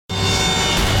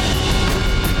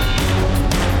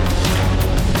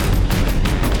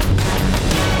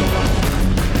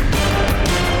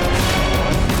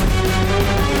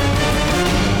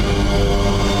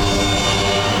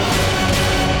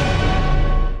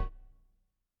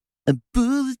I'm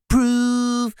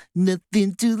bulletproof,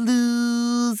 nothing to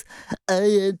lose. I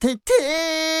am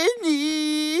titanium.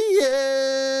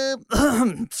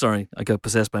 Sorry, I got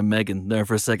possessed by M3GAN there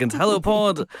for a second. Hello,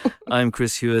 Pod. I'm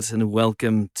Chris Hewitt, and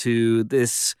welcome to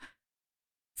this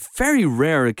very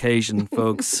rare occasion,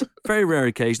 folks. Very rare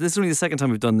occasion. This is only the second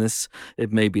time we've done this.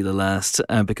 It may be the last,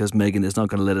 because M3GAN is not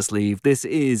going to let us leave. This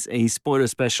is a spoiler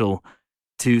special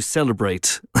to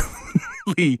celebrate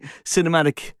the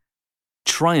cinematic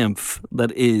triumph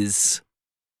that is...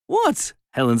 What?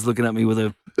 Helen's looking at me with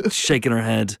a shaking her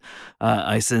head.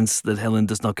 I sense that Helen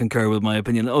does not concur with my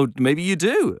opinion. Oh, maybe you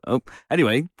do. Oh,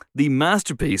 anyway, the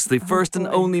masterpiece, the first and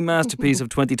only masterpiece of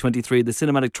 2023, the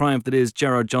cinematic triumph that is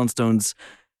Gerard Johnstone's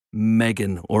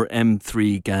M3GAN, or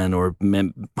M3GAN, or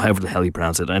however the hell you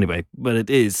pronounce it. Anyway, but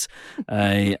it is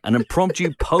an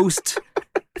impromptu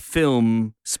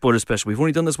post-film spoiler special. We've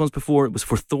only done this once before. It was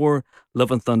for Thor,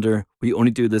 Love and Thunder. We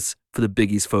only do this for the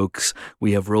biggies, folks.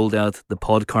 We have rolled out the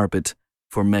pod carpet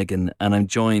for M3GAN, and I'm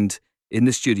joined in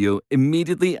the studio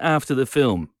immediately after the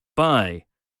film by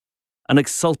an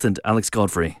exultant Alex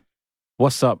Godfrey.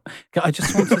 What's up? I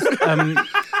just want to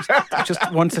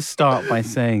just want to start by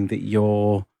saying that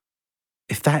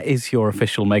if that is your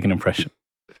official M3GAN impression.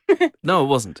 No, it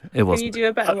wasn't. It wasn't. Can you do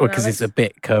a better one, Because Alex? it's a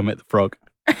bit Kermit the Frog.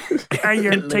 I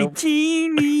am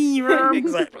titanium.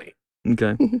 Exactly.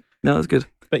 Okay. No, that's good.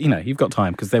 But you've got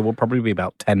time because there will probably be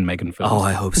about 10 M3GAN films. Oh,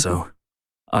 I hope so.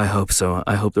 I hope so.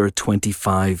 I hope there are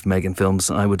 25 M3GAN films,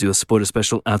 and I will do a spoiler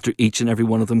special after each and every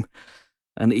one of them.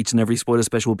 And each and every spoiler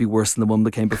special will be worse than the one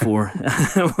that came before,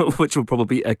 which will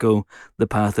probably echo the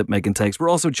path that M3GAN takes. We're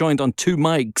also joined on two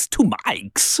mics.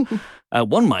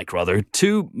 One mic, rather.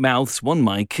 Two mouths, one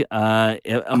mic.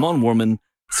 Amon Warmann,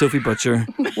 Sophie Butcher.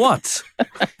 What?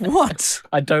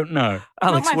 I don't know.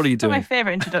 Alex, what are you doing? Not my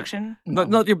favourite introduction. Not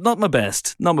my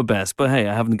best. Not my best. But hey,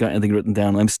 I haven't got anything written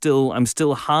down. I'm still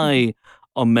high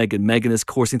on M3GAN. M3GAN is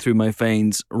coursing through my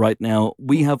veins right now.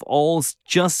 We have all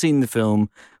just seen the film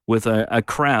with a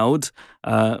crowd,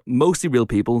 mostly real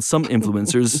people, some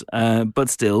influencers, but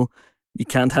still, you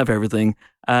can't have everything.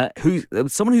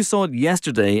 Someone who saw it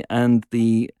yesterday, and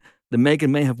the M3GAN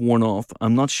may have worn off,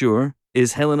 I'm not sure,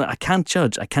 is Helen. I can't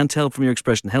judge. I can't tell from your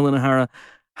expression. Helen O'Hara,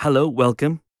 hello,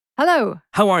 welcome. Hello.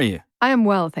 How are you? I am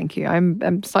well, thank you.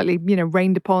 I'm slightly,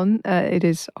 rained upon. It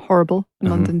is horrible in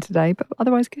London today, but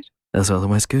otherwise good. That's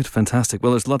otherwise good. Fantastic.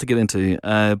 Well, there's a lot to get into,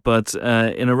 but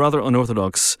in a rather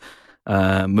unorthodox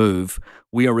move,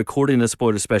 we are recording a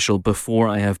spoiler special before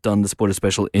I have done the spoiler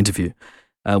special interview,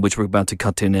 which we're about to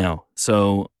cut to now.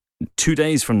 So 2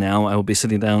 days from now, I will be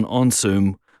sitting down on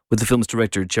Zoom with the film's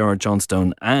director, Gerard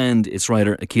Johnstone, and its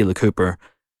writer, Akela Cooper,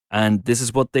 and this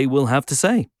is what they will have to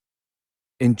say.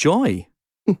 Enjoy.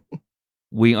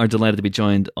 We are delighted to be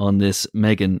joined on this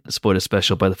M3GAN spoiler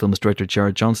special by the film's director,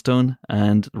 Gerard Johnstone,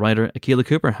 and writer, Akela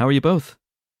Cooper. How are you both?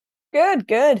 Good.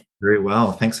 Very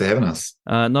well. Thanks for having us.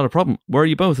 Not a problem. Where are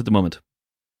you both at the moment?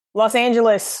 Los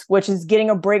Angeles, which is getting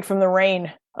a break from the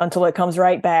rain until it comes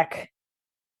right back.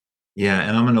 Yeah,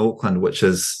 and I'm in Auckland, which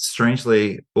is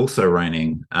strangely also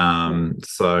raining.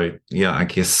 So yeah, I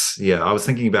guess, I was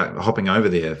thinking about hopping over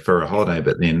there for a holiday,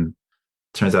 but then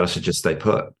turns out I should just stay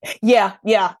put. Yeah.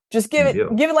 Just give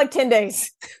it like 10 days.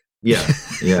 Yeah.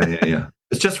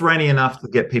 It's just rainy enough to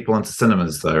get people into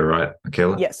cinemas though, right,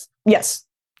 Akela? Yes.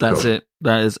 That's it.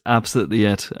 That is absolutely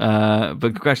it. But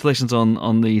congratulations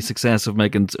on the success of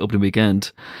M3GAN's opening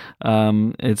weekend.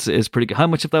 It's pretty good. How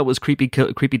much of that was creepy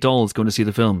dolls going to see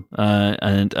the film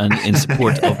and in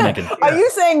support of M3GAN? Are you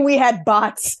saying we had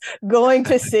bots going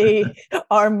to see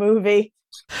our movie?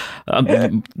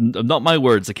 Not my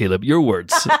words, Akela, but your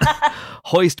words.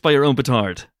 Hoist by your own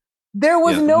petard. There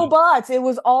was no bots. It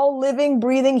was all living,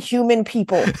 breathing human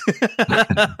people.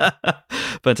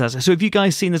 Fantastic. So have you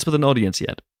guys seen this with an audience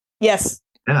yet? Yes.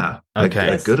 Yeah.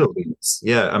 Okay. A good audience.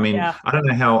 Yeah. I mean, I don't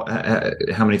know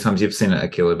how many times you've seen it,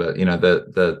 Akela, but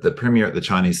the premiere at the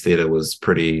Chinese theater was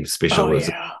pretty special. It was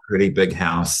a pretty big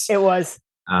house. It was.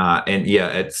 And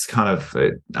it's kind of,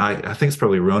 I think it's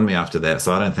probably ruined me after that.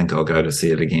 So I don't think I'll go to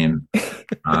see it again.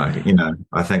 I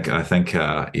think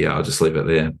I'll just leave it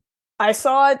there. I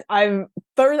saw it. I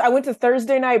went to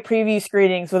Thursday night preview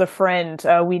screenings with a friend.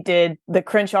 We did the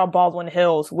Crenshaw Baldwin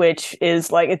Hills, which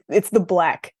is like it's the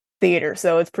Black theater,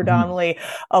 so it's predominantly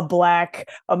a Black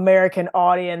American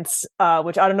audience.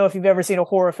 Which I don't know if you've ever seen a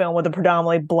horror film with a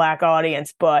predominantly Black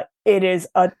audience, but it is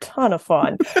a ton of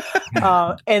fun.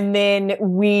 And then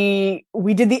we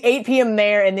did the 8 p.m.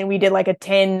 there, and then we did like a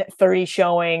 10:30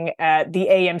 showing at the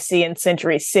AMC in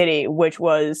Century City, which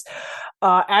was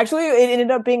Actually, it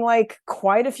ended up being like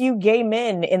quite a few gay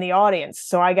men in the audience.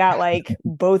 So I got like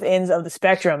both ends of the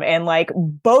spectrum, and like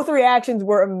both reactions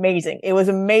were amazing. It was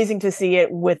amazing to see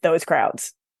it with those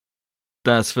crowds.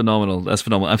 That's phenomenal. That's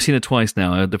phenomenal. I've seen it twice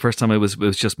now. The first time it was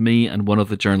just me and one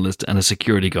other journalist and a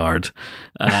security guard.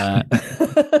 And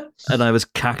I was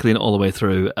cackling all the way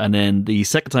through. And then the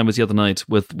second time was the other night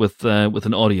with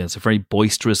an audience, a very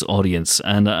boisterous audience.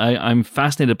 And I'm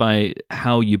fascinated by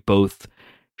how you both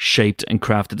shaped and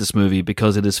crafted this movie,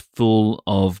 because it is full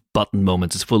of button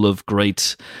moments. It's full of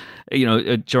great,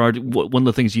 Gerard, one of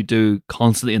the things you do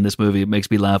constantly in this movie, it makes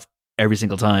me laugh every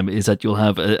single time, is that you'll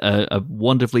have a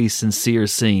wonderfully sincere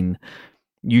scene,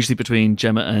 usually between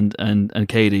Gemma and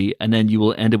Cady, and then you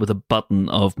will end it with a button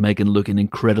of M3GAN looking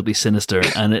incredibly sinister,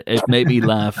 and it made me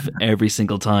laugh every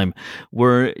single time.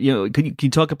 Can you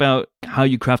talk about how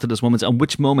you crafted those moments, and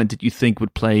which moment did you think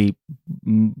would play,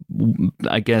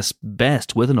 I guess,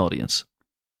 best with an audience?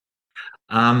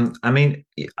 I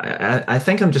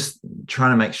think I'm just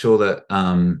trying to make sure that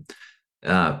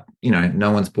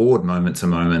no one's bored moment to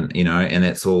moment, and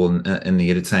that's all in the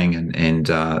editing and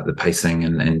the pacing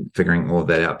and figuring all of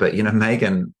that out. But,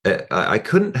 M3GAN, I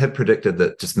couldn't have predicted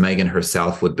that just M3GAN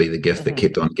herself would be the gift that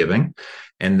kept on giving.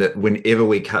 And that whenever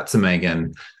we cut to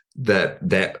M3GAN,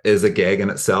 that is a gag in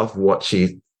itself, what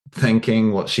she's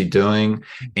thinking, what she's doing.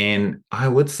 And I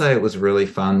would say it was really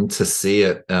fun to see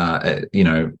it,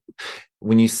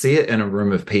 when you see it in a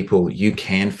room of people, you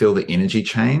can feel the energy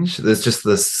change. There's just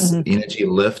this energy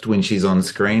lift when she's on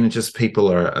screen, and just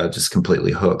people are just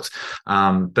completely hooked.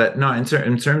 But no, in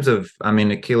terms of,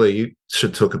 Akela, you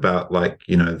should talk about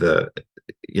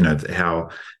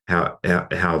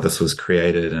how this was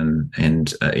created and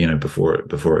before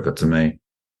it got to me.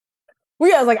 Well,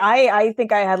 yeah, I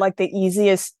think I had like the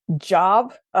easiest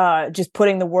job, just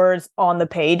putting the words on the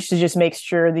page to just make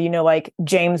sure that,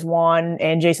 James Wan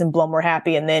and Jason Blum were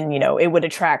happy, and then, it would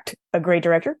attract a great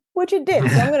director, which it did.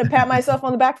 So I'm going to pat myself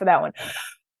on the back for that one.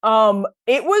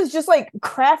 It was just like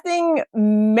crafting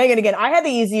M3GAN again. I had the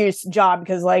easiest job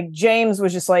because James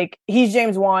was just he's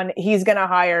James Wan. He's going to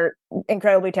hire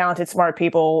incredibly talented, smart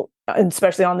people,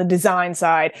 especially on the design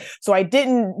side. So I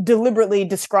didn't deliberately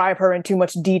describe her in too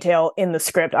much detail in the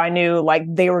script. I knew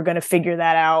they were going to figure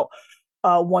that out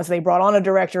once they brought on a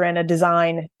director and a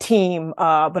design team.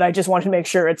 But I just wanted to make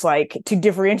sure it's to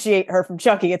differentiate her from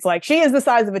Chucky. It's she is the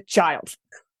size of a child.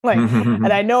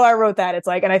 And I know I wrote that. It's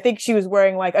and I think she was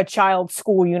wearing a child's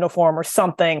school uniform or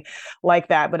something like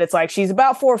that. But it's she's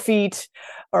about 4 feet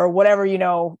or whatever,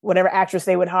 whatever actress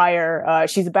they would hire.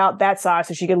 She's about that size,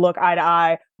 so she could look eye to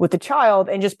eye with the child.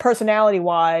 And just personality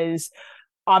wise,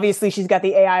 obviously she's got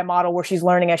the AI model where she's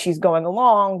learning as she's going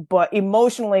along, but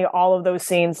emotionally, all of those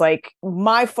scenes,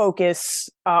 my focus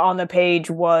on the page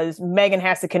was M3GAN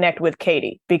has to connect with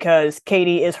Cady because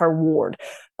Cady is her ward.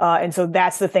 And so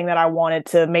that's the thing that I wanted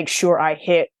to make sure I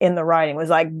hit in the writing was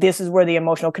this is where the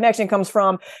emotional connection comes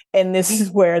from. And this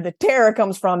is where the terror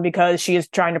comes from because she is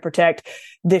trying to protect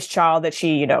this child that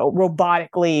she,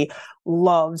 robotically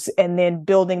loves, and then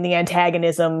building the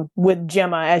antagonism with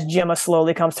Gemma as Gemma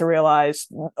slowly comes to realize,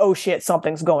 oh shit,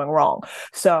 something's going wrong.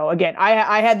 So again,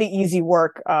 I had the easy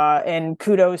work, and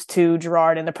kudos to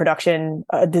Gerard and the production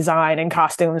design and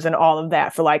costumes and all of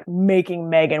that for making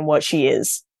M3GAN what she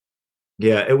is.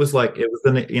 Yeah, it was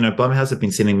Blumhouse have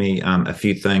been sending me a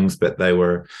few things, but they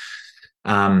were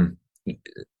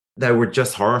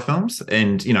just horror films,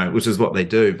 and which is what they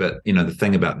do. But the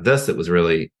thing about this that was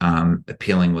really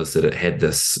appealing was that it had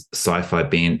this sci-fi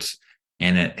bent,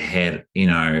 and it had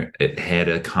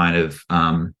a kind of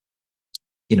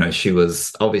she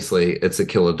was obviously, it's a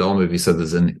killer doll movie, so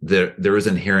there is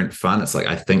inherent fun. It's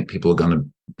I think people are going to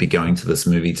be going to this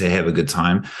movie to have a good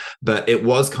time, but it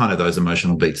was kind of those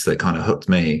emotional beats that kind of hooked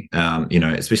me,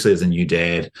 especially as a new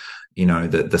dad,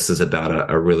 that this is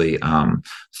about a really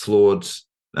flawed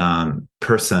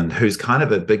person who's kind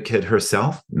of a big kid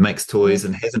herself, makes toys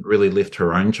and hasn't really left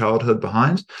her own childhood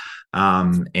behind.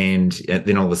 And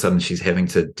then all of a sudden she's having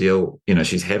to deal,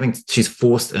 she's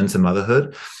forced into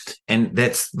motherhood. And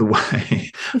that's the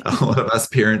way a lot of us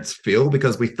parents feel,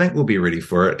 because we think we'll be ready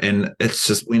for it. And it's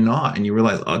just, we're not. And you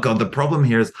realize, oh God, the problem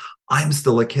here is I'm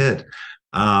still a kid.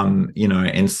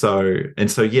 And so,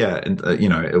 yeah. And,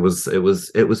 it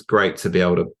was great to be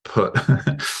able to put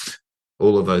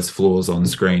all of those flaws on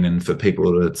screen, and for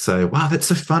people to say, wow, that's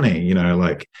so funny.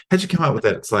 How'd you come up with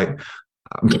that? It's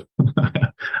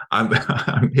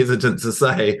I'm hesitant to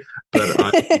say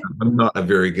but I'm not a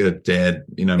very good dad.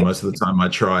 Most of the time I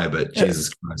try, but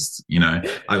Jesus Christ,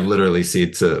 I've literally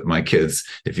said to my kids,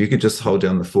 if you could just hold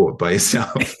down the fort by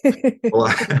yourself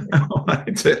while I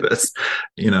do this,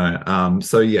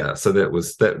 so yeah, so that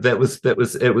was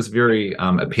it was very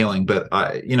appealing, but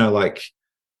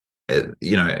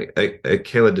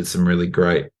Akela did some really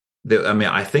great.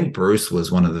 I think Bruce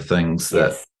was one of the things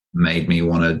that made me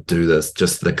want to do this.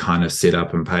 Just the kind of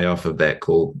setup and payoff of that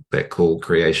cool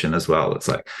creation as well. It's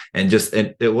like, and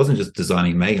it wasn't just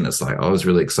designing M3GAN. It's like I was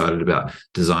really excited about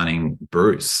designing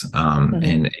Bruce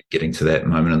and getting to that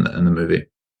moment in the movie.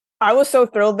 I was so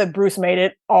thrilled that Bruce made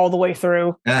it all the way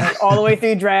through, all the way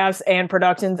through drafts and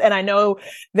productions. And I know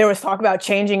there was talk about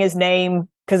changing his name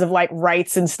because of like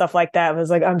rights and stuff like that. I was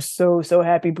like, I'm so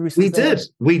happy Bruce. We did.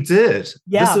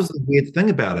 Yeah. This was the weird thing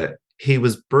about it. He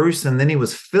was Bruce and then he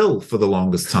was Phil for the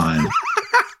longest time.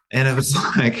 And it was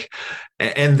like,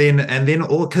 and then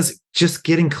all, because just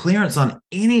getting clearance on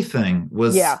anything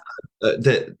was because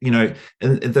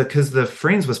the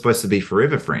friends were supposed to be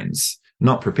forever friends,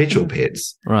 not perpetual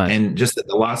pets. Right. And just at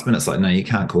the last minute, it's like, no, you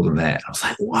can't call them that. I was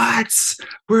like, what?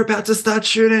 We're about to start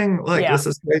shooting. Like, this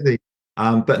is crazy.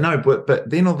 But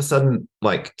then all of a sudden,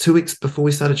 like 2 weeks before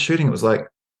we started shooting, it was like,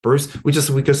 Bruce, we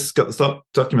just got the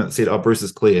document that said, oh, Bruce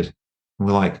is cleared. And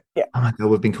we're like, oh my God,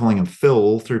 we've been calling him Phil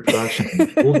all through production.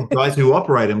 All the guys who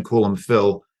operate him call him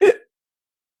Phil.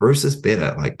 Bruce is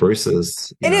better. Like Bruce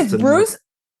is. It is Bruce.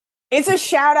 It's a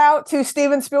shout out to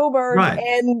Steven Spielberg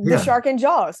and The Shark in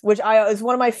Jaws, which is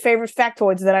one of my favorite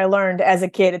factoids that I learned as a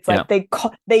kid. It's like they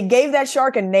gave that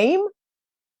shark a name.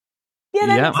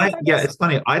 It's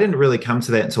funny. I didn't really come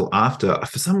to that until after.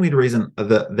 For some weird reason,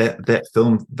 that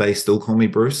film, they still call me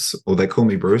Bruce, or they call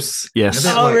me Bruce. Yes.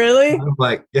 Really? Kind of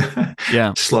like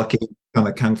schlocky kind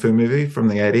of kung fu movie from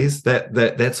the 80s.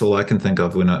 That's all I can think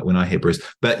of when I hear Bruce.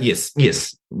 But yes.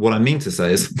 What I mean to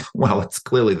say is, well, it's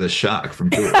clearly the shark from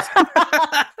Jaws.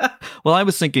 Well, I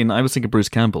was thinking Bruce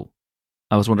Campbell.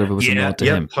 I was wondering if it was a nod to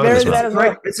him.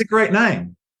 Totally. It's a great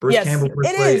name. Bruce Campbell,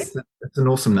 Bruce Lee, it's an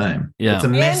awesome name. Yeah. It's a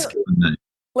masculine name.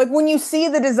 Like when you see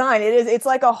the design, it's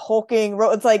like a hulking,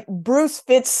 it's like Bruce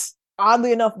fits,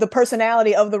 oddly enough, the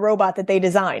personality of the robot that they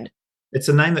designed. It's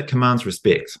a name that commands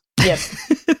respect. Yes.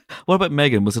 What about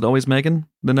M3GAN? Was it always M3GAN,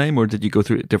 the name, or did you go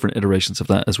through different iterations of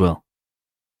that as well?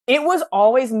 It was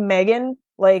always M3GAN.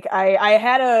 Like I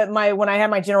had when I had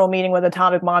my general meeting with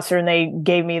Atomic Monster and they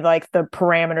gave me like the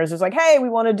parameters. It was like, hey, we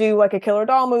want to do like a killer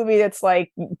doll movie that's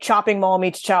like Chopping Mall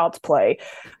meets Child's Play,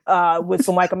 with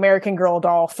some like American Girl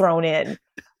doll thrown in.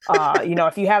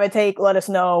 If you have a take, let us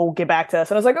know, get back to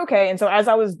us. And I was like, okay. And so as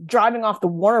I was driving off the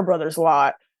Warner Brothers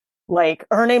lot, like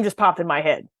her name just popped in my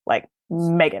head, like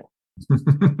M3GAN.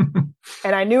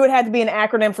 And I knew it had to be an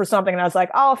acronym for something, and I was like,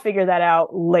 I'll figure that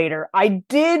out later. I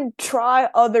did try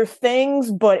other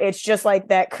things, but it's just like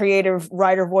that creative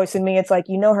writer voice in me. It's like,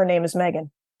 her name is M3GAN.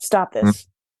 Stop this.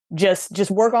 Just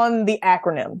work on the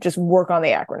acronym. Just work on the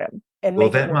acronym. And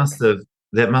that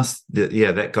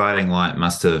guiding light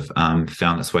must have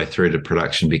found its way through to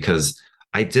production, because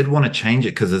I did want to change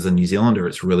it, because as a New Zealander,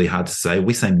 it's really hard to say.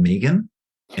 We say M3GAN,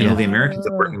 and all the Americans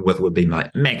I'm working with would be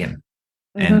like M3GAN.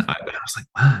 And I was like,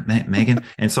 M3GAN.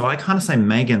 And so I kind of say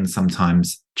M3GAN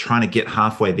sometimes, trying to get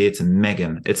halfway there to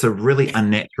M3GAN. It's a really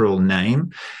unnatural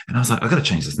name. And I was like, I got to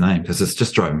change this name because it's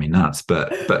just driving me nuts.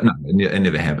 But no, it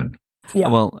never happened. Yeah.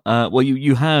 Well,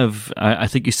 you have. I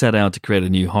think you set out to create a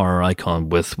new horror icon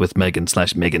with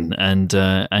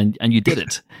M3GAN/M3GAN, and you did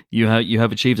it. You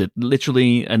have achieved it.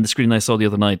 Literally, and the screen I saw the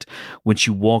other night, when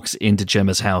she walks into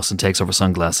Gemma's house and takes off her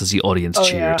sunglasses, the audience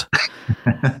cheered.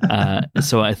 Yeah.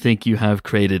 So I think you have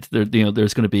created.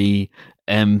 There's going to be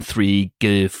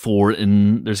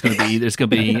M3GAN, there's going to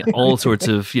be all sorts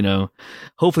of,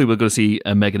 hopefully we're going to see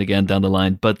M3GAN again down the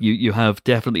line, but you have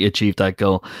definitely achieved that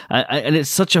goal. And it's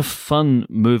such a fun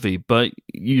movie, but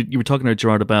you were talking to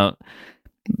Gerard about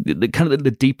the kind of the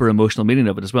deeper emotional meaning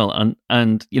of it as well.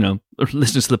 And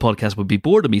listeners to the podcast would be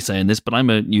bored of me saying this, but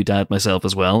I'm a new dad myself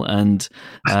as well. And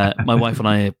my wife and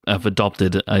I have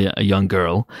adopted a young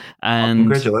girl. And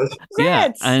congratulations.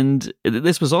 Yeah. And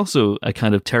this was also a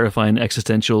kind of terrifying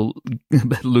existential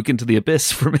look into the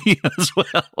abyss for me as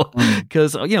well.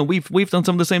 Because, we've done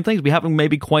some of the same things. We haven't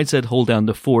maybe quite said hold down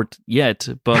the fort yet,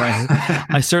 but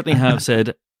I certainly have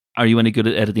said, are you any good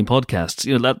at editing podcasts?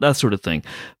 That sort of thing.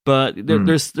 But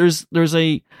there's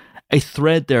a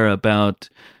thread there about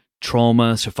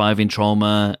trauma, surviving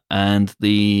trauma, and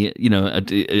the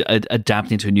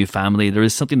adapting to a new family. There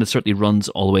is something that certainly runs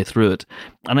all the way through it.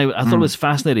 And I thought it was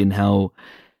fascinating how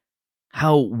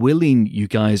willing you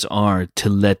guys are to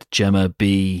let Gemma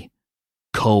be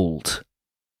cold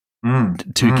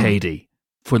to Cady.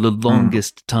 for the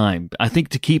longest time. I think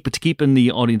to keep in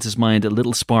the audience's mind a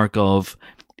little spark of,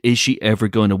 is she ever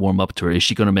going to warm up to her? Is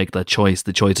she going to make that choice,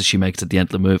 the choice that she makes at the end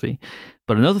of the movie?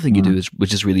 But another thing you do,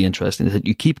 which is really interesting, is that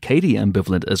you keep Cady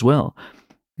ambivalent as well.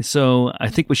 So I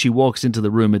think when she walks into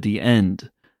the room at the end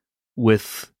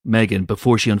with M3GAN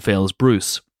before she unveils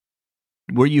Bruce,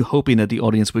 were you hoping that the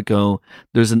audience would go,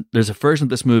 there's a version of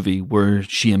this movie where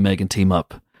she and M3GAN team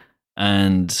up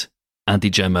and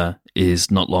Auntie Gemma is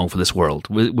not long for this world?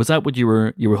 Was that what you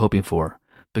were hoping for?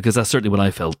 Because that's certainly what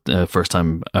I felt first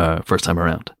time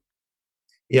around.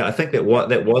 Yeah, I think that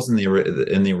was in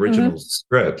the original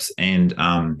scripts, and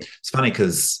it's funny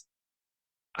because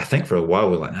I think for a while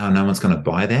we were like, no one's going to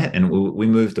buy that, and we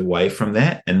moved away from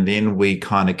that, and then we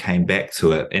kind of came back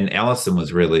to it. And Alison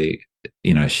was really,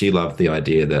 she loved the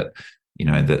idea that,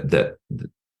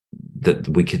 that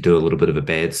we could do a little bit of a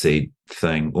bad seed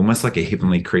thing, almost like a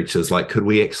heavenly creatures. Like, could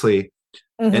we actually?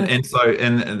 And so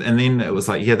then it was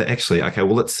like, actually, okay,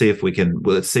 well, let's see if we can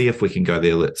go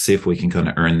there. Let's see if we can kind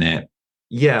of earn that.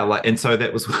 Yeah, and so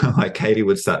that was when Cady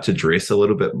would start to dress a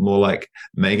little bit more like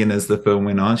M3GAN as the film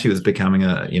went on. She was becoming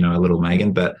a little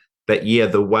M3GAN, but yeah,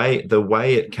 the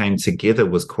way it came together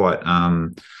was quite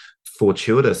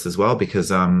fortuitous as well, because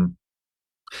I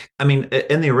mean,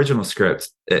 in the original script,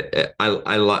 I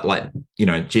like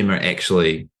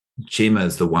Gemma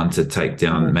is the one to take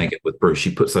down M3GAN with Bruce.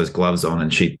 She puts those gloves on,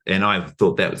 and I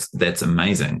thought that's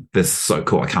amazing. That's so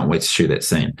cool. I can't wait to shoot that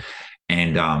scene.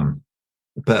 And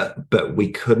but we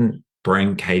couldn't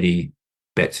bring Cady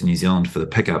back to New Zealand for the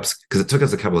pickups because it took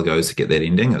us a couple of goes to get that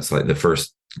ending. It's like the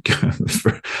first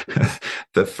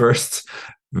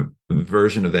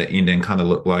version of that ending kind of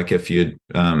looked like if you'd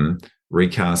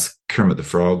recast Kermit the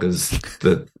Frog as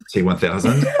the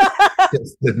T-1000.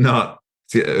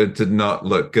 It did not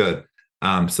look good.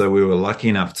 So we were lucky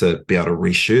enough to be able to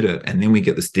reshoot it, and then we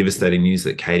get this devastating news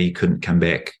that Cady couldn't come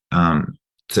back.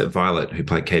 To Violet, who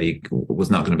played Cady, was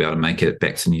not going to be able to make it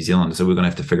back to New Zealand. So we're going to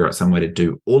have to figure out some way to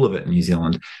do all of it in New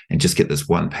Zealand and just get this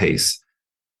one piece.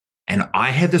 And I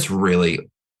had some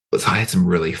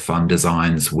really fun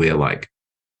designs where like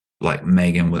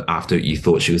M3GAN, after you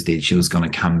thought she was dead, she was going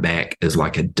to come back as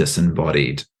like a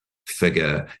disembodied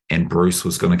figure, and Bruce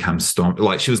was going to come stomp,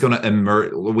 like she was going to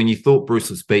emerge. When you thought Bruce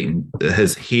was beaten,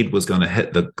 his head was going to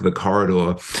hit the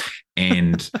corridor,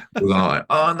 and we're like,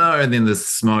 oh no, and then there's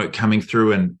smoke coming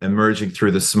through, and emerging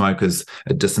through the smoke is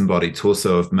a disembodied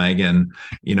torso of M3GAN,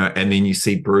 and then you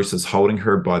see Bruce is holding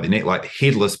her by the neck, like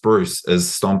headless Bruce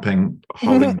is holding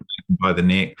her by the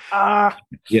neck.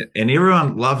 Yeah, and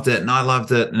everyone loved it, and I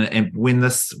loved it. And when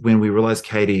we realized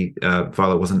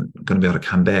Violet wasn't going to be able to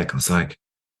come back, I was like,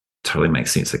 totally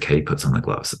makes sense that Cady puts on the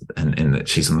gloves and that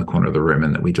she's in the corner of the room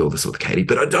and that we do all this with Cady,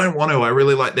 but I don't want to. I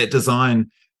really like that design.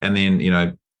 And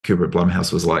then, Cooper at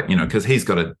Blumhouse was like, because he's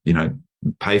got to,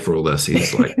 pay for all this.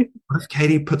 He's like, what if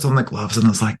Cady puts on the gloves? And I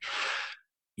was like,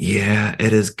 yeah,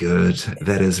 it is good.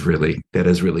 That is really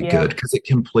good, because it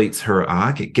completes her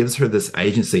arc. It gives her this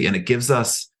agency, and it gives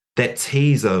us that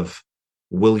tease of,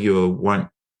 will you or won't,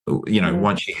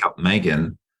 won't you help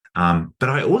M3GAN? But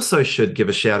I also should give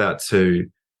a shout out to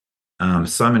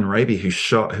Simon Raby, who's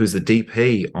the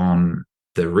DP on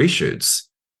the reshoots,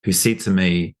 who said to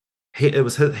me, he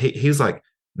was like,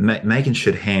 M3GAN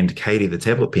should hand Cady the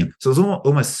tablet pen. So it was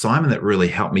almost Simon that really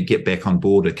helped me get back on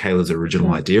board with Kayla's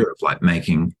original idea of like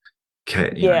making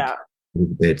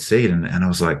bad seed, and I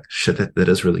was like, shit, that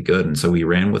is really good. And so we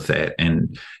ran with that,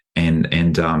 and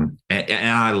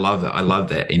I love it. I love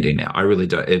that ending now. I really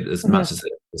do. As much as the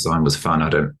design was fun, I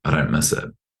don't miss it.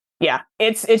 Yeah,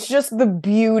 it's just the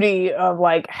beauty of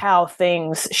like how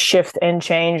things shift and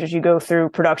change as you go through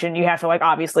production. You have to like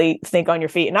obviously think on your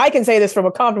feet. And I can say this from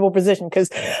a comfortable position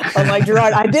because unlike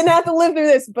Gerard, I didn't have to live through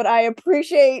this, but I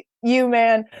appreciate you,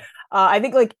 man. I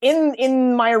think like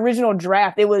in my original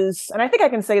draft, it was, and I think I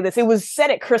can say this, it was set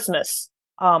at Christmas,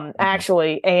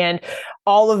 actually. And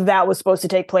all of that was supposed to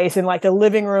take place in like the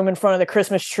living room in front of the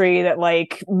Christmas tree that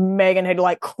like M3GAN had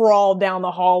like crawled down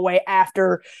the hallway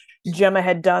after Gemma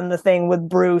had done the thing with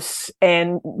Bruce,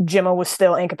 and Gemma was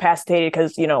still incapacitated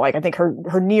because, like I think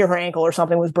her knee or her ankle or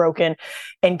something was broken,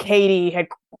 and Cady had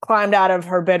climbed out of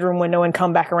her bedroom window and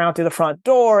come back around through the front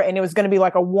door, and it was going to be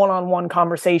like a one-on-one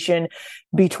conversation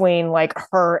between like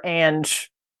her and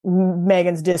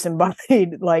M3GAN's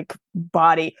disembodied like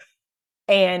body.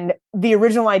 And the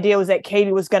original idea was that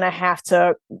Cady was going to have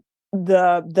to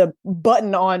the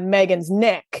button on M3GAN's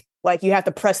neck Like you have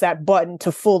to press that button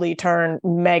to fully turn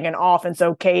M3GAN off. And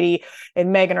so Cady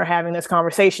and M3GAN are having this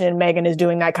conversation, and M3GAN is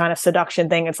doing that kind of seduction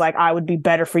thing. It's like, I would be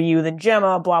better for you than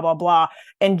Gemma, blah, blah, blah.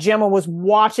 And Gemma was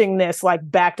watching this like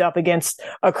backed up against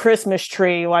a Christmas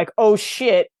tree, like, oh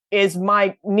shit, is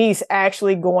my niece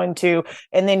actually going to?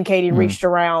 And then Cady reached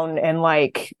around and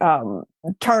like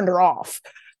turned her off.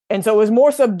 And so it was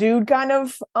more subdued kind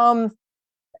of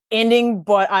ending,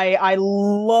 but I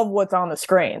love what's on the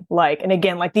screen. Like, and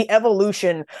again, like the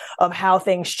evolution of how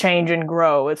things change and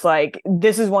grow. It's like,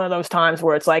 this is one of those times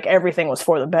where it's like everything was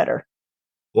for the better.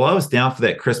 Well, I was down for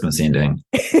that Christmas ending.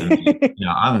 I mean,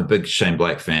 I'm a big Shane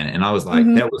Black fan, and I was like,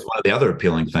 that was one of the other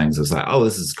appealing things. It was like, oh,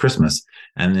 this is Christmas.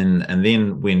 And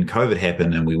then when COVID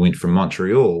happened and we went from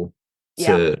Montreal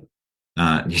to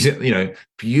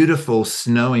beautiful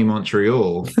snowy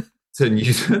Montreal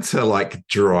to like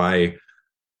dry,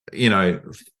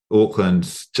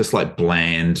 Auckland, just like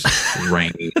bland,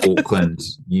 rainy Auckland,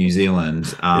 New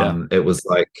Zealand. It was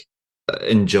like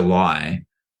in July.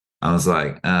 I was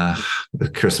like,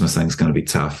 the Christmas thing's going to be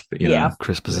tough. But,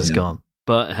 Christmas is gone.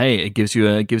 But hey, it gives you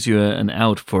an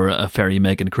out for a fairy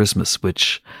M3GAN Christmas,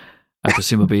 which I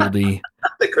presume will be the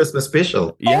Christmas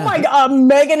special. Yeah. Oh my god,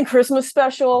 M3GAN Christmas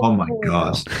special. Oh my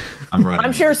gosh,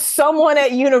 I'm sure someone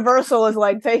at Universal is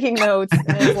like taking notes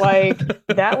and is like,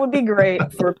 that would be great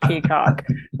for Peacock,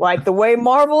 like the way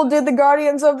Marvel did the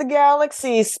Guardians of the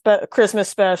Galaxy Christmas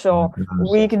special.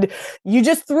 You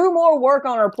just threw more work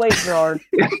on our plate, Gerard.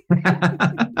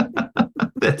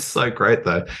 That's so great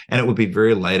though, and it would be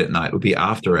very late at night. It would be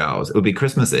after hours. It would be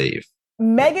Christmas Eve.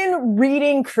 M3GAN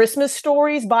reading Christmas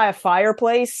stories by a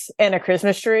fireplace and a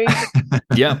Christmas tree.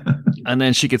 Yeah, and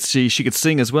then she could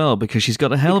sing as well, because she's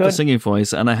got a hell of a singing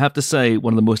voice. And I have to say,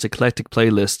 one of the most eclectic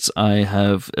playlists I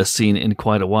have seen in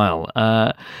quite a while.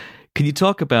 Can you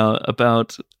talk about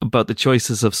the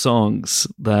choices of songs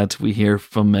that we hear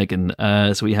from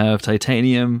M3GAN? So we have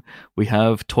Titanium, we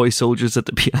have Toy Soldiers at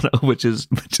the piano, which is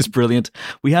brilliant.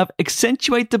 We have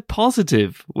Accentuate the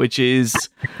Positive, which is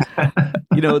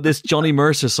this Johnny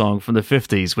Mercer song from the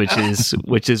 50s,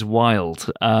 which is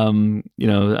wild.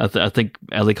 I think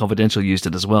LA Confidential used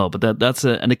it as well, but that's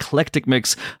an eclectic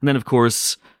mix. And then of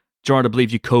course, Gerard, I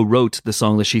believe you co-wrote the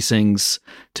song that she sings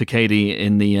to Cady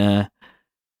in the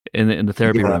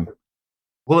therapy room.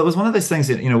 Well, it was one of those things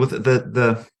that, with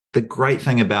the great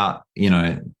thing about,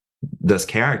 this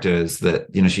character is that,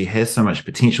 she has so much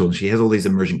potential and she has all these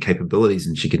emergent capabilities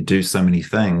and she can do so many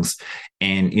things.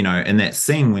 And, in that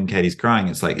scene when Cady's crying,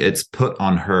 it's like, it's put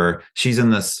on her. She's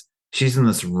in this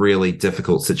really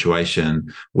difficult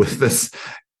situation with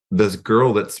this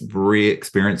girl that's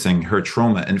re-experiencing her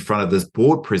trauma in front of this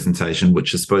board presentation,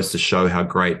 which is supposed to show how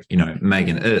great,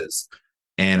 M3GAN is.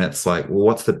 And it's like, well,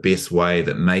 what's the best way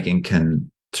that M3GAN can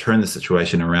turn the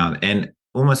situation around? And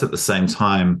almost at the same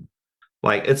time,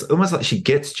 like, it's almost like she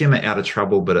gets Gemma out of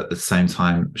trouble, but at the same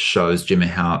time shows Gemma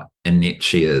how inept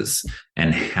she is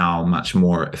and how much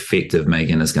more effective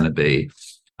M3GAN is going to be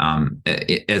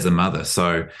as a mother.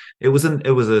 So I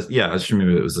just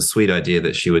remember it was a sweet idea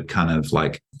that she would kind of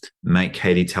like make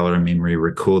Cady tell her a memory,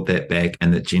 record that back,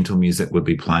 and that gentle music would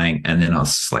be playing. And then I was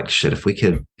just like, shit, if we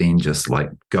could then just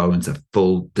like go into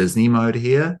full Disney mode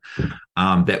here,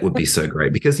 that would be so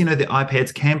great, because, the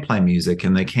iPads can play music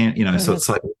and they can't, so it's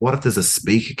like, what if there's a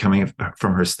speaker coming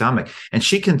from her stomach and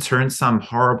she can turn some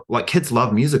horrible, like kids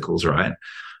love musicals, right?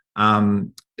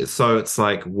 So it's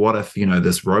like, what if,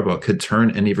 this robot could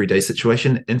turn an everyday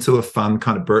situation into a fun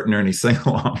kind of Bert and Ernie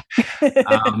sing-along?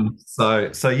 So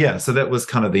that was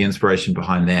kind of the inspiration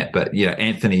behind that. But yeah,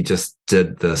 Anthony just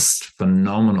did this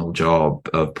phenomenal job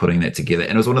of putting that together.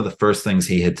 And it was one of the first things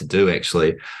he had to do,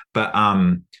 actually. But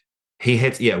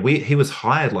he was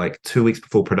hired like 2 weeks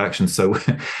before production. So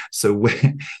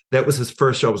that was his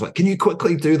first job. I was like, can you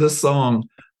quickly do this song?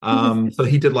 So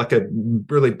he did like a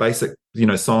really basic,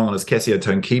 song on his Casio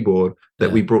tone keyboard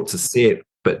that we brought to set,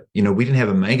 but we didn't have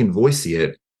a M3GAN voice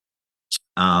yet.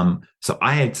 So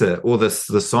I had to,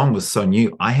 the song was so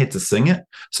new, I had to sing it.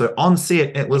 So on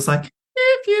set, it was like,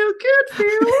 if you could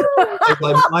feel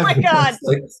like my God,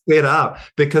 like, sped up,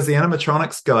 because the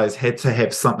animatronics guys had to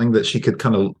have something that she could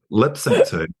kind of lip sync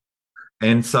to.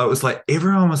 And so it was like,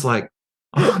 everyone was like,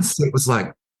 on set was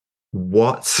like,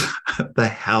 what the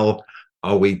hell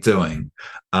are we doing?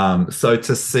 So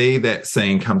to see that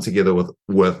scene come together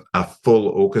with a full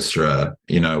orchestra,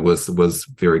 was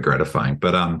very gratifying.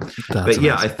 But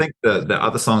I think the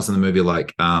other songs in the movie,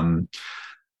 like I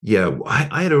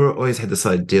had always had this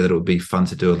idea that it would be fun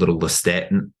to do a little Lestat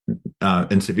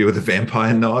Interview with the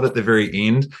Vampire nod at the very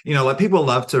end. You know, like people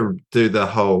love to do the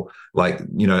whole, like,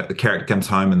 you know, the character comes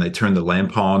home and they turn the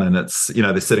lamp on and it's, you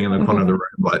know, they're sitting in the corner of the room.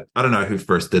 Like, I don't know who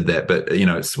first did that, but, you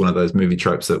know, it's one of those movie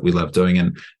tropes that we love doing.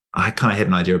 And I kind of had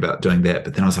an idea about doing that,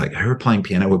 but then I was like, her playing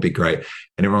piano would be great.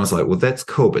 And everyone was like, well, that's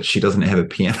cool, but she doesn't have a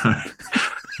piano.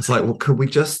 It's like, well, could we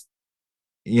just,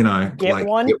 you know, get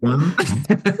one?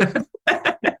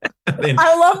 Then,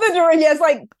 I love the director. Yeah, it's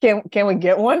like, can we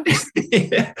get one?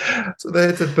 Yeah. So they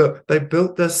had to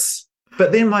built this,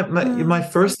 but then my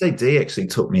first AD actually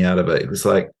took me out of it. It was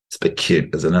like, it's a bit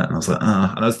cute, isn't it? And I was like,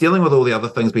 and I was dealing with all the other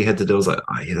things we had to do. I was like,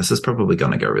 oh yeah, this is probably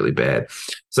going to go really bad.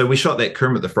 So we shot that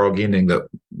Kermit the Frog ending that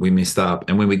we messed up,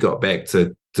 and when we got back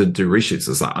to do reshoots,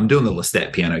 it's like, I'm doing the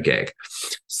Lestat piano gag.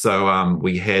 So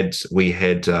we had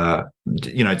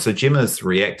you know, so Gemma's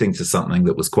reacting to something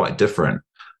that was quite different.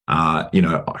 You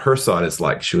know, her side is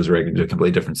like she was reacting to a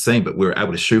completely different scene, but we were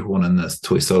able to shoehorn in this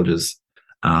Toy Soldiers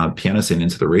piano scene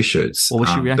into the reshoots. What was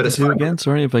she reacting to again?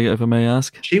 Sorry, if I may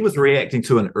ask. She was reacting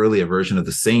to an earlier version of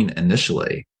the scene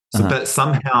initially. So, but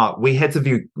somehow we had a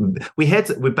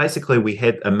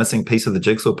missing piece of the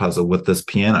jigsaw puzzle with this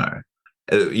piano.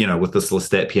 You know, with this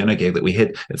Lestat piano gag that we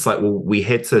had, it's like, well, we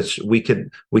could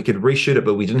reshoot it,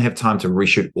 but we didn't have time to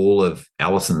reshoot all of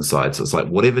Alison's side. So it's like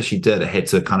whatever she did, it had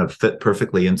to kind of fit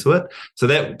perfectly into it. So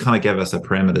that kind of gave us our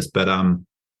parameters. But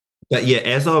yeah,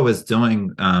 as I was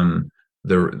doing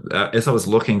as I was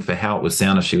looking for how it would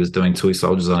sound if she was doing Toy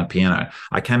Soldiers on a piano,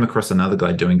 I came across another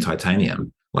guy doing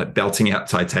titanium, like belting out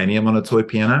titanium on a toy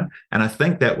piano, and I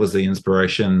think that was the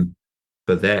inspiration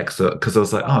for that, because I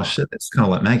was like, oh shit, that's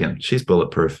kind of like M3GAN. She's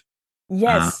bulletproof.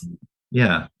 Yes.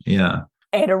 Yeah.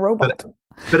 And a robot.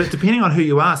 But depending on who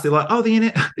you ask, they're like, oh,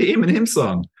 the Eminem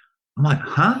song. I'm like,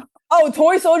 huh? Oh,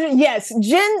 Toy Soldier. Yes.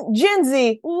 Gen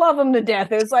Z, love them to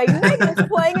death. It was like, M3GAN's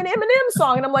playing an Eminem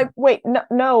song. And I'm like, wait,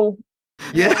 no.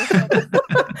 Yeah.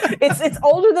 It's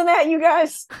older than that, you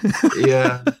guys.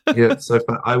 Yeah. So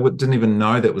fun. I didn't even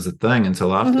know that was a thing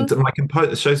until after. My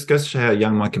composer, goes to show how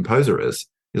young my composer is.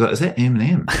 He's like, is that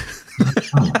Eminem?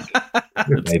 Oh my God.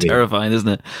 It's terrifying, isn't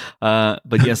it?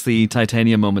 But yes, the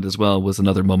titanium moment as well was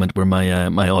another moment where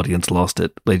my audience lost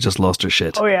it. They just lost their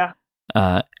shit. Oh yeah.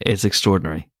 It's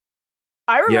extraordinary.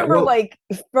 I remember like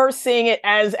first seeing it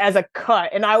as a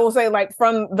cut, and I will say, like,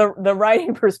 from the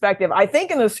writing perspective, I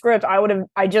think in the script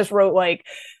I just wrote like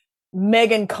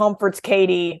M3GAN comforts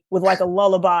Cady with like a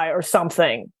lullaby or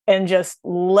something, and just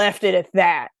left it at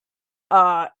that.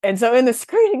 And so in the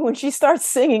screening, when she starts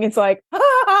singing, it's like,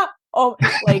 oh,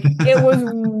 like it was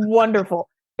wonderful.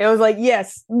 It was like,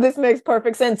 yes, this makes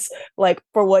perfect sense, like,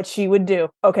 for what she would do.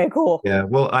 Okay, cool. Yeah,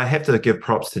 well, I have to give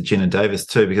props to Jenna Davis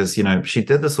too, because, you know, she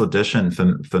did this audition for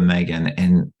M3GAN,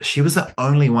 and she was the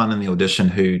only one in the audition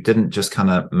who didn't just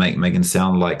kind of make M3GAN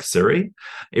sound like Siri.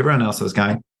 Everyone else was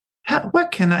going, how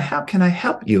can I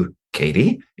help you,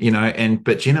 Cady? You know,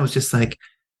 but Jenna was just like,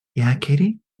 yeah,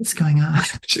 Cady, what's going on?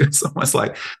 She was almost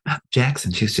like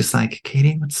Jackson. She was just like,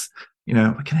 Cady,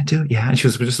 what can I do? Yeah, and she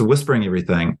was just whispering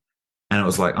everything. And it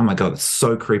was like, oh my God, it's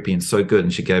so creepy and so good.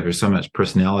 And she gave her so much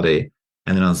personality.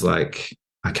 And then I was like,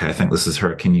 okay, I think this is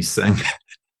her. Can you sing?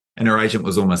 And her agent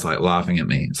was almost like laughing at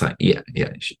me. It's like, yeah,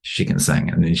 she can sing.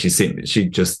 And then she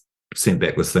just sent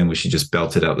back this thing where she just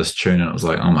belted out this tune. And it was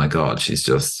like, oh my God, she's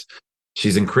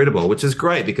incredible, which is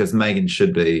great, because M3GAN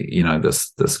should be, you know,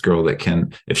 this girl that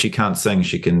can, if she can't sing,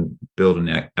 she can build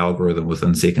an algorithm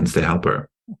within seconds to help her.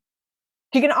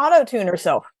 She can auto-tune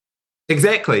herself.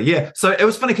 Exactly, yeah. So it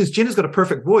was funny because Jenna's got a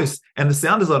perfect voice, and the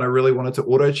sound designer really wanted to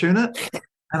auto-tune it.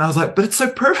 And I was like, but it's so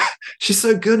perfect. She's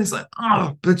so good. And it's like,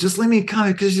 oh, but just let me kind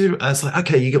of, because it's like,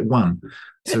 okay, you get one.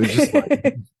 So we just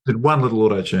like, did one little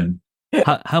auto-tune.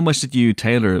 How much did you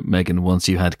tailor M3GAN once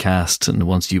you had cast, and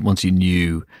once you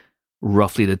knew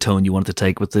roughly the tone you wanted to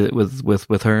take with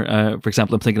her? For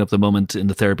example, I'm thinking of the moment in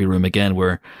the therapy room again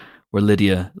where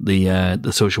Lydia,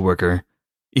 the social worker,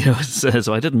 you know, says,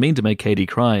 "So I didn't mean to make Cady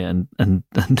cry," and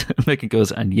M3GAN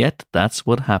goes, "And yet that's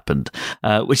what happened,"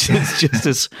 which is just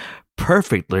this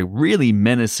perfect, like really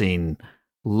menacing,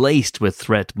 laced with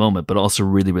threat moment, but also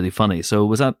really, really funny. So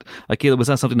was that, Akela, was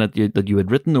that something that you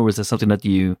had written, or was that something that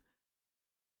you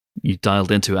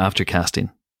dialed into after casting?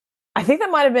 I think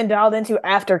that might have been dialed into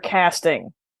after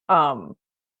casting.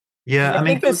 Yeah, I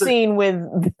think the scene with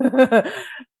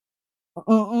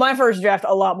my first draft,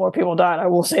 a lot more people died. I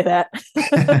will say that.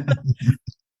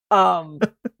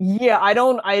 Yeah, I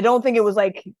don't think it was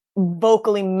like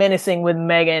vocally menacing with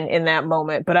M3GAN in that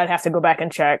moment, but I'd have to go back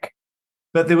and check.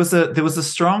 But there was a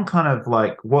strong kind of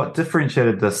like, what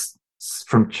differentiated this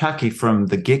from Chucky from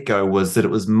the get-go was that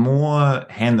it was more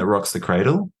Hand That Rocks the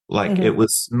Cradle. Like it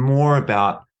was more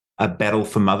about a battle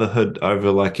for motherhood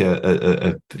over like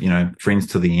a you know, friends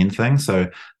to the end thing. So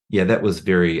yeah, that was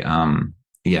very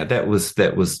that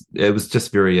was it was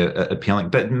just very appealing.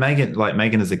 But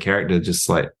M3GAN as a character, just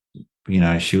like, you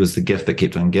know, she was the gift that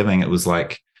kept on giving. It was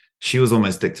like she was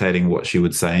almost dictating what she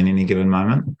would say in any given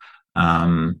moment.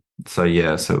 So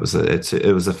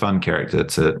it was a fun character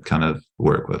to kind of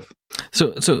work with.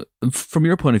 So from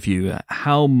your point of view,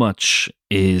 how much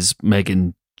is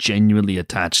M3GAN genuinely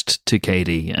attached to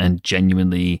Cady and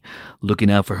genuinely looking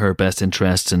out for her best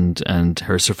interests and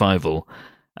her survival,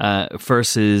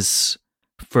 versus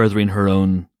furthering her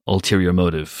own ulterior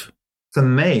motive? For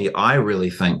me, I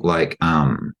really think like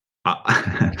I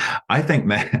think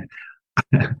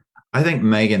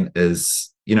M3GAN is,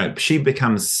 you know, she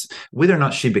becomes, whether or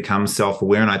not she becomes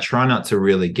self-aware, and I try not to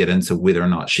really get into whether or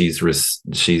not she's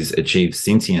achieved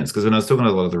sentience, because when I was talking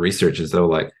to a lot of the researchers, they were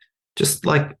like, just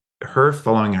like her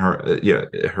following her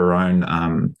her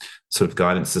own sort of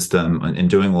guidance system and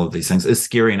doing all of these things is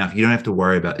scary enough. You don't have to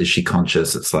worry about, is she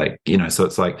conscious? It's like, you know, so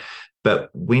it's like,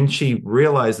 but when she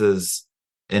realizes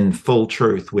in full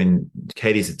truth when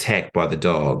Cady's attacked by the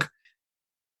dog,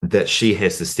 that she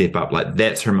has to step up, like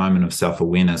that's her moment of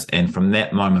self-awareness. And from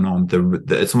that moment on,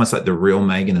 it's almost like the real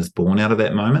M3GAN is born out of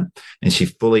that moment. And she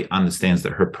fully understands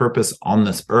that her purpose on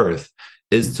this earth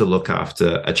is to look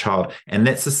after a child. And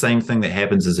that's the same thing that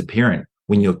happens as a parent.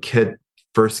 When your kid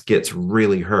first gets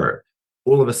really hurt,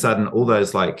 all of a sudden, all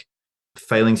those like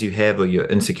failings you have or your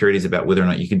insecurities about whether or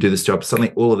not you can do this job,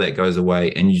 suddenly all of that goes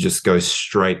away and you just go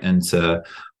straight into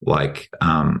like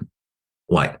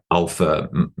alpha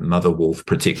mother wolf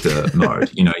protector mode.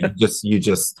 You know, you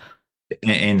just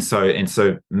and so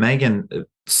M3GAN,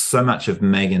 so much of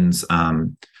M3GAN's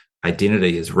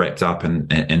identity is wrapped up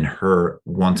in her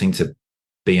wanting to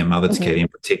be a mother to Cady and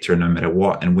protect her no matter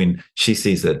what. And when she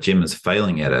sees that Gemma's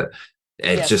failing at it,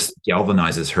 it just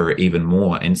galvanizes her even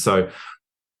more. And so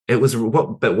it was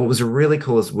what was really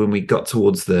cool is when we got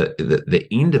towards the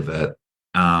end of it.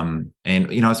 And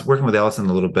you know, I was working with Alison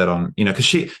a little bit on, you know, because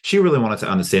she really wanted to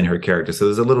understand her character. So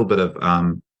there's a little bit of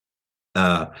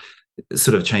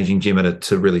sort of changing Gemma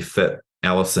to really fit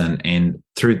Alison. And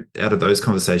out of those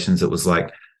conversations, it was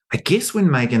like, I guess when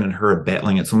M3GAN and her are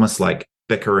battling, it's almost like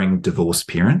bickering divorced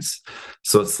parents.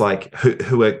 So it's like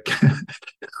who are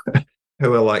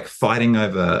who are like fighting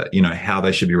over, you know, how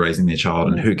they should be raising their child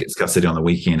and who gets custody on the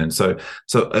weekend. And so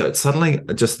suddenly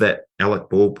just that Alec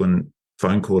Baldwin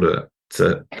phone call to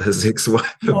his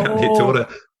ex-wife about their daughter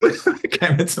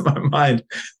came into my mind.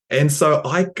 And so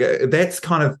that's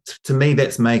kind of, to me,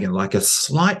 that's M3GAN, like a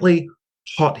slightly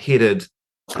hot-headed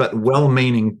but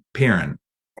well-meaning parent,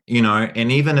 you know.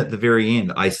 And even at the very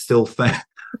end, I still think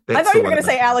I thought you were going to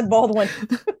say Alec Baldwin.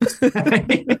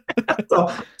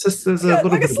 So, just there's a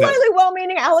little like bit a slightly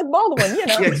well-meaning Alec Baldwin, you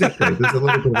know. Yeah, exactly. There's a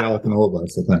little bit of Alec in all of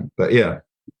us, I think. But yeah.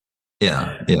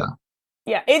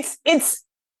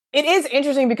 It is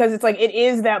interesting because it's like it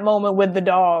is that moment with the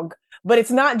dog, but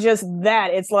it's not just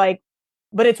that. It's like,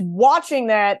 but it's watching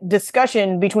that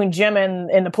discussion between Jim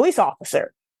and the police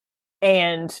officer,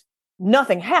 and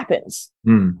nothing happens.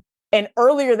 And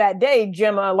earlier that day,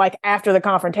 Gemma, like after the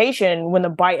confrontation, when the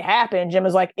bite happened,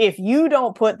 Gemma's like, if you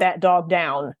don't put that dog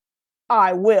down,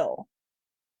 I will.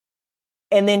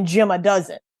 And then Gemma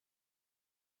doesn't.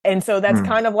 And so that's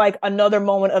kind of like another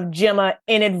moment of Gemma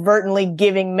inadvertently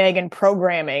giving M3GAN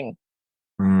programming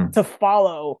to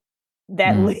follow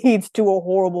that leads to a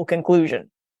horrible conclusion.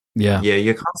 Yeah. Yeah,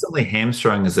 you're constantly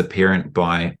hamstrung as a parent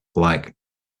by like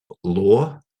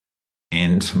law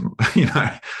and, you know,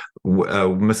 a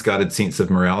misguided sense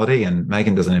of morality, and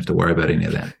M3GAN doesn't have to worry about any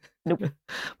of that. Nope.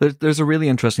 There's a really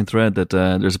interesting thread that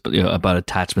there's about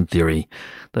attachment theory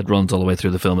that runs all the way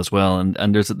through the film as well,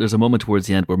 and there's a moment towards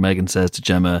the end where M3GAN says to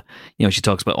Gemma, you know, she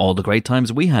talks about all the great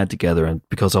times we had together, and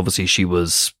because obviously she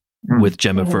was with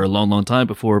Gemma for a long time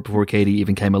before Cady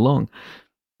even came along,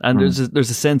 and there's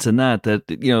a sense in that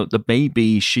you know, that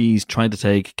maybe she's trying to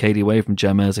take Cady away from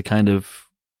Gemma as a kind of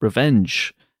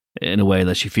revenge in a way,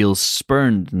 that she feels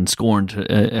spurned and scorned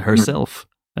herself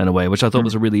in a way, which I thought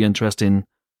was a really interesting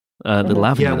little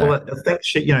avenue. Yeah, well, I think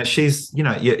she's, you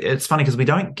know, it's funny because we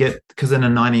don't get, because in a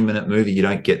 90-minute movie you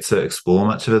don't get to explore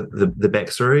much of the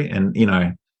backstory, and you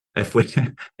know, if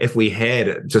we had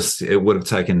it would have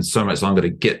taken so much longer to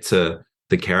get to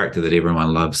the character that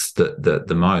everyone loves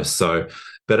the most. So,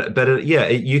 but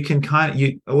you can kind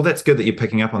of well, that's good that you're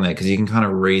picking up on that, because you can kind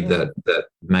of read that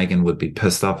M3GAN would be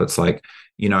pissed off. It's like,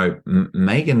 you know,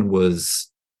 M3GAN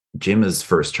was Gemma's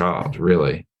first child,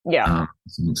 really. Yeah.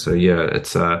 So yeah,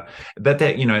 it's but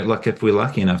that, you know, like if we're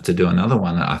lucky enough to do another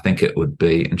one, I think it would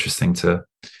be interesting to,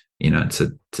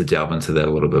 to delve into that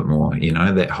a little bit more,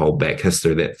 that whole back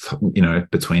history that,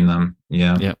 between them.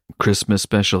 Yeah. Yeah. Christmas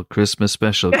special.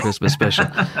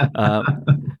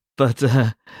 But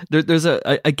there's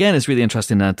again, it's really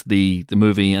interesting that the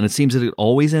movie, and it seems that it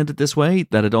always ended this way,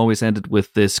 that it always ended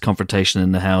with this confrontation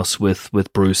in the house with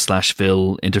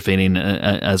Bruce/Phil intervening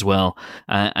as well,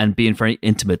 and being very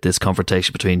intimate, this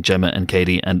confrontation between Gemma and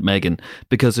Cady and M3GAN,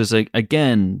 because there's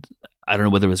again, I don't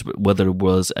know whether it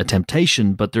was a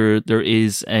temptation, but there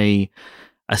is a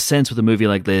sense with a movie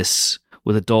like this,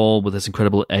 with a doll with this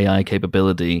incredible AI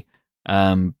capability,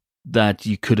 that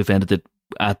you could have ended it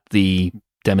at the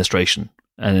demonstration,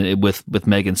 and with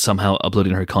M3GAN somehow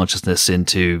uploading her consciousness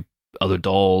into other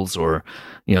dolls, or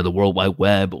the World Wide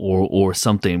Web, or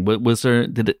something. Was there?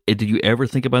 Did you ever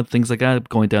think about things like that,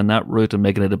 going down that route and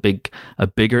making it a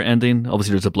bigger ending?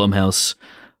 Obviously, there's a Blumhouse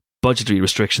budgetary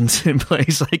restrictions in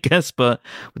place, I guess. But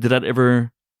was that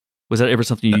ever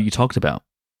something you talked about,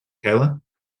 Kayla?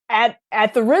 At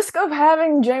the risk of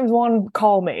having James Wan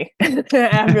call me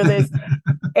after this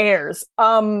airs,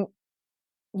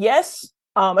 yes.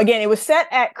 Again, it was set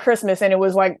at Christmas, and it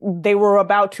was like they were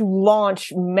about to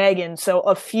launch M3GAN, so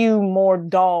a few more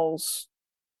dolls,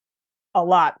 a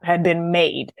lot, had been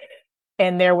made.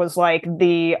 And there was like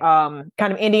the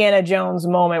kind of Indiana Jones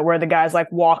moment where the guy's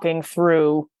like walking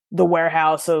through the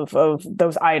warehouse of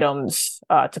those items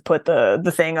to put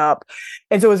the thing up.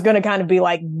 And so it was going to kind of be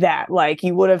like that. Like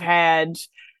you would have had,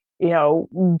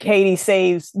 Cady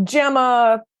saves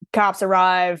Gemma, cops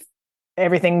arrive,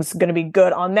 everything's going to be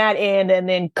good on that end, and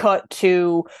then cut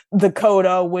to the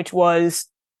coda, which was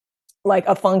like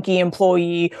a funky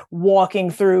employee walking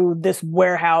through this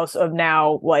warehouse of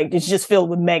now, like, it's just filled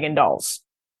with M3GAN dolls.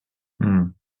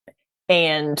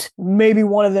 And maybe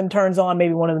one of them turns on,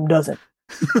 maybe one of them doesn't.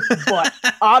 But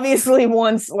obviously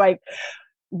once, like,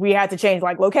 we had to change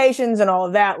like locations and all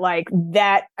of that, like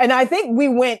that. And I think we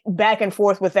went back and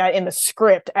forth with that in the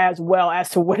script as well, as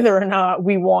to whether or not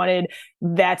we wanted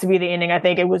that to be the ending. I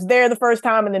think it was there the first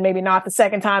time, and then maybe not the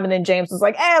second time. And then James was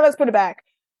like, let's put it back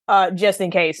just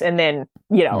in case. And then,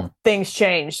 things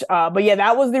changed. But yeah,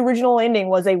 that was the original ending,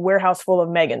 was a warehouse full of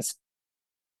M3GANs.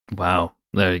 Wow.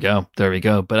 There you go.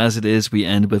 But as it is, we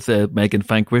end with M3GAN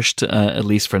vanquished, at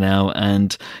least for now,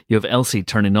 and you have Elsie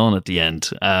turning on at the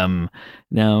end.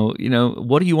 Now,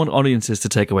 what do you want audiences to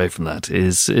take away from that?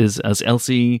 Has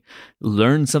Elsie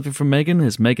learned something from M3GAN?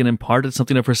 Has M3GAN imparted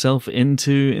something of herself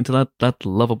into that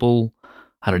lovable,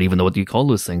 I don't even know what you call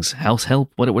those things, house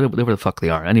help, whatever the fuck they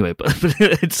are. Anyway, but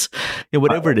it's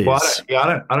whatever it is.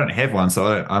 I don't have one,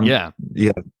 so I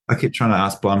keep trying to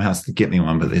ask Blumhouse to get me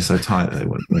one, but they're so tight. They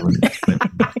wouldn't.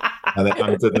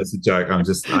 That's a joke.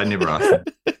 I never asked them,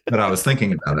 but I was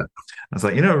thinking about it. I was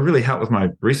like, it would really help with my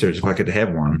research if I could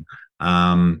have one.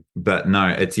 But no,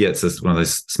 it's just one of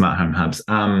those smart home hubs.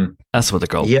 That's what they're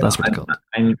called. That's what they're called.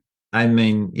 I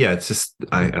mean, it's just,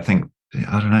 I think,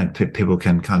 I don't know, people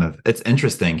can kind of, it's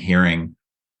interesting hearing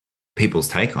people's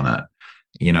take on it,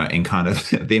 and kind of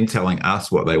them telling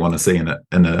us what they want to see in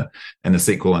a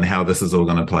sequel, and how this is all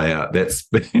going to play out. That's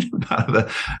been part of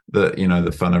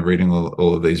the fun of reading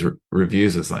all of these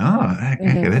reviews. It's like,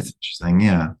 okay, that's interesting.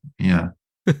 Yeah.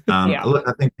 Look,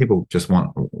 I think people just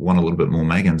want a little bit more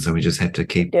M3GAN, so we just have to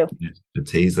keep to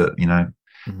tease it.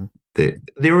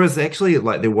 There was actually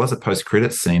there was a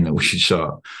post-credits scene that we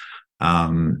shot.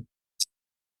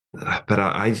 But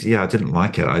I didn't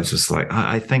like it. I was just like,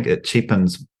 I think it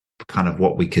cheapens kind of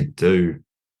what we could do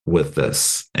with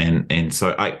this, and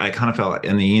so I kind of felt like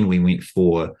in the end we went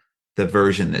for the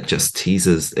version that just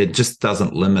teases. It just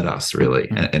doesn't limit us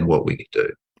really in what we could do.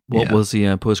 What was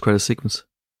the post-credit sequence?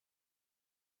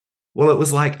 Well, it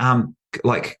was like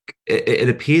it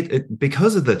appeared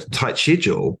because of the tight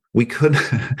schedule, we couldn't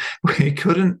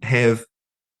have.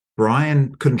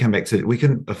 Brian couldn't come back we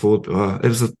couldn't afford, it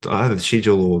was either the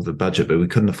schedule or the budget, but we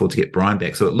couldn't afford to get Brian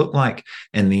back. So it looked like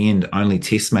in the end only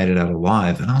Tess made it out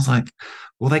alive. And I was like,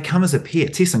 well, they come as a pair.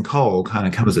 Tess and Cole kind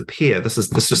of come as a pair. This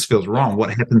just feels wrong.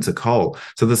 What happened to Cole?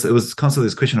 So it was constantly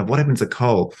this question of what happened to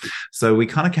Cole. So we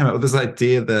kind of came up with this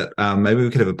idea that maybe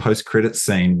we could have a post-credit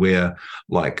scene where,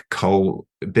 like, Cole,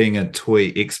 being a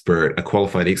toy expert, a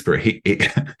qualified expert, he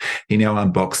now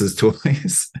unboxes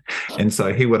toys, and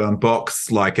so he would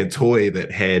unbox like a toy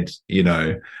that had,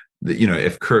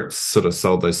 if Kurt sort of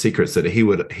sold those secrets, that he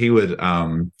would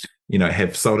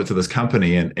have sold it to this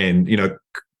company, and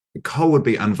Cole would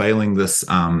be unveiling this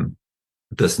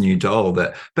new doll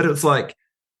but it's like,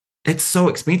 it's so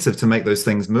expensive to make those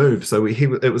things move. So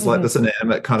it was like this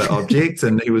inanimate kind of object,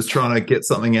 and he was trying to get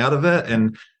something out of it.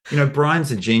 And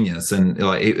Brian's a genius, and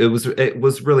like it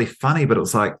was really funny, but it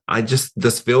was like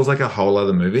this feels like a whole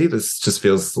other movie. This just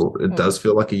feels, it does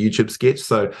feel like a YouTube sketch.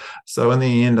 So in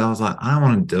the end, I was like, I don't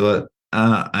want to do it,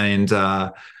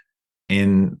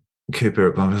 and Cooper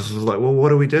at Blum was like, well, what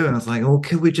do we do? And I was like, well,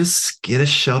 could we just get a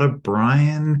shot of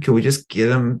Brian? Could we just get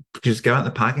him, just go out in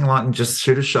the parking lot and just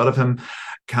shoot a shot of him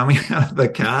coming out of the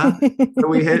car?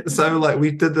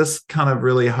 We did this kind of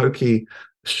really hokey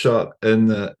shot in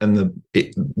the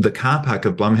car park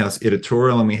of Blumhouse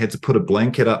Editorial, and we had to put a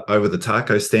blanket up over the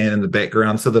taco stand in the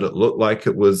background so that it looked like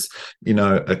it was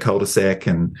a cul-de-sac,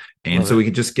 and so we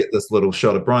could just get this little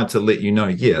shot of Brian to let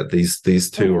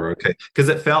these two are okay, because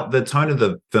it felt, the tone of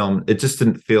the film, it just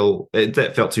didn't feel,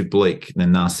 that felt too bleak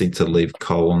and nasty to leave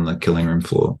Cole on the killing room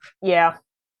floor.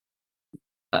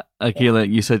 Akela,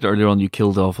 you said earlier on you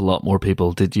killed off a lot more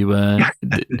people. Did you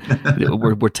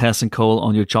were Tess and Cole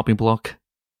on your chopping block?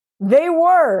 They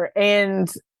were, and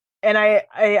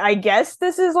I guess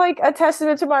this is like a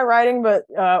testament to my writing, but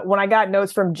when I got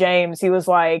notes from James, he was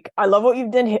like, I love what you've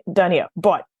done here,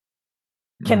 but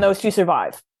can those two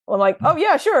survive? I'm like, oh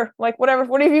yeah, sure, like whatever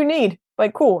you need,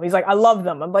 like cool. He's like, I love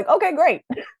them. I'm like, okay, great.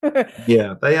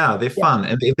 Yeah, they are, they're fun,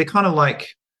 and they're kind of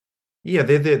like,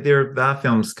 they're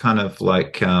films kind of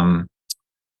like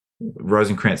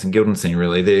Rosencrantz and Guildenstern,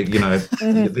 really. They're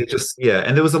they're just,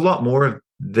 and there was a lot more of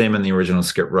them in the original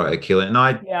script, right, Akela? And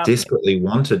I desperately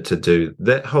wanted to do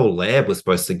that. Whole lab was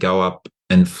supposed to go up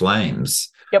in flames,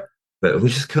 but we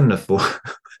just couldn't afford.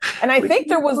 And I think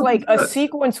there was like a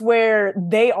sequence where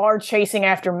they are chasing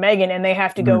after M3GAN, and they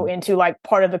have to go into like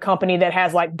part of the company that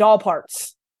has like doll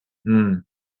parts.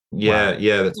 Yeah,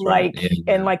 that's right.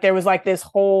 And like there was like this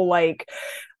whole like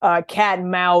cat and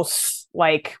mouse,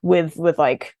 like with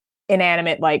like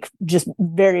inanimate, like just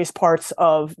various parts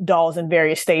of dolls in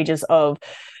various stages of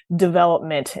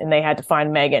development, and they had to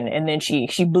find M3GAN, and then she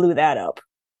blew that up.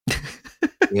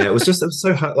 It was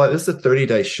so hard. Like, this is a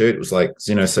 30-day shoot. It was like,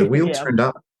 so we all turned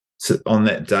up on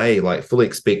that day, like fully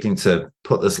expecting to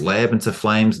put this lab into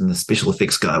flames, and the special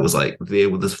effects guy was like there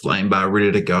with his flame bar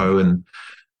ready to go, and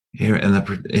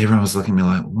everyone was looking at me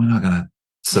like, we're not going to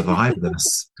survive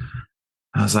this.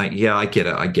 I was like, yeah, I get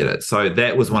it. So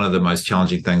that was one of the most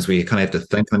challenging things, where you kind of have to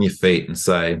think on your feet and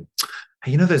say,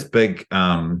 hey, those big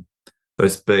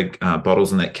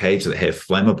bottles in that cage that have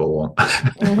flammable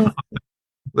on.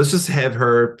 Let's just have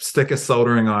her stick a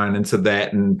soldering iron into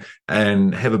that and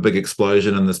have a big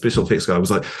explosion. And the special effects guy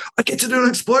was like, I get to do an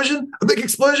explosion, a big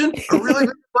explosion, a really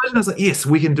big explosion. I was like, yes,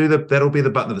 we can do that. That'll be the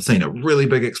button of the scene, a really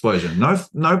big explosion. No,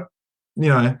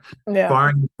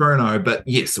 firing inferno, but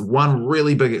yes, one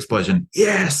really big explosion.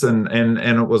 Yes. And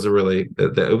it was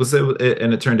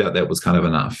and it turned out that was kind of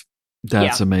enough.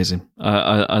 That's amazing.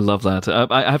 I love that.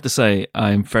 I have to say,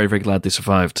 I'm very, very glad they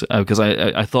survived, because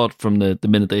I thought from the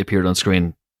minute they appeared on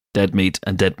screen, Dead Meat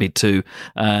and Dead Meat 2,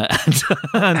 and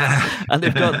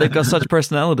they've got such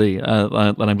personality, and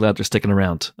I'm glad they're sticking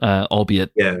around,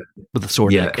 albeit with a sore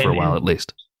neck for a while at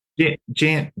least.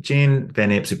 Jen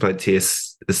Van Epps, who played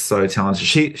Tess, is so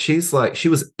talented. She's like, she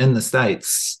was in the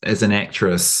States as an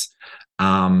actress,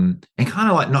 and kind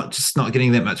of like not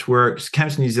getting that much work. She came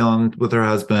to New Zealand with her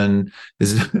husband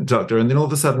as a doctor, and then all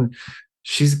of a sudden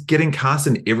she's getting cast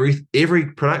in every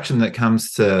production that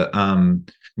comes to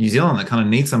New Zealand that kind of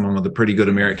needs someone with a pretty good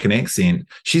American accent.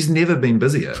 She's never been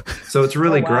busier, so it's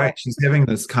really great. She's having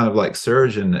this kind of like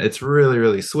surge, and it's really,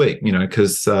 really sweet,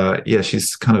 because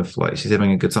she's kind of like, she's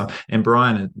having a good time. And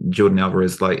Brian and Jordan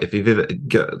Alvarez, like, if you've ever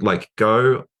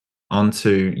go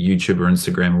onto YouTube or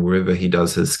Instagram or wherever he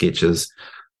does his sketches,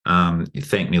 you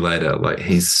thank me later. Like,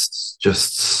 he's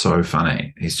just so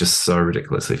funny. He's just so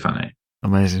ridiculously funny.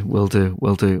 Amazing. Will do.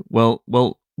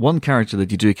 Well, one character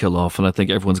that you do kill off, and I think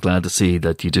everyone's glad to see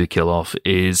that you do kill off,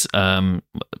 is a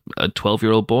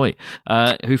 12-year-old boy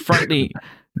who frankly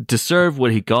deserved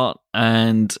what he got,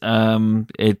 and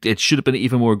it should have been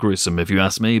even more gruesome, if you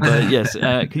ask me. But yes,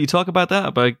 can you talk about that,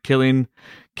 about killing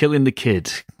the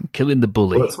kid, killing the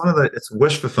bully? Well, it's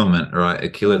wish fulfillment, right,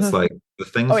 Akela? It's like the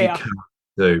things you can't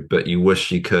do, but you wish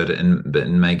you could, but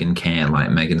M3GAN can. Like,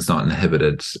 M3GAN's not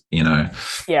inhibited, and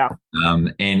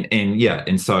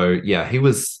so he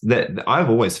was that. I've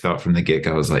always felt from the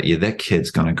get-go, I was like, that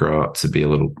kid's gonna grow up to be a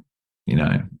little,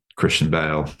 Christian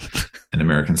Bale in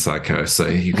American Psycho, so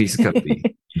he's got to be,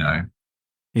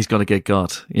 he's got to get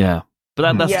got.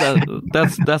 But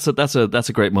that's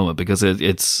a great moment, because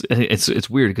it's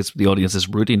weird, because the audience is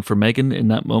rooting for M3GAN in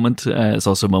that moment. It's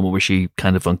also a moment where she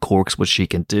kind of uncorks what she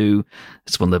can do.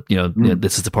 It's one that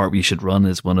this is the part where you should run,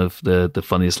 is one of the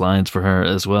funniest lines for her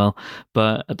as well.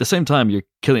 But at the same time, you're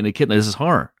killing a kid. Now, this is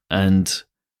horror, and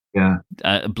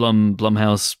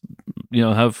Blumhouse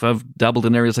have dabbled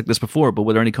in areas like this before, but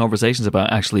were there any conversations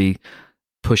about actually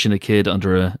pushing a kid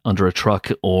under a truck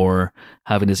or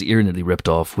having his ear nearly ripped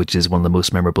off, which is one of the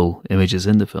most memorable images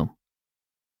in the film?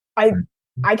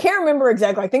 I can't remember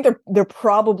exactly. I think there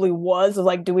probably was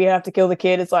like, do we have to kill the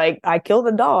kid? It's like, I killed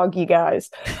the dog, you guys.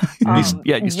 You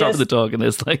start with the dog, and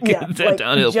it's like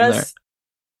downhill from there.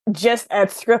 Just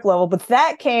at script level, but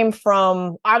that came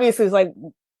from, obviously, it's like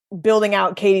building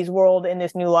out Cady's world in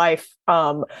this new life.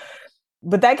 But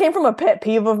that came from a pet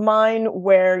peeve of mine,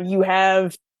 where you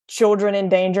have children in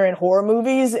danger in horror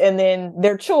movies, and then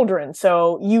they're children,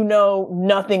 so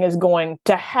nothing is going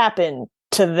to happen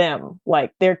to them.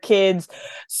 Like, they're kids,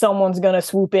 someone's gonna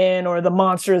swoop in, or the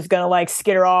monster is gonna like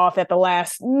skitter off at the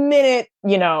last minute,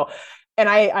 and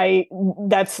I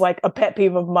that's like a pet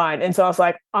peeve of mine. And so I was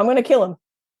like, I'm gonna kill him.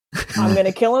 I'm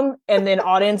gonna kill him, and then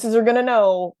audiences are gonna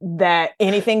know that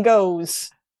anything goes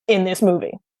in this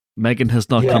movie. M3GAN has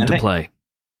not come to play.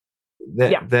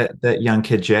 That young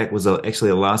kid Jack was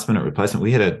actually a last minute replacement.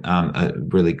 We had a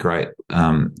really great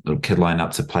little kid lined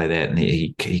up to play that, and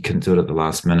he couldn't do it at the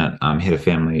last minute. He had a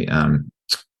family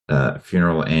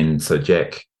funeral, and so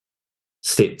Jack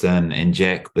stepped in, and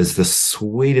Jack was the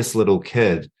sweetest little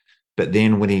kid. But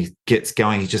then when he gets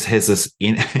going, he just has this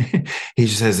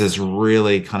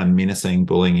really kind of menacing,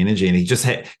 bullying energy, and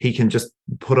he can just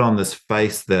put on this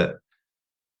face that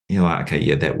you're like, okay,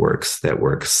 yeah, that works.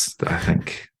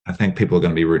 I think people are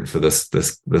going to be rooting for this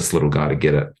little guy to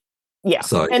get it. Yeah.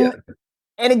 So and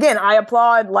again, I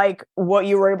applaud like what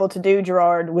you were able to do,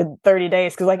 Gerard, with 30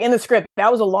 days, because like in the script,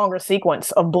 that was a longer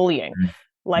sequence of bullying.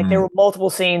 Like there were multiple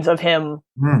scenes of him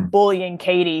bullying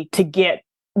Cady to get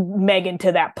M3GAN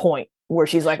to that point where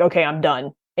she's like, okay, I'm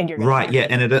done. And you're right. Yeah.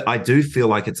 And I do feel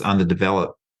like it's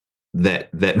underdeveloped that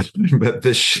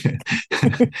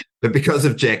but because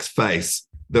of Jack's face,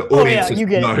 the audience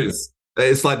knows.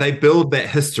 It's like they build that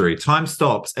history. Time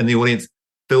stops, and the audience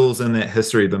fills in that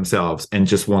history themselves and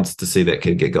just wants to see that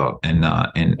kid get got.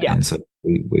 And so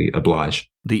we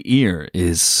oblige. The ear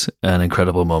is an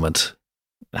incredible moment.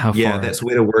 How far? Yeah, that's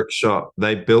where the workshop,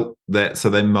 they built that. So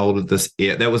they molded this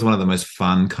ear. That was one of the most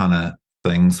fun kind of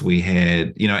things we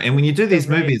had, and when you do these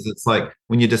movies, it's like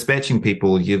when you're dispatching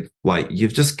people, you've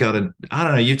just got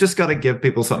to give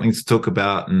people something to talk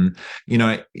about, and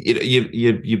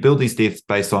you build these deaths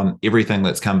based on everything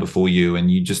that's come before you,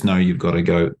 and you just know you've got to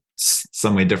go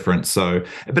somewhere different. So,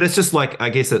 but it's just like,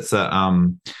 I guess it's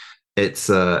it's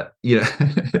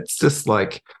just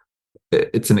like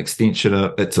it's an extension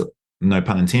of no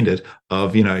pun intended,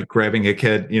 of grabbing a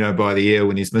kid by the ear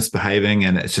when he's misbehaving,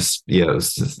 and it's just it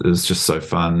was just so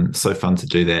fun to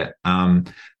do that.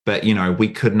 But we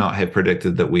could not have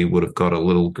predicted that we would have got a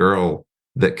little girl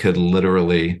that could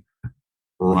literally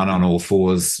run on all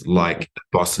fours like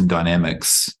Boston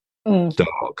Dynamics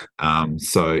dog.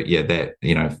 So yeah, that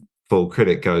full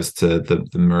credit goes to the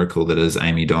miracle that is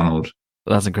Amy Donald.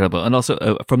 That's incredible. And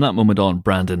also, from that moment on,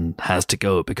 Brandon has to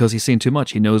go because he's seen too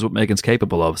much. He knows what M3GAN's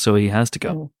capable of, so he has to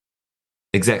go.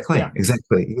 Exactly.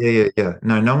 Yeah.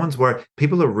 No one's worried.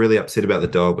 People are really upset about the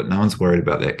dog, but no one's worried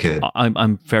about that kid.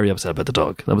 I'm very upset about the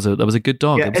dog. That was a good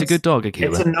dog. Yeah, it was a good dog,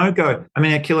 Akela. It's a no-go. I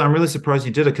mean, Akela, I'm really surprised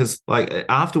you did it, because like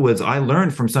afterwards, I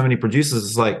learned from so many producers,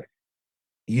 it's like,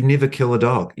 you never kill a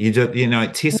dog. You just,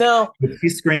 the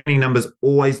test screening numbers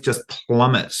always just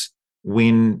plummet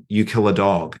when you kill a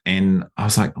dog. And I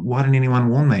was like, why didn't anyone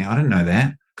warn me? I didn't know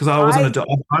that, because I wasn't a dog.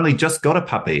 I only just got a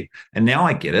puppy, and now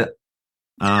I get it.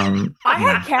 I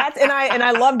had cats, and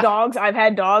I love dogs. I've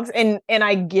had dogs, and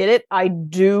I get it. I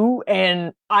do,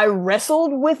 and I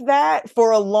wrestled with that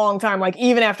for a long time. Like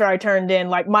even after I turned in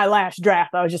like my last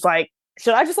draft, I was just like,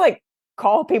 should I just like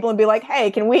call people and be like,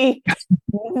 hey, can we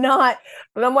not?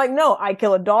 But I'm like, no, I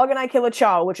kill a dog and I kill a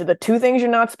child, which are the two things you're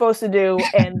not supposed to do.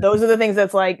 And those are the things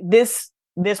that's like, this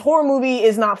horror movie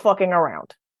is not fucking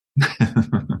around.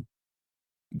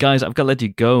 Guys, I've got to let you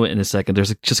go in a second.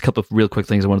 There's just a couple of real quick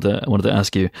things I wanted to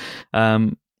ask you.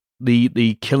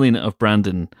 The killing of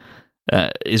Brandon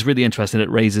is really interesting. It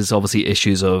raises obviously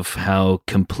issues of how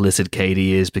complicit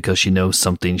Cady is because she knows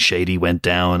something shady went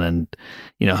down, and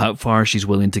how far she's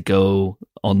willing to go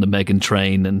on the M3GAN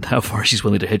train and how far she's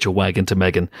willing to hitch a wagon to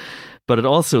M3GAN. But it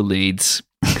also leads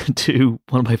to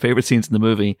one of my favorite scenes in the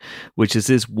movie, which is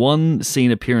this one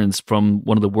scene appearance from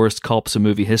one of the worst cops in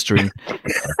movie history.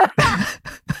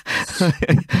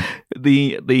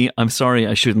 the I'm sorry,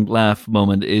 I shouldn't laugh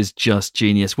moment is just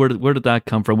genius. Where did that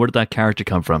come from? Where did that character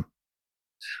come from?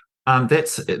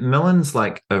 Millen's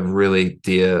like a really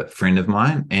dear friend of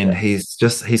mine, and he's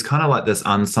kind of like this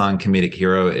unsung comedic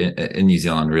hero in New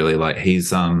Zealand, really. Like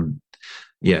he's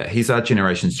he's our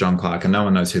generation's John Clark, and no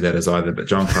one knows who that is either. But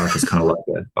John Clark is kind of like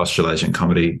an Australasian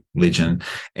comedy legend,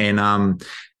 and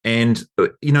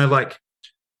like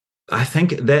I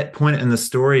think at that point in the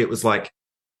story, it was like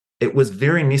it was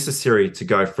very necessary to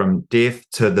go from death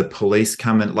to the police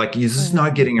come in. Like there's just no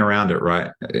getting around it,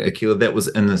 right, Akela? That was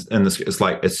in this. It's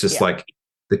like it's just like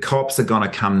the cops are gonna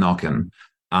come knocking,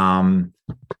 but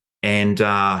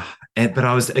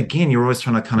I was, again, you're always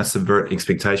trying to kind of subvert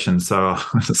expectations. So I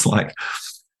was just like,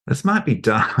 this might be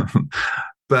dumb.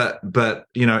 But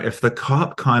if the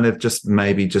cop kind of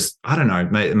I don't know,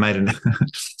 made an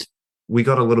we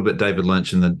got a little bit David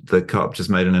Lynch, and the cop just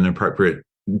made an inappropriate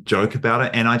joke about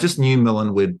it. And I just knew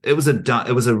Millen would, it was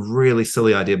a really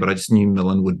silly idea, but I just knew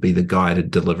Millen would be the guy to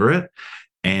deliver it.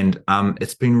 And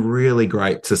it's been really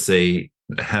great to see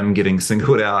him getting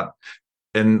singled out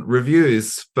in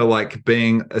reviews for like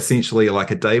being essentially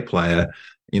like a day player,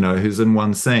 who's in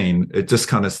one scene. It just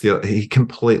kind of he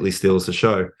completely steals the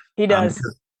show. He does.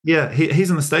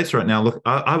 He's in the States right now. Look,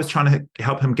 I was trying to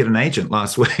help him get an agent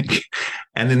last week.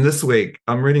 And then this week,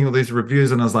 I'm reading all these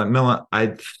reviews, and I was like, Miller,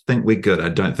 I think we're good. I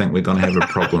don't think we're going to have a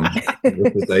problem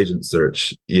with this agent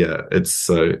search. It's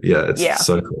so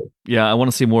cool. Yeah, I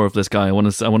want to see more of this guy. I want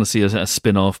to see a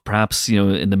spin-off, perhaps,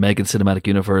 in the M3GAN cinematic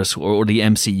universe or the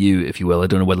MCU, if you will. I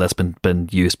don't know whether that's been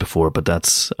used before, but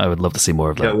I would love to see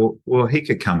more of that. Yeah, well, he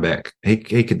could come back. He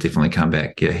could definitely come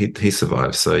back. Yeah, he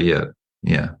survived. So yeah.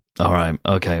 All right.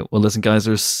 Okay. Well, listen, guys,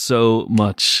 there's so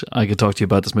much I could talk to you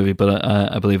about this movie, but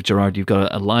I believe, Gerard, you've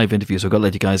got a live interview, so I've got to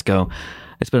let you guys go.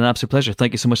 It's been an absolute pleasure.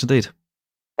 Thank you so much indeed.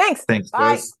 Thanks. Bye.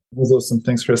 Guys. That was awesome.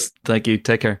 Thanks, Chris. Thank you.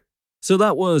 Take care. So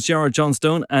that was Gerard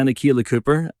Johnstone and Akela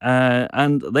Cooper,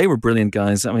 and they were brilliant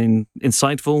guys. I mean,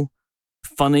 insightful,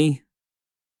 funny,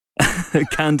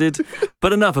 candid,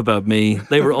 but enough about me.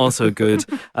 They were also good.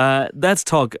 Let's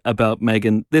talk about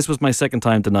M3GAN. This was my second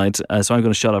time tonight, so I'm going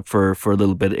to shut up for a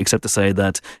little bit, except to say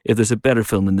that if there's a better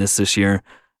film than this year,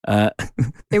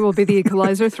 it will be The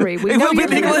Equalizer 3. We know you're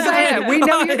going to say it. We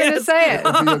know you're going to say it.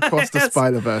 It'll be across the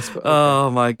Spider-Verse. Okay.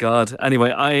 Oh my God.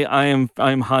 Anyway, I'm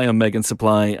high on M3GAN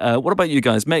supply. What about you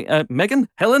guys? M3GAN?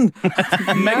 Helen?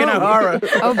 M3GAN O'Hara.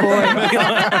 Oh boy.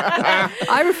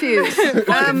 I refuse.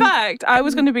 Fun fact, I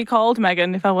was going to be called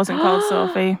M3GAN if I wasn't called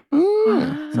Sophie.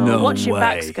 So No watch your way.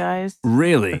 backs, guys.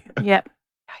 Really? Yep.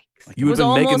 You It would was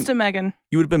have been almost M3GAN. a M3GAN.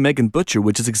 You would have been Megan Butcher,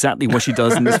 which is exactly what she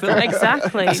does in this film.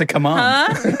 Exactly. That's a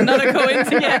command. Huh? Not a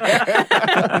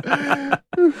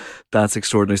coincidence. That's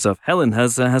extraordinary stuff. Helen,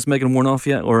 has M3GAN worn off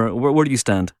yet, or where do you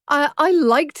stand? I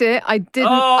liked it. I didn't.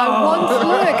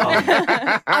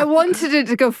 I wanted it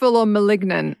to go full on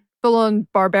malignant, full on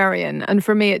barbarian, and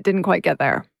for me, it didn't quite get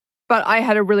there. But I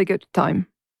had a really good time.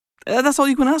 That's all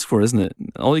you can ask for, isn't it?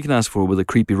 All you can ask for with a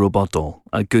creepy robot doll.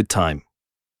 A good time.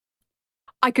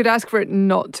 I could ask for it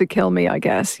not to kill me, I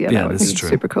guess. Yeah, that would this be is true.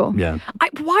 super cool. Yeah.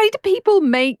 Why do people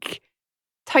make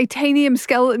titanium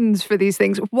skeletons for these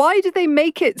things? Why do they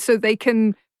make it so they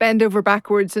can bend over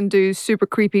backwards and do super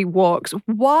creepy walks?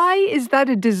 Why is that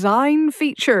a design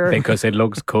feature? Because it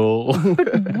looks cool.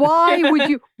 But why would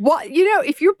you?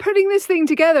 If you're putting this thing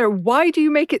together, why do you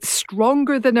make it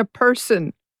stronger than a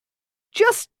person?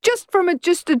 Just from a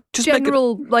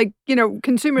general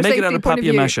consumer Make safety it out of point of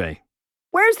view. papier-mâché.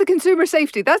 Where's the consumer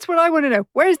safety? That's what I want to know.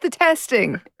 Where's the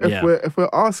testing? If we're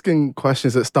asking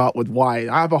questions that start with why,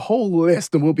 I have a whole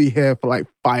list, and we'll be here for like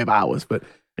 5 hours. But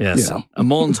yes,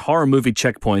 Amon's horror movie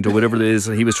checkpoint, or whatever it is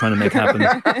that he was trying to make happen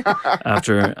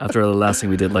after the last thing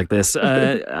we did like this.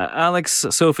 Alex,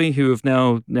 Sophie, who have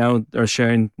now are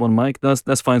sharing one mic.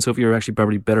 That's fine, Sophie. You're actually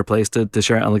probably better placed to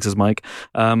share Alex's mic.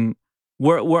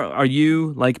 Where are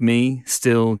you, like me,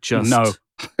 still just No.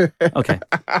 Okay.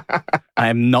 I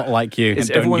am not like you. Is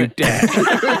And don't everyone- you dare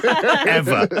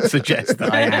ever suggest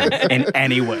that I am in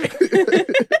any way.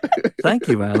 Thank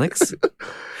you, Alex.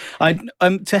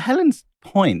 To Helen's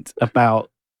point about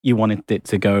you wanted it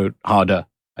to go harder,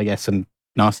 I guess, and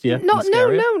nastier. No, and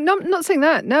scarier. I'm not saying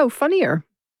that. No, funnier.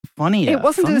 Funnier. It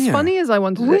wasn't as funnier. funny as I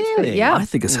wanted it to Really? be. Yeah. I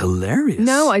think it's hilarious.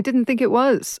 No, I didn't think it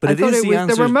was. But I it thought is it the was.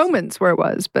 There were answer- moments where it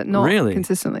was, but not Really?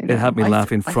 consistently. It had me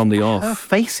laughing from the Her off.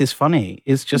 face is funny.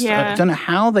 It's just, Yeah. I don't know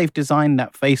how they've designed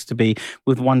that face to be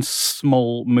with one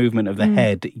small movement of the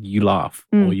head, you laugh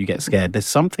or you get scared. There's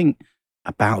something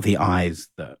about the eyes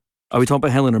that... Are we talking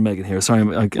about Helen or M3GAN here? Sorry,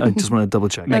 I just want to double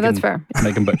check. No, that's fair.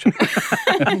 M3GAN Butcher.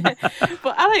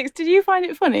 But Alex, did you find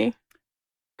it funny?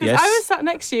 Because Yes. I was sat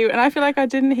next to you, and I feel like I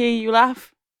didn't hear you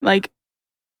laugh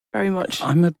very much.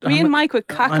 Me and Mike were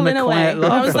cackling away. quiet And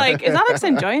I was laugher. like, "Is Alex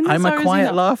enjoying this?" I'm or a is he quiet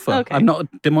not? laugher. Okay. I'm not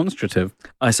demonstrative.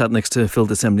 I sat next to Phil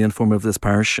Decemblian, former of this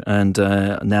parish, and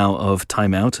now of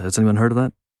Time Out. Has anyone heard of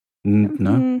that?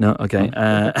 No? Okay.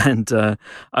 And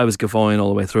I was guffawing all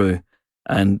the way through.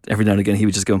 And every now and again, he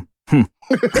would just go, But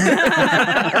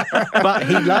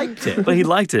he liked it. But he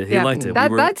liked it.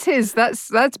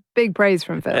 That's big praise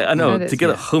from Phil. I know. To get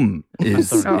a hum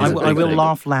is. I will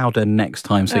laugh louder next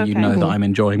time so you know that I'm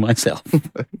enjoying myself.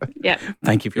 Yeah.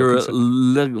 Thank you for your You're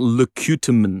a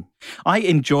locutoman. I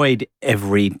enjoyed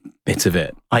every bit of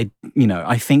it. I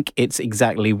think it's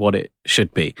exactly what it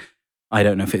should be. I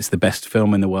don't know if it's the best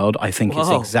film in the world. I think it's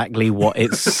exactly what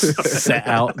it's set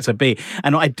out to be.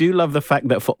 And I do love the fact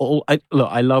that I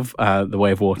love The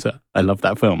Way of Water. I love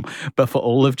that film. But for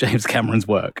all of James Cameron's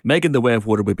work... M3GAN The Way of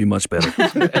Water would be much better.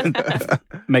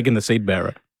 M3GAN the Seed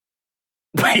Bearer.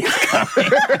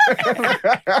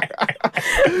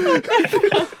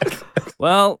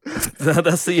 Well,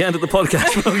 that's the end of the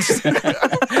podcast, folks.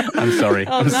 I'm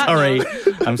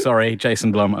sorry,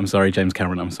 Jason Blum. I'm sorry, James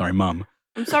Cameron. I'm sorry, Mum.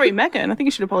 I'm sorry, M3GAN. I think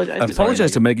you should apologize.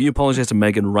 Apologize to M3GAN. You apologize to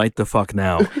M3GAN right the fuck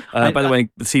now. By the way,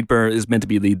 The Seed Bearer is meant to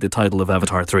be the title of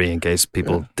Avatar 3 in case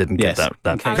people didn't get that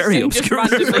very obscure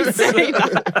reference. In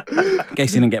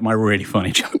case you didn't get my really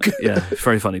funny joke. Yeah,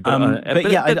 very funny. But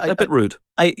a bit rude.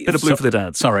 Bit of blue for the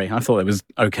dads. Sorry, I thought it was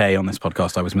okay on this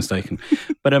podcast. I was mistaken.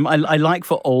 But I like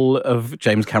for all of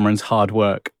James Cameron's hard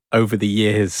work over the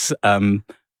years...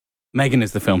 M3GAN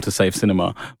is the film to save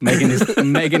cinema.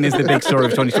 M3GAN is the big story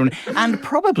of 2020, and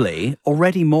probably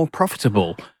already more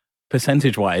profitable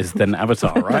percentage-wise than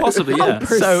Avatar, right? Possibly, yeah.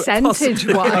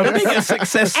 Percentage-wise, a bigger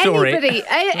success story.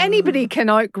 Anybody can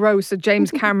outgross a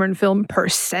James Cameron film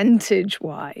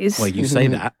percentage-wise. Well, you say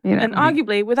that, and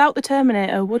arguably, without the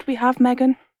Terminator, would we have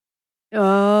M3GAN?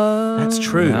 That's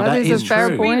true. That is a fair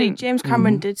true. point. Really, James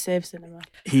Cameron did save cinema.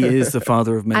 He is the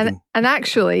father of M3GAN. And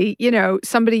actually,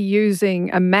 somebody using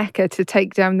a mecha to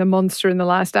take down the monster in the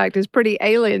last act is pretty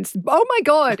alien. Oh my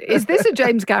God, is this a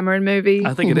James Cameron movie?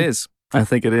 I think it is. Good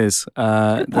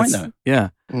point, though. Yeah.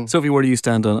 Sophie, where do you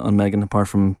stand on M3GAN apart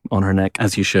from on her neck?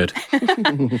 As you should.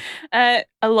 A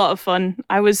lot of fun.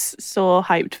 I was so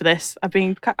hyped for this.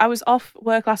 I was off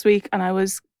work last week and I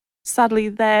was sadly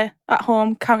there at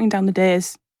home counting down the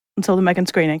days until the M3GAN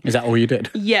screening. Is that all you did?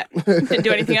 Yeah, didn't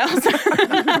do anything else.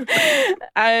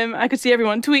 I could see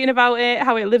everyone tweeting about it,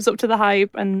 how it lives up to the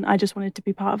hype, and I just wanted to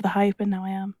be part of the hype, and now I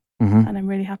am. And I'm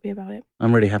really happy about it.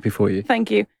 I'm really happy for you.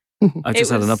 Thank you. I just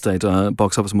had an update.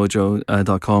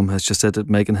 BoxOfficeMojo.com has just said that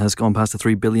M3GAN has gone past the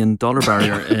 $3 billion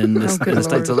barrier in the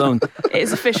States alone. It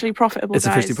is officially profitable, It's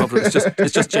officially profitable.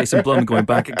 It's just Jason Blum going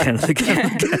back again and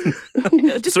again.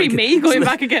 It'll just be me going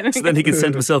back again and again. So then he can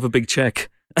send himself a big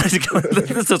check.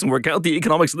 This doesn't work out. The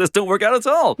economics of this don't work out at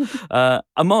all.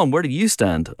 Amon, where do you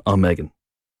stand on M3GAN?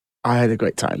 I had a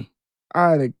great time.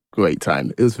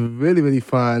 It was really, really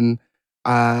fun.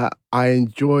 I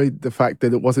enjoyed the fact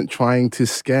that it wasn't trying to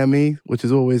scare me, which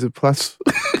is always a plus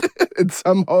in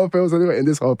some horror films. Anyway, in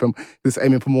this horror film, it's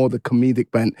aiming for more the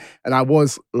comedic bent. And I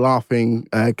was laughing,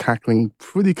 cackling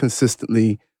pretty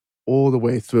consistently all the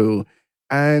way through.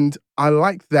 And I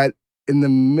liked that in the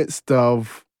midst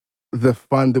of the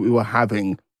fun that we were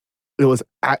having, it was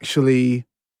actually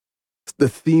the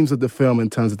themes of the film in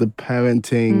terms of the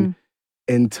parenting,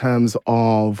 in terms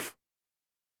of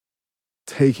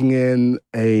taking in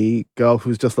a girl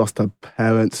who's just lost her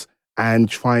parents and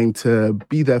trying to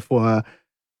be there for her.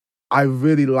 I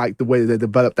really liked the way that they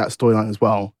developed that storyline as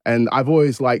well. And I've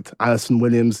always liked Alison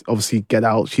Williams. Obviously, Get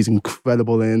Out, she's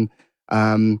incredible in.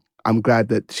 I'm glad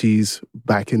that she's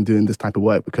back in doing this type of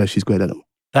work because she's great at it.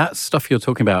 That stuff you're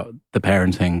talking about, the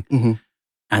parenting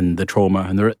and the trauma,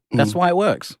 and that's why it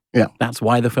works. Yeah. That's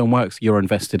why the film works. You're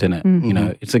invested in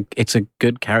it. It's a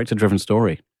good character-driven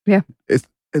story. Yeah.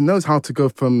 It knows how to go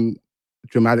from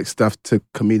dramatic stuff to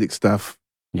comedic stuff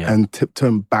and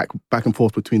tiptoe back and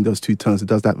forth between those two tones. It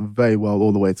does that very well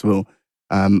all the way through,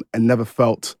 and never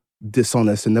felt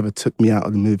dishonest and never took me out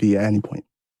of the movie at any point.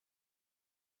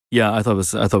 Yeah, I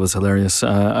thought it was hilarious.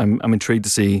 I'm intrigued to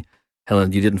see,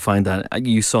 Helen, you didn't find that.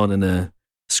 You saw it in a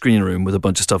screening room with a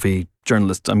bunch of stuffy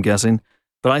journalists, I'm guessing.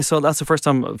 But that's the first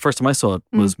time I saw it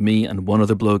was me and one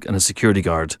other bloke and a security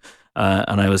guard.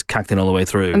 And I was cackling all the way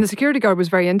through. And the security guard was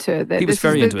very into it. He was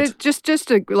very into it. Just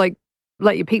to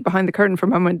let you peek behind the curtain for a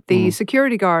moment, the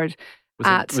security guard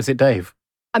was it Dave?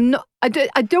 I'm not. I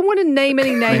don't want to name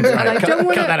any names, and I don't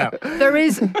want to.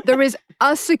 There is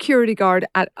a security guard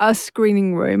at a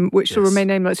screening room, which will remain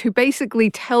nameless, who basically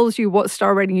tells you what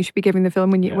star rating you should be giving the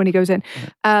film when he goes in.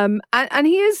 And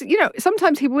he is,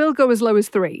 sometimes he will go as low as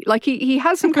 3. Like he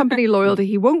has some company loyalty.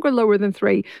 He won't go lower than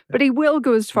 3, but he will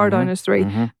go as far down as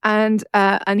 3. And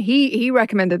he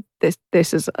recommended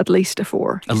this is at least a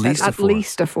 4. At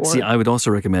least a 4. See, I would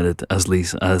also recommend it as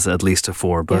at least a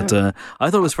 4. But I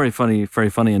thought it was very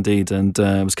funny indeed. And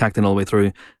I was cackling all the way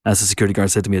through. As the security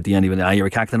guard said to me at the end, he went, you were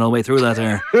cackling all the way through that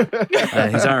there.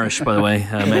 He's Irish, by the way.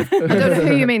 I don't know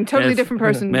who you mean. Totally different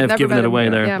person. May have given it away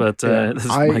there. But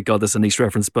my God, this is a niche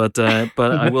reference. But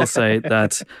I will say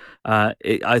that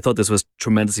I thought this was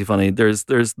tremendously funny. There's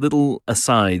little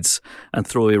asides and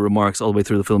throwaway remarks all the way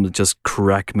through the film that just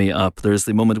crack me up. There's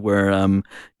the moment where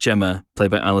Gemma,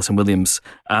 played by Alison Williams,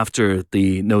 after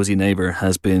the nosy neighbour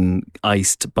has been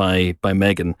iced by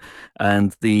M3GAN,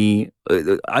 and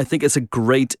I think it's a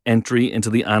great entry into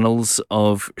the annals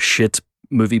of shit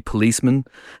movie policemen,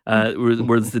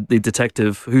 where the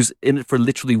detective, who's in it for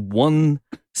literally one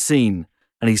scene,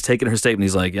 and he's taking her statement.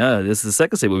 He's like, this is the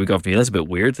second statement we got from you. That's a bit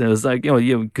weird. And it was like,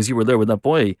 because you were there when that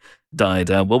boy died.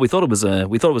 Well, we thought it was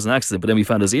an accident, but then we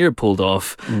found his ear pulled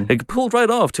off. It pulled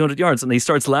right off 200 yards, and he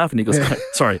starts laughing. He goes,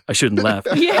 "Sorry, I shouldn't laugh."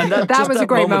 And that was a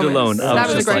great moment. Alone, that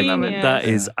was a great moment. That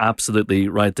is absolutely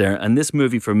right there. And this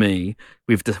movie for me,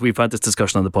 we've had this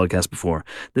discussion on the podcast before.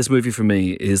 This movie for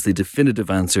me is the definitive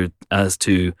answer as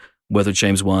to whether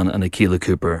James Wan and Akela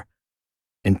Cooper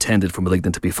intended for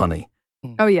 *Malignant* to be funny.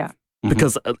 Oh yeah.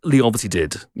 Because Lee obviously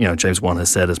did. James Wan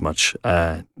has said as much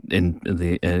in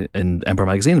Empire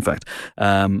magazine, in fact.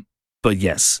 But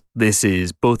yes,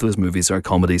 both those movies are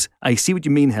comedies. I see what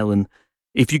you mean, Helen.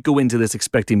 If you go into this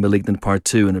expecting *Malignant* Part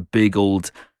 2 and a big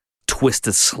old twist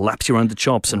that slaps you around the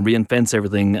chops and reinvents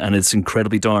everything, and it's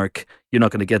incredibly dark, you're not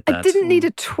going to get that. I didn't need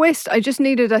a twist. I just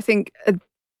needed, I think,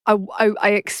 I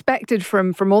expected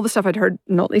from all the stuff I'd heard,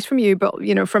 not least from you, but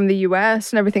from the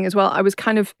US and everything as well. I was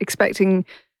kind of expecting.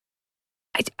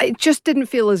 It just didn't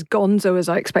feel as gonzo as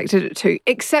I expected it to,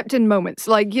 except in moments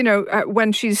like,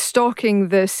 when she's stalking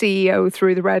the CEO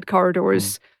through the red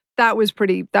corridors. That was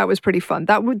pretty fun.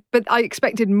 But I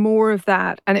expected more of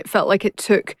that, and it felt like it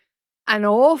took an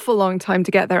awful long time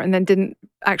to get there, and then didn't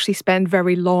actually spend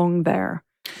very long there.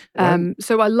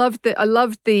 So I loved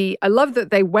that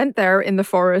they went there in the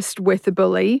forest with the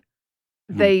bully.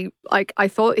 I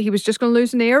thought he was just going to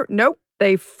lose an ear. Nope.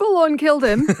 They full on killed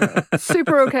him.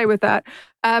 Super okay with that.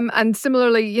 And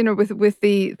similarly, with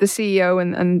the CEO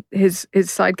and his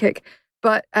sidekick.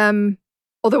 But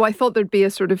although I thought there'd be a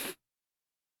sort of,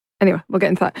 anyway, we'll get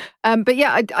into that. But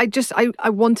yeah, I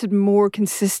wanted more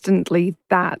consistently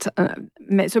that.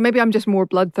 So maybe I'm just more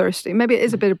bloodthirsty. Maybe it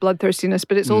is a bit of bloodthirstiness,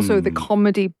 but it's also the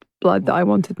comedy blood that I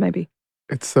wanted. Maybe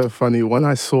it's so funny when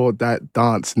I saw that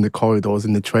dance in the corridors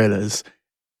in the trailers.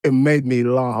 It made me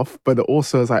laugh, but it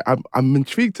also was like, I'm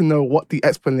intrigued to know what the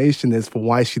explanation is for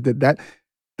why she did that.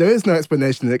 There is no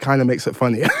explanation, and it kind of makes it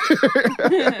funny,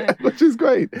 which is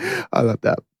great. I love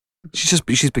that. She's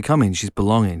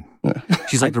belonging.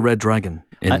 She's like the Red Dragon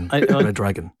in Red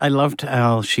Dragon. I loved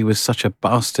how she was such a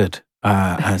bastard,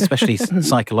 especially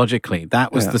psychologically.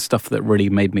 That was the stuff that really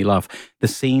made me laugh. The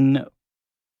scene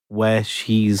where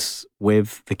she's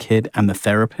with the kid and the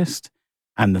therapist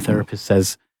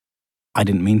says, "I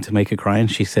didn't mean to make her cry,"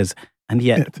 and she says, "And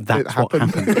yet that's what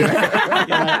happened."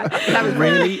 That was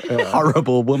really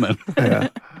horrible woman.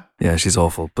 Yeah, she's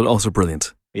awful, but also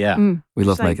brilliant. Yeah. We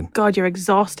love M3GAN. God, you're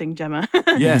exhausting, Gemma.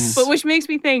 Yes. But which makes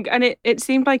me think, and it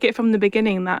seemed like it from the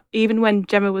beginning, that even when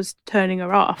Gemma was turning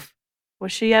her off,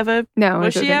 was she ever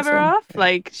off?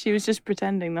 Like, she was just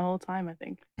pretending the whole time, I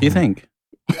think. Do you think?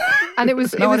 And it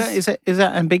was... Is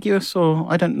that ambiguous, or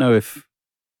I don't know if...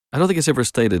 I don't think it's ever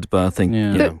stated, but I think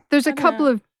there's a couple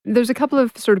of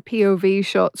sort of POV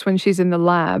shots when she's in the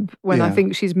lab when I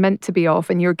think she's meant to be off,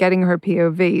 and you're getting her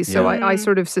POV. So I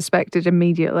sort of suspected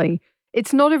immediately.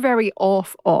 It's not a very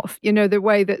off. The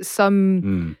way that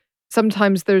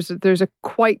sometimes there's a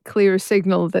quite clear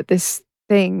signal that this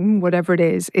thing, whatever it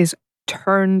is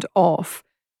turned off.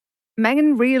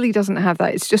 M3GAN really doesn't have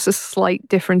that. It's just a slight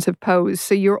difference of pose.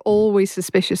 So you're always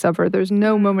suspicious of her. There's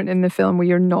no moment in the film where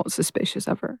you're not suspicious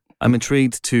of her. I'm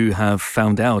intrigued to have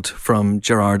found out from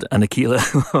Gerard and Akela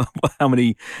how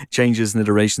many changes and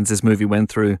iterations this movie went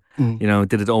through.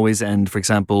 Did it always end, for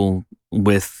example,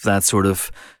 with that sort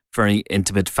of very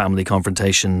intimate family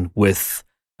confrontation with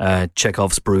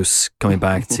Chekhov's Bruce coming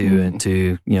back to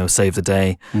save the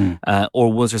day,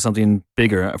 or was there something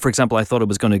bigger? For example, I thought it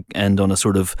was going to end on a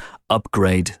sort of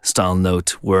upgrade style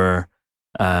note where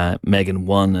M3GAN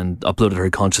won and uploaded her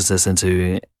consciousness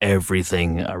into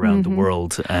everything around the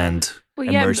world and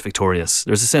emerged victorious.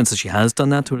 There's a sense that she has done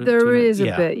that to her. There is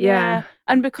a bit, yeah.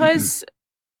 And because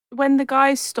when the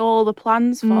guys stole the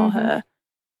plans for her,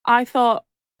 I thought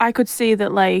I could see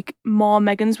that like more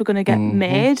M3GANs were going to get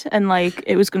made, and like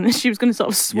she was going to sort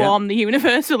of swarm the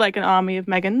universe with like an army of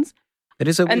M3GANs. It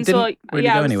didn't really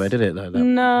go anywhere, did it? Though.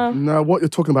 No. What you're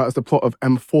talking about is the plot of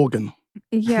M3GAN.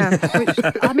 Yeah, which,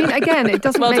 I mean, again, it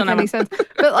doesn't make any sense.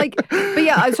 But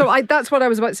yeah, so that's what I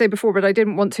was about to say before, but I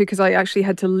didn't want to because I actually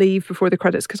had to leave before the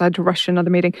credits because I had to rush to another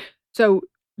meeting. So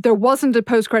there wasn't a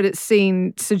post-credits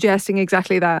scene suggesting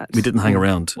exactly that. We didn't hang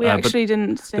around. We actually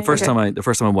didn't. The first time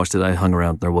I watched it, I hung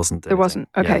around. There wasn't. There wasn't.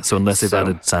 Okay. Yeah, so unless they've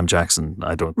added Sam Jackson,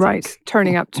 I don't. Right,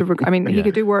 turning up to. I mean, he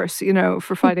could do worse,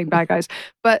 for fighting bad guys.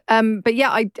 But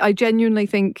yeah, I genuinely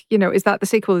think, is that the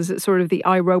sequel? Is it sort of the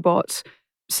iRobot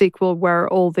sequel where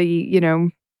all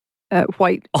the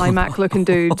white iMac looking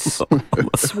dudes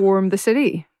swarm the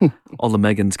city? All the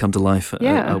M3GANs come to life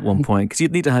at one point, because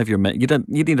you'd need to have you'd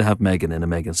need to have M3GAN in a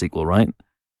M3GAN sequel, right,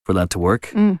 for that to work.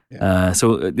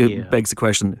 So it begs the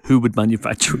question: who would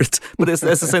manufacture it? But it's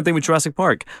the same thing with Jurassic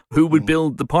Park. Who would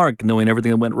build the park, knowing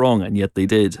everything that went wrong, and yet they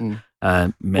did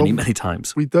many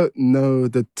times. We don't know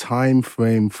the time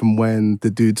frame from when the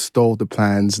dude stole the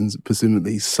plans and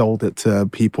presumably sold it to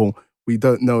people. We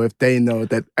don't know if they know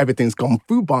that everything's gone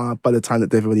foobar by the time that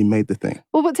they've already made the thing.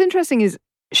 Well, what's interesting is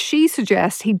she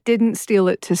suggests he didn't steal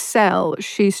it to sell.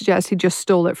 She suggests he just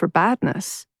stole it for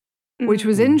badness, which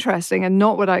was interesting and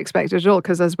not what I expected at all.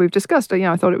 Because as we've discussed,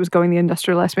 I thought it was going the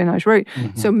industrial espionage route.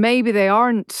 So maybe they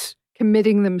aren't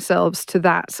committing themselves to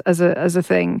that as a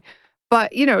thing.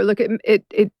 But, look,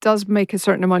 it does make a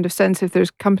certain amount of sense if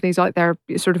there's companies out there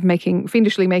sort of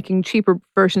fiendishly making cheaper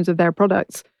versions of their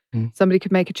products. Somebody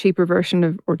could make a cheaper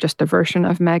version or just a version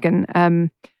of M3GAN.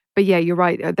 But yeah, you're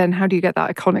right. Then how do you get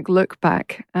that iconic look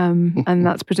back? And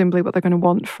that's presumably what they're going to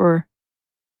want for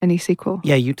any sequel.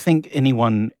 Yeah, you'd think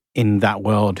anyone in that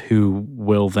world who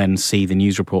will then see the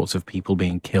news reports of people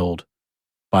being killed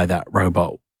by that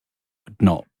robot would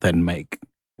not then make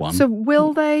one. So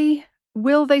will they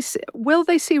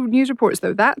see news reports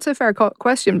though? That's a fair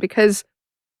question because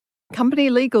company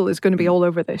legal is going to be all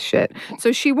over this shit.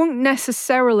 So she won't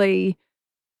necessarily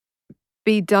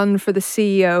be done for the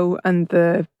CEO and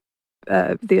the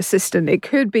assistant. It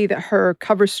could be that her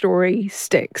cover story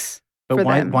sticks. But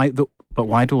why do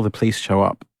all the police show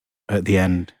up at the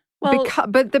end? Well,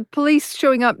 but the police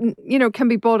showing up, can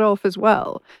be bought off as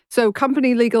well. So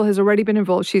company legal has already been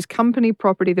involved. She's company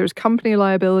property. There's company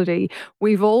liability.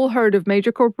 We've all heard of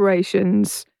major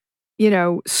corporations,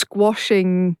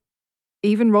 squashing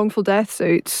even wrongful death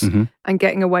suits and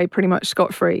getting away pretty much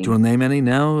scot-free. Do you want to name any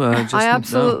now? I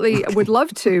absolutely would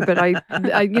love to, but I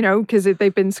because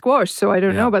they've been squashed, so I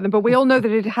don't know about them. But we all know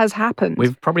that it has happened.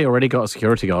 We've probably already got a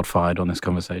security guard fired on this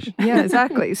conversation. Yeah,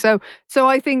 exactly. So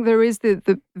I think there is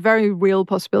the very real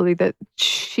possibility that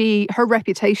her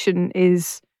reputation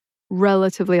is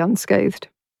relatively unscathed.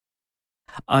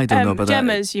 I don't know about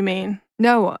Gemma's, you mean?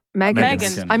 No,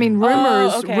 M3GAN's. I mean,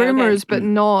 rumors, but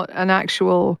not an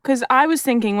actual. Because I was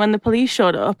thinking when the police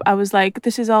showed up, I was like,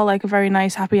 this is all like a very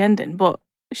nice, happy ending. But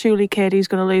surely Cady's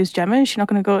going to lose Gemma. She's not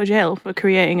going to go to jail for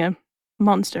creating a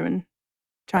monster and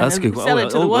trying to sell it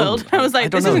to the world. I was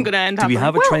like, this isn't going to end. Do we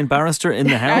have a trained barrister in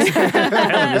the house?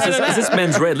 Helen, is this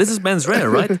mens rea? This is mens rea,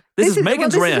 right? This is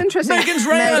M3GAN's rea. M3GAN's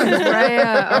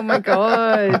rea. Oh my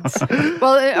God.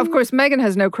 Well, of course, M3GAN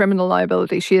has no criminal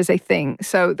liability. She is a thing.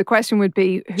 So the question would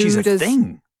be, she's a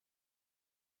thing.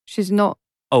 She's not.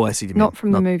 Oh, I see. Not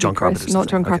from the movie. John Carpenter's not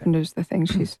John Carpenter's the thing.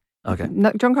 She's. Okay.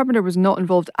 John Carpenter was not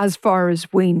involved as far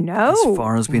as we know. As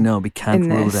far as we know, we can't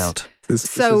rule it out.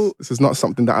 This is not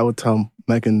something that I would tell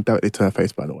M3GAN directly to her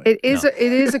face, by the way. It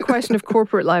is a question of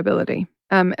corporate liability,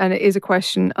 and it is a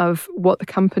question of what the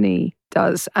company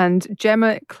does. And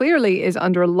Gemma clearly is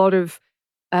under a lot of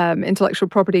intellectual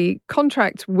property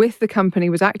contract with the company,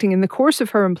 was acting in the course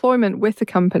of her employment with the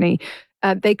company.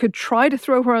 They could try to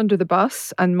throw her under the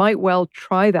bus and might well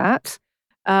try that,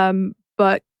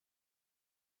 but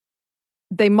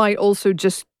they might also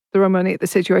just throw money at the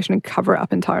situation and cover it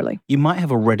up entirely. You might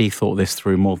have already thought this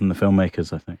through more than the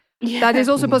filmmakers, I think. Yeah. That is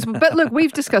also possible. But look,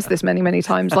 we've discussed this many, many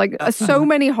times. Like so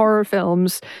many horror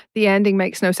films, the ending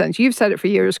makes no sense. You've said it for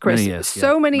years, Chris.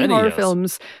 Many horror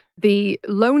films, the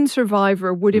lone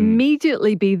survivor would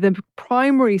immediately be the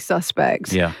primary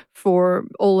suspect for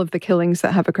all of the killings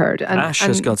that have occurred. And Ash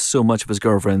has got so much of his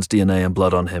girlfriend's DNA and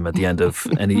blood on him at the end of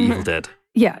any Evil Dead.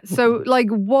 Yeah. So like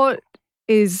what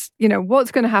is,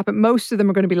 what's going to happen? Most of them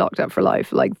are going to be locked up for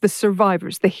life, like the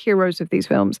survivors, the heroes of these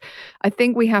films. I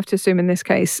think we have to assume in this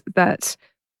case that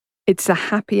it's a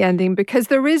happy ending, because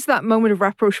there is that moment of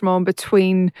rapprochement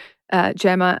between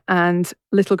Gemma and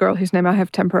little girl whose name I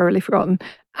have temporarily forgotten.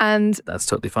 And that's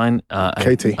totally fine.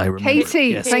 Katie. I remember. Katie.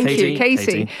 Yes, Thank you,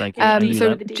 Katie. Thank you.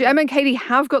 So Gemma and Cady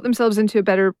have got themselves into a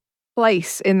better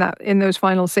place in those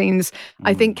final scenes.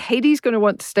 I think Katie's going to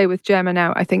want to stay with Gemma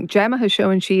now. I think Gemma has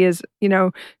shown she is, going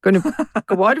to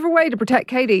go out of her way to protect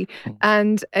Cady,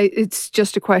 and it's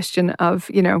just a question of,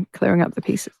 clearing up the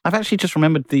pieces. I've actually just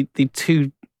remembered the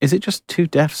two. Is it just two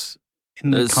deaths in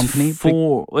the company?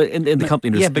 In the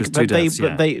company, there's two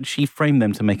deaths. She framed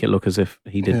them to make it look as if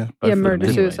he did. Yeah,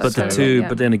 murder, suicide. But the two.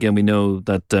 But then again, we know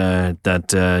that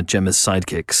Gemma's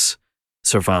sidekicks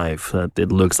survive.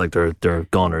 It looks like they're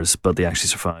goners, but they actually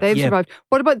survive. They've survived.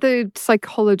 What about the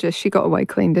psychologist? She got away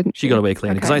clean, didn't she? She got away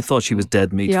clean, because I thought she was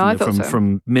dead meat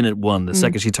from minute one. The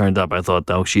second she turned up, I thought,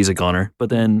 oh, she's a goner. But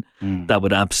then that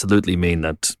would absolutely mean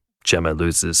that Gemma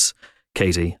loses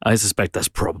Cady. I suspect that's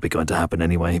probably going to happen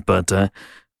anyway. But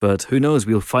who knows?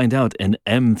 We'll find out in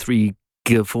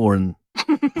M3GAN,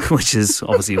 which is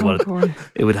obviously what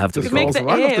it would have to be called. Make the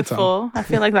A a 4. I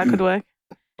feel like that could work.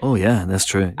 Oh yeah, that's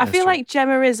true. I feel like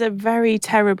Gemma is a very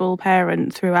terrible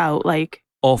parent throughout. Like,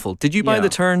 awful. Did you buy the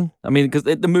turn? I mean, because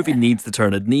the movie needs the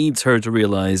turn. It needs her to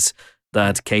realize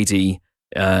that Cady,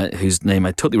 whose name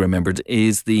I totally remembered,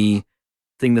 is the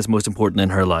thing that's most important in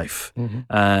her life.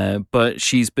 But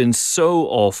she's been so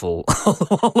awful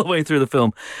all the way through the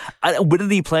film.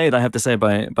 Wittily played, I have to say,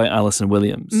 by Alison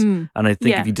Williams. And I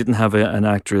think if you didn't have an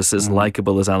actress as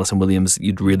likable as Alison Williams,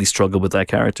 you'd really struggle with that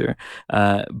character.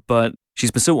 But she's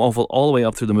been so awful all the way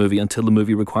up through the movie until the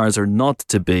movie requires her not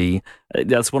to be.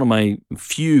 That's one of my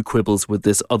few quibbles with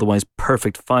this otherwise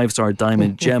perfect 5-star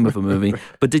diamond gem of a movie.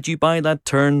 But did you buy that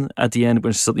turn at the end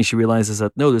when suddenly she realizes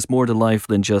that, no, there's more to life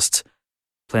than just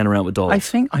playing around with dolls? I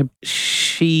think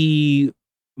she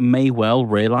may well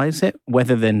realize it.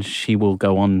 Whether then she will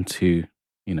go on to,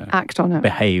 act on it,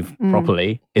 behave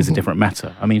properly is a different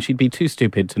matter. I mean, she'd be too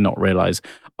stupid to not realize,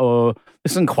 oh,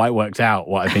 this hasn't quite worked out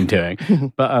what I've been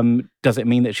doing. But does it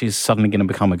mean that she's suddenly going to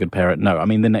become a good parent? No. I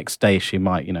mean, the next day she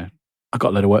might, I've got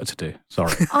a lot of work to do.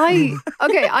 Sorry.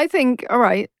 I think, all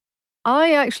right,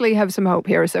 I actually have some hope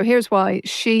here. So here's why.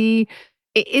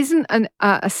 It isn't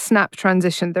a snap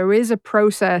transition. There is a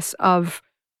process of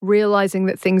realizing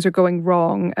that things are going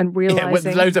wrong and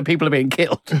realizing loads of people are being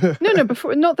killed. No,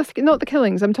 before not the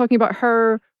killings. I'm talking about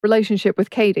her relationship with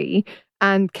Cady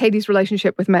and Cady's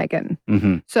relationship with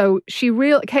M3GAN. So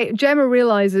Gemma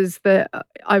realizes that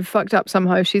I've fucked up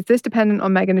somehow. She's this dependent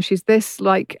on M3GAN, and she's this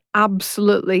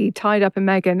absolutely tied up in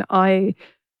M3GAN.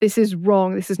 This is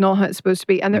wrong. This is not how it's supposed to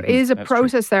be. And there is a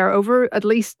process there over at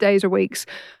least days or weeks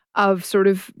of sort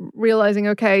of realizing,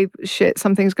 okay, shit,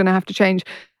 something's going to have to change.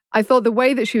 I thought the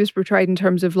way that she was portrayed in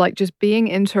terms of just being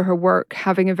into her work,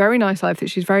 having a very nice life that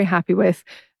she's very happy with,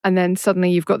 and then suddenly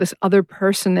you've got this other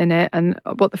person in it, and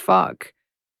what the fuck,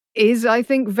 is, I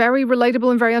think, very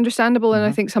relatable and very understandable, and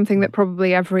I think something that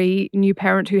probably every new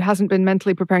parent who hasn't been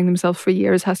mentally preparing themselves for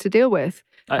years has to deal with.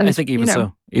 I think even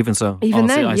so. Honestly,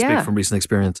 then, I speak from recent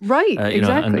experience. Right,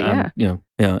 exactly, and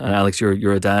Alex,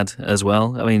 you're a dad as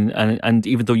well. I mean, and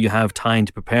even though you have time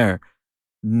to prepare,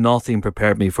 nothing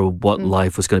prepared me for what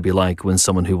life was going to be like when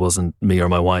someone who wasn't me or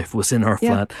my wife was in our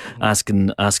flat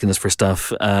asking us for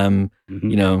stuff.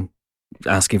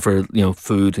 Asking for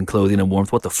food and clothing and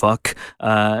warmth. What the fuck?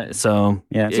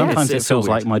 Sometimes it feels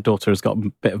like my daughter has got a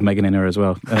bit of M3GAN in her as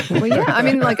well. Well, yeah. I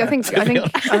mean, I think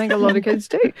a lot of kids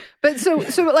do. But so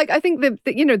I think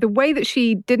the way that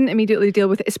she didn't immediately deal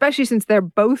with it, especially since they're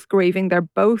both grieving, they're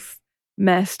both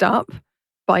messed up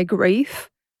by grief.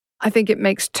 I think it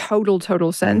makes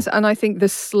total sense, and I think the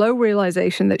slow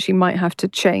realization that she might have to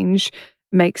change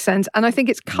makes sense, and I think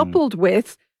it's coupled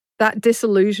with that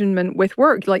disillusionment with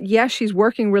work. Yes, she's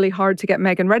working really hard to get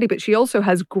M3GAN ready, but she also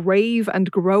has grave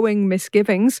and growing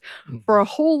misgivings for a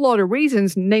whole lot of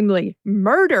reasons, namely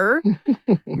murder.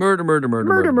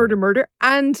 Murder.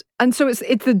 And so it's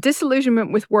the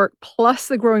disillusionment with work plus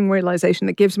the growing realization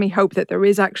that gives me hope that there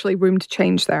is actually room to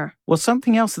change there. Well,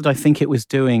 something else that I think it was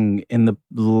doing in the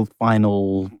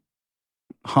final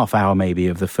half hour maybe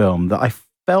of the film that I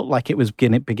felt like it was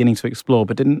beginning to explore,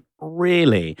 but didn't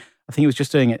really. I think it was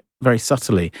just doing it very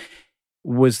subtly,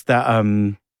 was that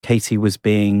Katie was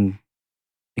being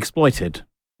exploited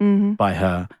by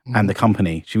her and the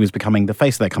company. She was becoming the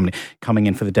face of that company, coming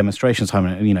in for the demonstrations time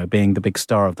and, being the big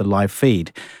star of the live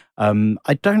feed. And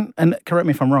correct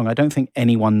me if I'm wrong, I don't think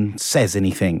anyone says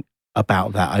anything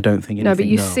about that. I don't think anything. No, but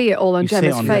you see it all on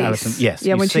Gemma's face. Yes,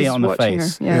 you see it on the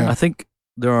face. Yeah. I think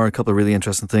there are a couple of really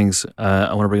interesting things.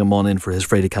 I want to bring Amon in for his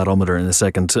Frady Cat-ometer in a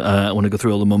second. I want to go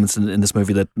through all the moments in this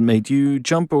movie that made you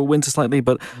jump or wince slightly,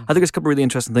 but I think there's a couple of really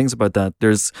interesting things about that.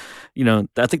 There's,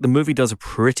 I think the movie does a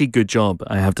pretty good job,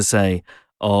 I have to say,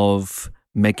 of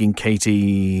making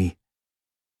Katie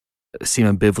seem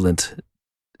ambivalent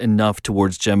enough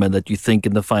towards Gemma that you think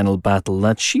in the final battle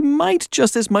that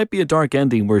this might be a dark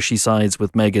ending where she sides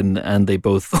with M3GAN and they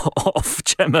both off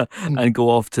Gemma and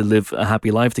go off to live a happy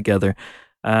life together.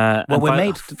 They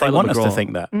want us to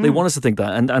think that. They want us to think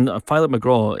that. And Violet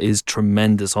McGraw is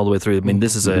tremendous all the way through. I mean,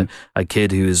 this is a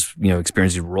kid who is,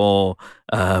 experiencing raw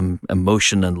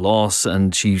emotion and loss,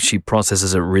 and she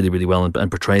processes it really, really well and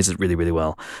portrays it really, really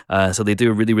well. So they do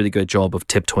a really, really good job of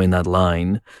tiptoeing that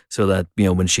line so that,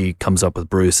 when she comes up with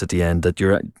Bruce at the end,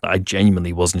 I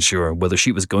genuinely wasn't sure whether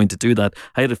she was going to do that.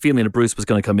 I had a feeling that Bruce was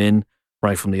going to come in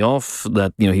right from the off,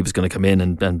 that, he was going to come in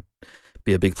and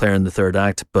be a big player in the third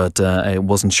act, but I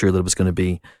wasn't sure that it was going to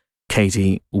be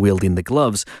Katie wielding the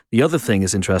gloves. The other thing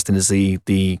is interesting is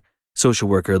the social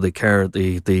worker, the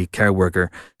care worker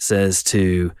says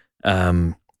to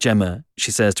Gemma,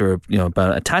 she says to her,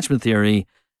 about attachment theory,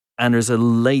 and there's a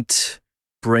late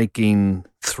breaking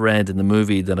thread in the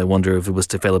movie that I wonder if it was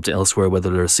developed elsewhere,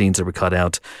 whether there are scenes that were cut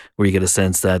out where you get a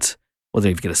sense that, well, if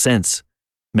you get a sense,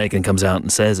 M3GAN comes out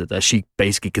and says it, that she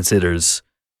basically considers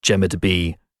Gemma to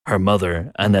be her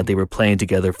mother, and that they were playing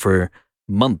together for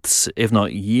months, if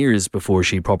not years, before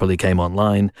she properly came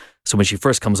online. So when she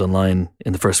first comes online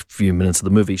in the first few minutes of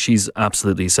the movie, she's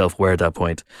absolutely self-aware at that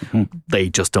point. They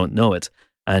just don't know it.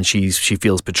 And she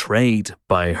feels betrayed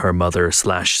by her mother /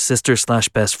 sister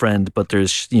 / best friend, but there's,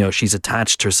 she's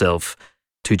attached herself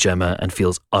to Gemma and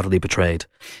feels utterly betrayed.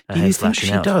 Do you think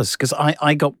she does? Because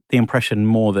I got the impression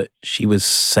more that she was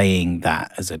saying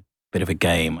that as a bit of a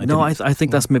game. I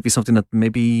think that's maybe something that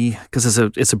because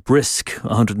it's a brisk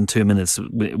 102 minutes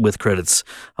with credits.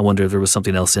 I wonder if there was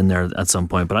something else in there at some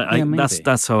point. But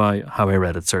that's how I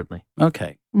read it, certainly.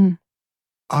 Okay.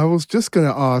 I was just going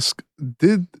to ask,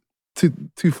 did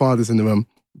two fathers in the room,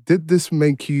 did this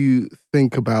make you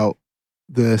think about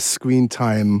the screen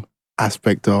time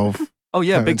aspect of? Oh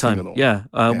yeah, big time. Yeah.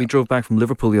 We drove back from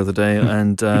Liverpool the other day,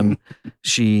 and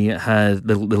she had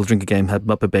little drinking game, had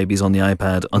Muppet Babies on the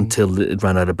iPad until it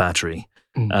ran out of battery.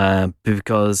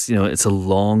 Because it's a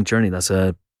long journey. That's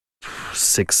a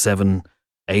 6, 7,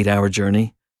 8 hour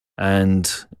journey, and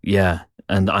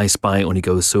I Spy only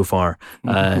goes so far.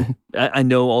 I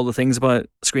know all the things about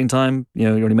screen time.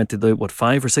 You're only meant to do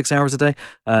 5 or 6 hours a day,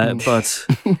 but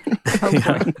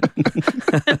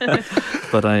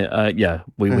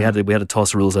we had to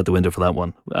toss the rules out the window for that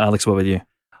one. Alex, what about you?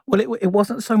 Well, it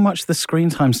wasn't so much the screen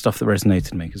time stuff that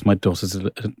resonated with me, because my daughter's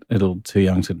a little too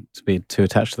young to be too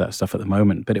attached to that stuff at the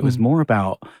moment. But it was more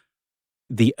about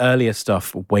the earlier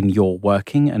stuff when you're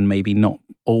working and maybe not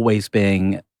always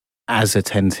being as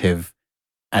attentive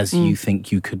as you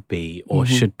think you could be or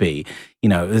should be.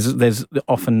 There's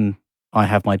often I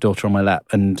have my daughter on my lap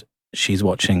and she's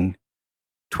watching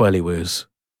Twirly-woos.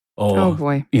 Or, oh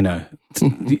boy.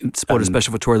 Sport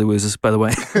special for Twirly-woos, by the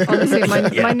way.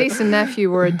 Honestly, my niece and nephew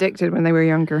were addicted when they were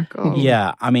younger. God.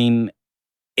 Yeah, I mean,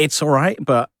 it's all right,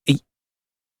 but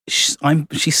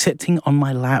she's sitting on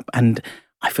my lap and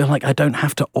I feel like I don't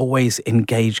have to always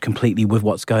engage completely with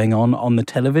what's going on the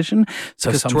television. So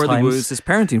because sometimes Twirly-woos is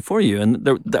parenting for you, and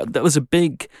that was a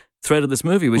big thread of this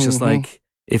movie, which is like,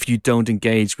 if you don't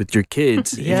engage with your kid,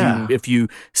 if you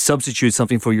substitute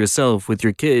something for yourself with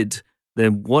your kid,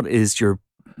 then what's your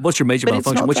major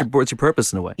malfunction? What's your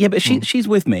purpose in a way? Yeah, but she's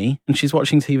with me and she's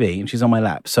watching TV and she's on my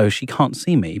lap, so she can't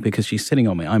see me because she's sitting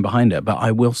on me. I'm behind her, but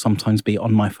I will sometimes be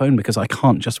on my phone because I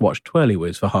can't just watch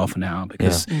Twirly-woos for half an hour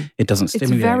because it doesn't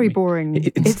stimulate. It's very me. boring.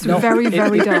 It's very,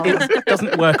 very dull. It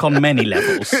doesn't work on many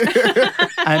levels,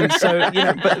 and so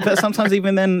but sometimes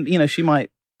even then, she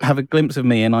might have a glimpse of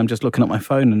me and I'm just looking at my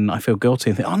phone and I feel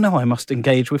guilty and think, oh no, I must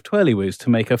engage with Twirly-woos to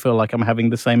make her feel like I'm having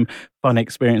the same fun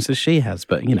experience as she has.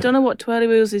 But I don't know what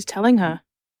Twirly-woos is telling her.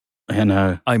 I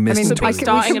know. I miss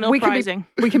starting an uprising.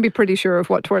 We can be pretty sure of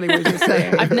what Twirly-woos is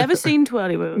saying. I've never seen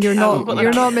Twirly-woos. You're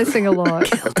not missing a lot.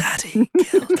 Kill daddy.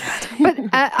 But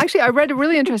actually, I read a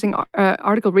really interesting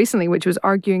article recently which was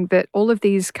arguing that all of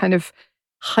these kind of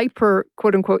hyper,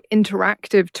 quote unquote,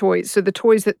 interactive toys, so the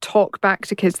toys that talk back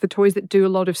to kids, the toys that do a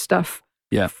lot of stuff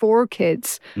for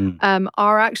kids,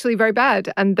 are actually very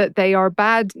bad, and that they are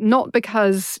bad not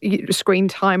because screen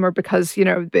time or because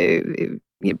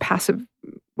passive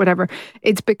whatever.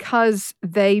 It's because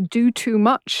they do too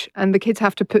much and the kids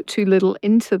have to put too little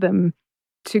into them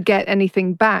to get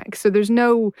anything back. So there's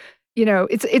no,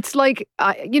 it's like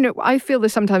I feel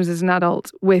this sometimes as an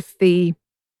adult with the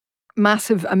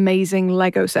massive, amazing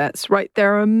Lego sets, right?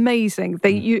 They're amazing.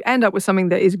 You end up with something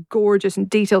that is gorgeous and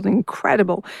detailed and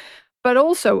incredible. But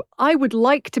also, I would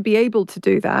like to be able to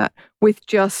do that with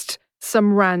just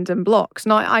some random blocks.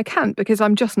 Now, I can't because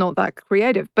I'm just not that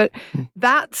creative. But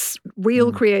that's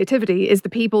real creativity, is the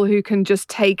people who can just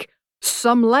take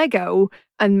some Lego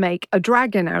and make a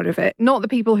dragon out of it, not the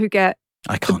people who get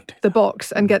the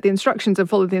box and get the instructions and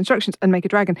follow the instructions and make a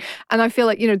dragon. And I feel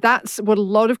like, that's what a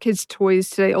lot of kids' toys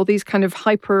today, all these kind of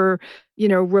hyper,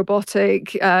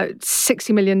 robotic,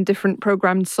 60 million different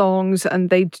programmed songs, and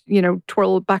they,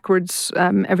 twirl backwards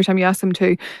every time you ask them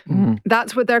to.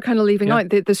 That's what they're kind of leaving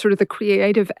out, the sort of the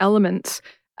creative elements,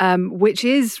 which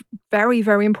is very,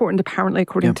 very important, apparently,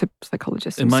 according to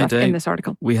psychologists in my day, in this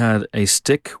article. We had a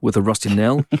stick with a rusty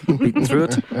nail beaten through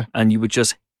it, and you would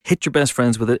just hit your best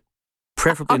friends with it,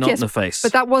 preferably not in the face.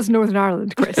 But that was Northern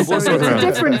Ireland, Chris. It was Northern Ireland.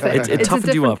 It's a different thing. It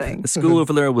toughened you up. The school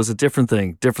over there was a different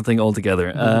thing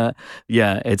altogether.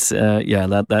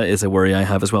 That is a worry I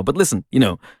have as well. But listen,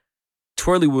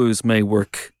 twirly-woos may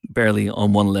work barely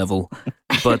on one level,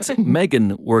 but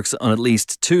M3GAN works on at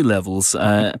least two levels,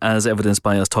 as evidenced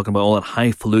by us talking about all that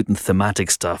highfalutin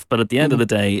thematic stuff. But at the end of the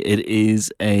day, it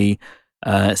is a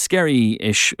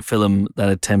scary-ish film that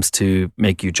attempts to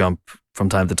make you jump from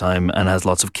time to time and has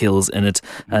lots of kills in it.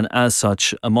 And as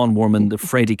such, Amon Warmann, the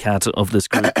fraidy cat of this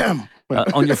group,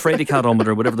 on your fraidy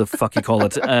catometer, whatever the fuck you call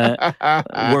it,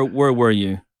 where were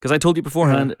you? Because I told you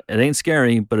beforehand, it ain't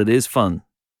scary, but it is fun.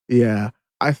 Yeah.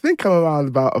 I think I'm around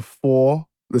about a 4.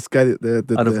 Let's get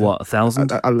it. Out of what? 1,000?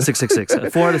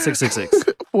 666. 4 out of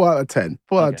 666. 4 out of 10.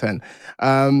 4 out of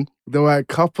 10. There were a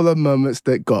couple of moments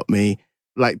that got me.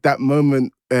 Like that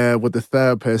moment with the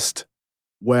therapist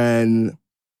when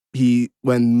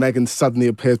M3GAN suddenly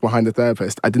appears behind the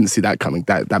therapist. I didn't see that coming.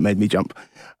 That made me jump.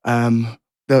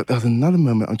 There was another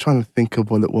moment. I'm trying to think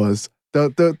of what it was. There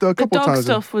were a couple the dog times.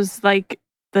 Stuff was like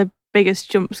the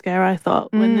biggest jump scare, I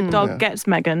thought, when the dog gets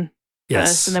M3GAN. Yes.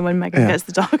 First, and then when M3GAN gets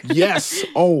the dog. Yes.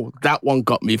 Oh, that one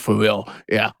got me for real.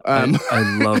 Yeah. I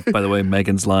love, by the way,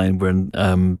 M3GAN's line when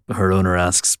her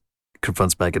owner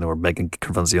confronts M3GAN, or M3GAN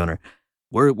confronts the owner.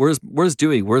 Where's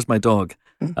Dewey? Where's my dog?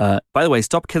 By the way,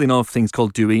 stop killing off things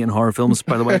called Dewey in horror films,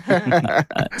 by the way.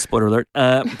 Spoiler alert.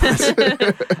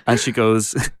 And she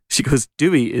goes,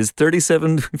 Dewey is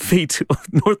 37 feet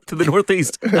north to the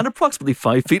northeast and approximately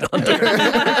 5 feet under.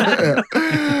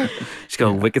 She's got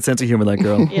a wicked sense of humor, that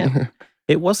girl. Yeah.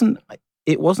 It wasn't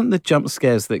the jump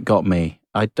scares that got me.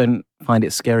 I don't find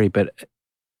it scary, but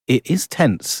it is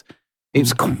tense.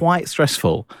 It's quite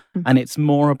stressful, and it's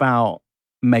more about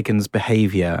M3GAN's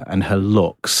behavior and her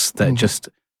looks that just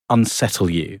unsettle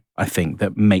you, I think,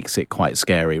 that makes it quite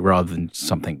scary rather than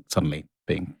something suddenly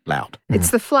being loud. It's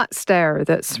the flat stare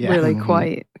that's really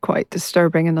quite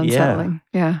disturbing and unsettling.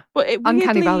 Yeah. But it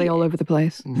Uncanny Valley all over the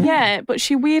place. Yeah, but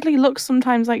she weirdly looks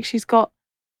sometimes like she's got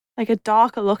like a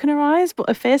darker look in her eyes, but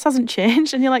her face hasn't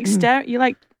changed, and you're like you're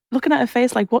like looking at her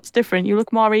face like, what's different? You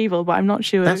look more evil, but I'm not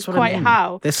sure quite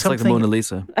how. It's like the Mona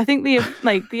Lisa. I think the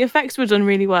effects were done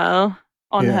really well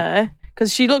on her,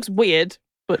 because she looks weird,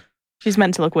 but she's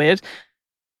meant to look weird.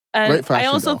 And I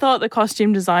also thought the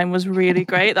costume design was really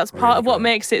great. That's part of what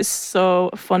makes it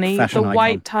so funny. Fashion icon.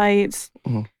 White tights,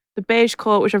 the beige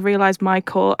coat, which I've realised my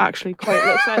coat actually quite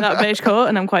looks like that beige coat,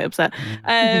 and I'm quite upset.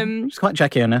 She's quite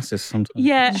Jackie Onassis sometimes.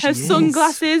 Yeah, her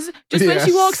sunglasses. Just when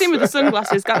she walks in with the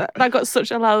sunglasses, that got such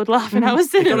a loud laugh in our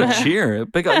cinema. Got a cheer.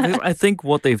 I think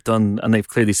what they've done, and they've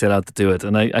clearly set out to do it,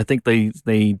 and I think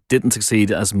they didn't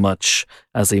succeed as much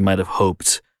as they might have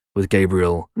hoped with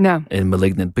Gabriel in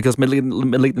 *Malignant*, because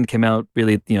 *Malignant* came out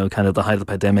really, kind of the height of the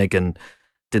pandemic and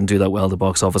didn't do that well at the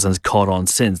box office, and has caught on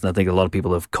since. And I think a lot of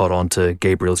people have caught on to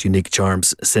Gabriel's unique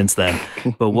charms since then.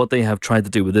 But what they have tried to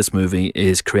do with this movie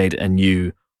is create a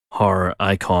new horror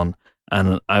icon.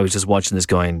 And I was just watching this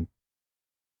going,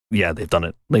 yeah, they've done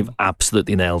it. They've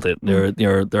absolutely nailed it. There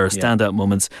are standout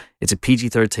moments. It's a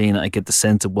PG-13. I get the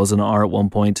sense it was an R at one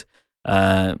point.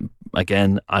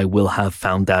 Again, I will have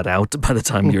found that out by the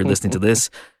time you're listening to this.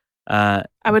 I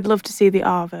would love to see the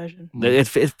R version. It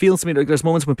feels to me like there's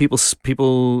moments when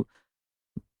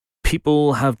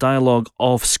people have dialogue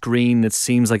off screen. It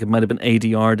seems like it might have been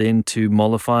ADR'd in to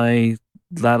mollify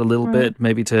that a little bit,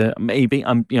 and maybe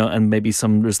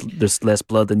there's less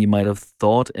blood than you might have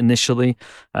thought initially.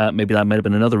 Maybe that might have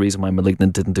been another reason why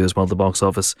 *Malignant* didn't do as well at the box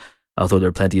office. Although there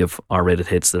are plenty of R-rated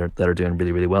hits that are doing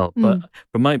really, really well. But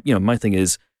my thing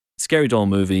is, scary doll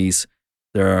movies,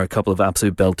 there are a couple of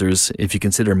absolute belters. If you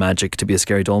consider Magic to be a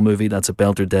scary doll movie, that's a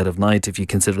belter. Dead of Night, if you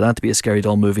consider that to be a scary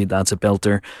doll movie, that's a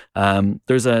belter.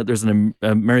 There's an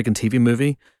American TV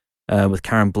movie with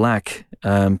Karen Black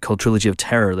called Trilogy of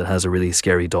Terror that has a really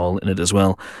scary doll in it as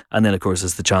well. And then, of course,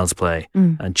 there's the Child's Play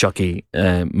and Chucky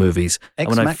movies.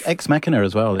 Ex Machina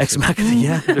as well. Ex Machina,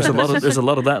 yeah. There's a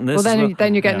lot of that in this. Well,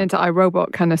 then you're getting into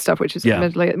iRobot kind of stuff, which is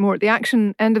admittedly more at the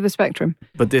action end of the spectrum.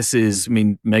 But this is, I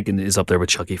mean, M3GAN is up there with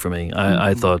Chucky for me.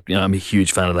 I thought, I'm a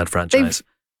huge fan of that franchise.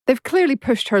 They've clearly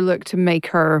pushed her look to make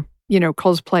her,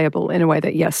 cosplayable in a way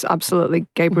that, yes, absolutely,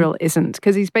 Gabriel isn't.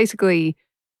 Because he's basically,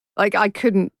 like, I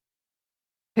couldn't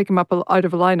pick him up out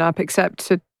of a lineup except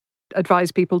to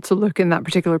advise people to look in that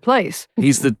particular place.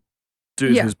 He's the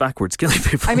dude who's backwards killing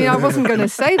people. I mean, I wasn't going to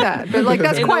say that, but like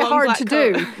that's quite hard to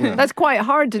do. Yeah. That's quite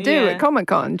hard to do at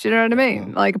Comic-Con. Do you know what I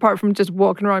mean? Like apart from just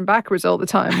walking around backwards all the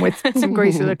time with some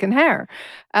greasy looking hair.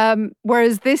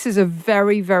 Whereas this is a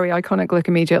very, very iconic look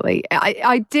immediately.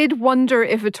 I did wonder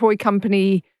if a toy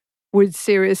company would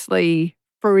seriously,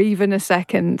 for even a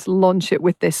second, launch it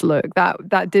with this look.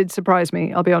 That did surprise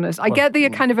me, I'll be honest. I get the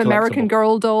kind of American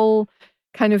Girl doll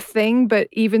kind of thing, but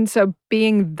even so,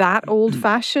 being that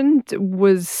old-fashioned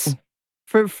was,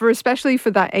 for especially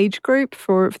for that age group,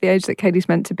 for the age that Cady's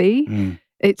meant to be,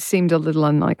 it seemed a little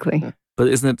unlikely. But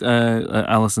isn't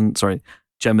it,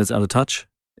 Gemma's out of touch?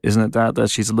 Isn't it that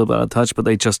she's a little bit out of touch, but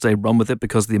they run with it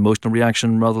because of the emotional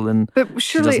reaction rather than... But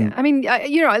surely, I mean,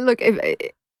 look...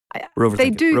 We're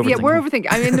overthinking.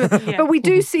 I mean, but we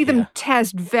do see them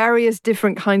test various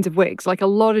different kinds of wigs, like a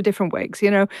lot of different wigs,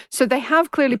 So they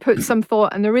have clearly put some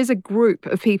thought, and there is a group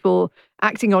of people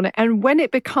acting on it. And when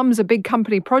it becomes a big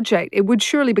company project, it would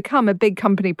surely become a big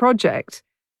company project.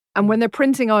 And when they're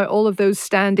printing out all of those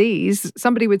standees,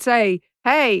 somebody would say,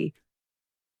 "Hey,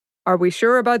 are we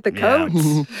sure about the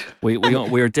coats?" We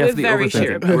are definitely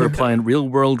overthinking. We're applying real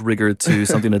world rigor to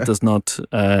something that does not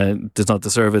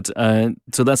deserve it.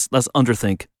 So that's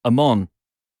underthink. Amon.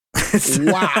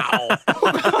 Wow!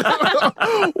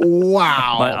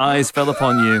 Wow! My eyes fell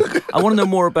upon you. I want to know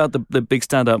more about the big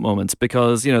standout moments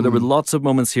because there were lots of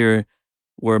moments here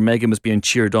where M3GAN was being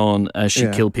cheered on as she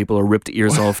killed people or ripped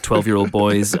ears off 12-year-old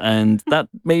boys, and that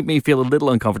made me feel a little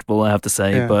uncomfortable, I have to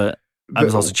say. But I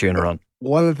was also cheering her on.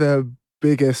 One of the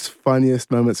biggest, funniest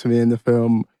moments for me in the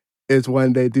film is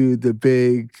when they do the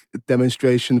big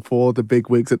demonstration for the big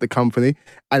wigs at the company.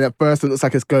 And at first it looks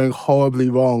like it's going horribly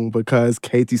wrong because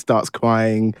Katie starts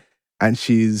crying and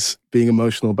she's being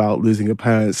emotional about losing her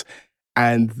parents.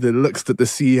 And the looks that the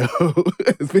CEO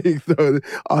is being thrown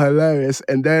are hilarious.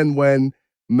 And then when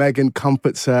M3GAN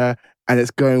comforts her and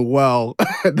it's going well,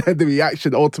 and then the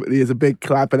reaction ultimately is a big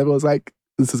clap and everyone's like,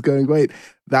 this is going great.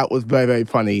 That was very, very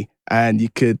funny. And you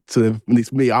could sort of, at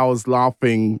least me, I was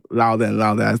laughing louder and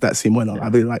louder as that scene went on. I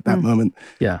really liked that moment.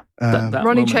 Yeah. That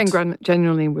Ronnie Chang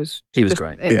genuinely was... He was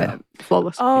great.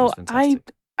 Flawless. Oh, I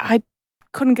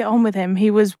couldn't get on with him.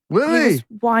 He was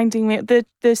winding me. The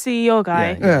CEO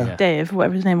guy, Dave,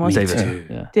 whatever his name was.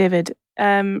 David.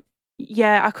 I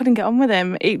couldn't get on with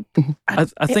him. I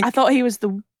thought he was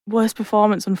the worst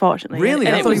performance, unfortunately. Really?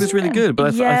 I thought he was really good,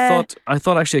 but I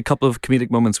thought actually a couple of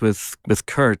comedic moments with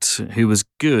Kurt, who was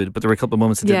good, but there were a couple of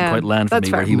moments that didn't quite land for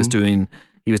me, where he was doing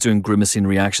grimacing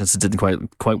reactions that didn't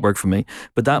quite work for me.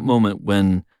 But that moment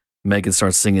when M3GAN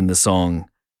starts singing the song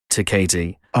to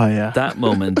Cady, that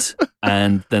moment,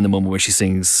 and then the moment where she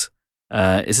sings,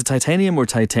 is it Titanium or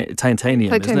Titanium?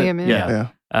 Titanium, isn't it?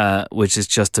 Yeah. Which is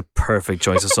just a perfect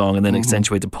choice of song, and then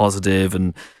accentuate the positive,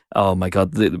 and oh my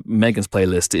god, M3GAN's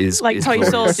playlist is like Toy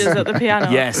glorious. Soldiers at the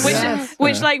piano. Yes.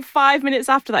 Which like 5 minutes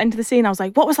after that into the scene, I was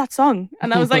like, what was that song?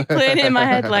 And I was like playing it in my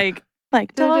head like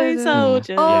Toy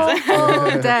Soldiers.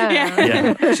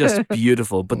 Just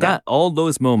beautiful. But all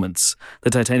those moments, the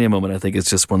Titanium moment, I think is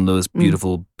just one of those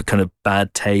beautiful kind of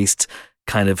bad taste,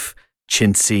 kind of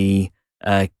chintzy,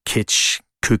 kitsch,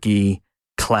 cookie,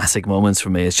 classic moments for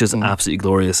me. It's just absolutely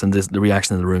glorious, and the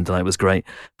reaction in the room tonight was great.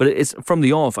 But it's from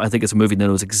the off, I think it's a movie that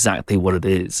knows exactly what it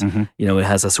is. It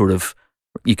has a sort of,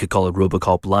 you could call it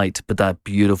RoboCop light, but that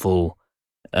beautiful,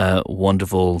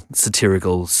 wonderful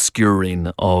satirical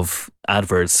skewering of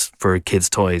adverts for kids'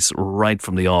 toys right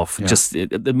from the off. Just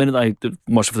the minute I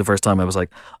watched it for the first time, I was like,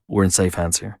 we're in safe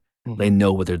hands here. They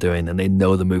know what they're doing, and they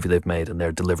know the movie they've made, and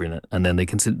they're delivering it. And then they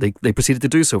proceeded to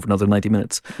do so for another 90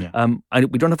 minutes. We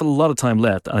don't have a lot of time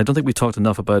left, and I don't think we talked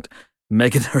enough about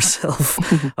M3GAN herself,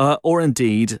 or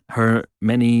indeed her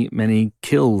many, many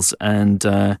kills and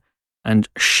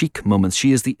chic moments.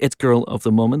 She is the it girl of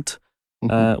the moment.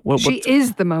 She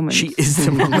is the moment. She is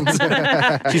the moment.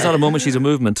 She's not a moment, she's a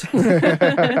movement.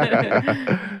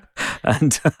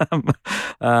 And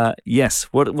yes,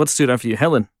 what stood out for you,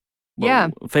 Helen?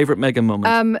 Favorite M3GAN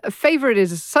moment. Favorite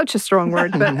is such a strong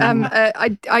word, but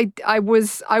I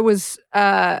was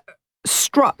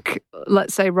struck,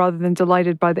 let's say, rather than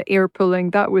delighted by the ear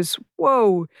pulling. That was,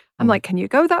 whoa. I'm like, can you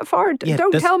go that far?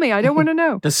 Don't tell me. I don't want to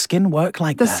know. Does skin work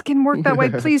like that? Does skin work that way?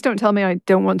 Please don't tell me. I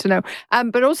don't want to know.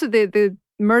 But also the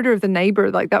murder of the neighbor,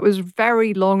 like that was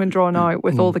very long and drawn out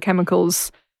with all the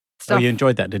chemicals stuff. Oh, you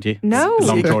enjoyed that, did you? No.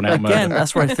 Long drawn out murder. Again,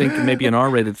 that's where I think maybe an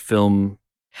R-rated film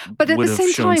But at would the have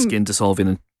same shown time, skin dissolving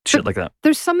and shit like that.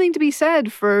 there's something to be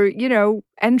said for,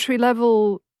 entry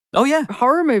level Oh yeah.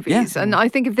 horror movies. Yeah. And I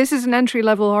think if this is an entry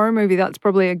level horror movie, that's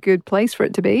probably a good place for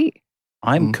it to be.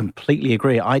 I'm completely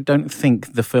agree. I don't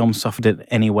think the film suffered it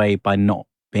anyway by not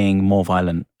being more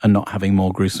violent and not having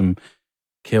more gruesome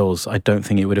kills. I don't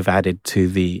think it would have added to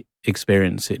the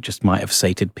experience. It just might have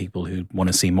sated people who want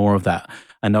to see more of that.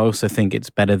 And I also think it's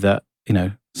better that,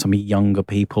 some younger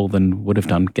people than would have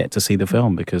done get to see the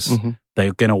film because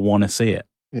they're going to want to see it.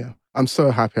 Yeah. I'm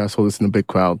so happy I saw this in a big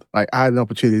crowd. Like, I had an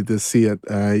opportunity to see it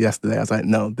yesterday. I was like,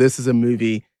 no, this is a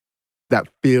movie that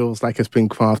feels like it's been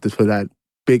crafted for that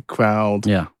big crowd.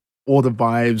 Yeah. All the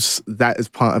vibes, that is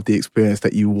part of the experience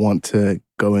that you want to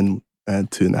go in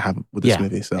to and have with this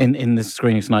movie. So in the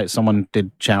screening tonight, someone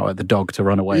did shout at the dog to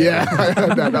run away. Yeah,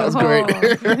 that was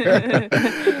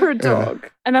great. Poor dog.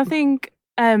 And I think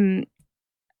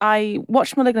I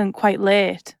watched *Malignant* quite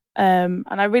late, and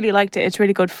I really liked it. It's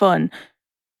really good fun.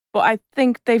 But I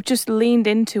think they've just leaned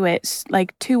into it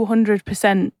like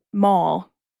 200% more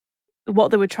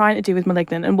what they were trying to do with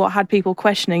 *Malignant* and what had people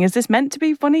questioning. Is this meant to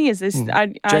be funny? Is this...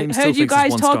 I heard you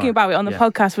guys talking about it on the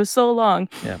podcast for so long.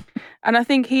 Yeah. And I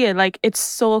think here, like, it's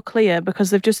so clear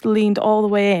because they've just leaned all the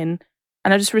way in.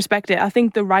 And I just respect it. I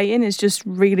think the writing is just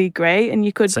really great. And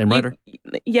you could... Same writer.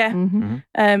 Yeah.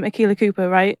 Akela Cooper,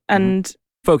 right? And...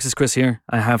 Folks, it's Chris here.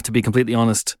 I have to be completely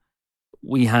honest.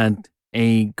 We had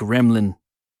a gremlin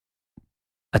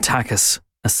attack us,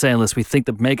 assail us. We think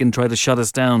that M3GAN tried to shut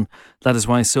us down. That is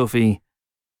why Sophie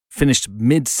finished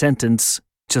mid-sentence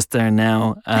just there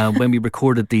now when we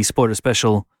recorded the spoiler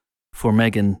special for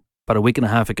M3GAN about a week and a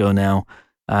half ago now.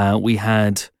 We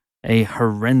had a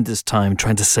horrendous time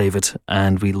trying to save it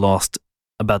and we lost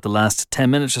about the last 10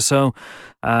 minutes or so.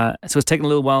 So it's taken a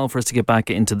little while for us to get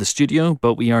back into the studio,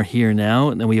 but we are here now.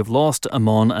 And we have lost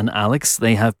Amon and Alex.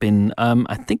 They have been,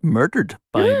 I think, murdered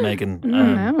by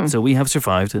M3GAN. So we have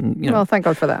survived. And well, thank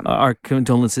God for that. Our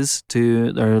condolences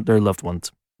to their loved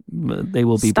ones. They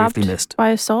will be stabbed briefly missed. by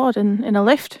a sword in a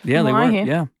lift. Yeah, they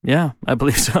were. Yeah, I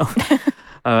believe so.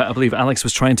 I believe Alex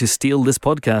was trying to steal this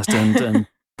podcast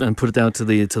and put it out to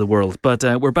the world. But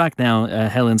we're back now.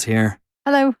 Helen's here.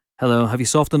 Hello. Have you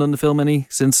softened on the film any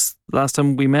since last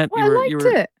time we met? Well, I liked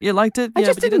it. You liked it? I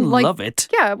just but you didn't like, love it.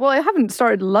 Yeah, well, I haven't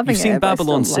started loving it. You've seen but I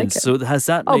Babylon still since, like it. so has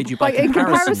that made you by in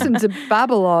comparison to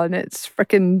Babylon, it's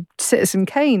freaking Citizen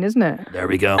Kane, isn't it? There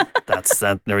we go. That's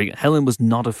that. There we go. Helen was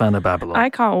not a fan of Babylon. I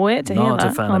can't wait to hear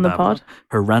that on the pod.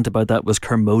 Her rant about that was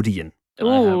Kermodian.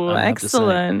 Oh,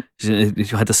 excellent.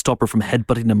 You had to stop her from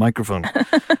headbutting the microphone.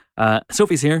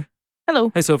 Sophie's here.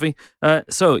 Hello. Hey, Sophie.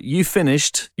 So you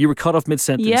finished. You were cut off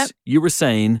mid-sentence. Yep. You were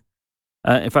saying,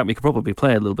 in fact, we could probably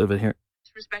play a little bit of it here.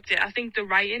 Respect it. I think the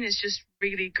writing is just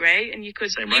really great. And you could...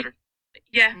 Same writer.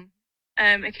 Yeah.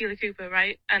 Akela Cooper,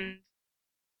 right? And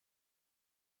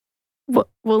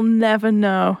we'll never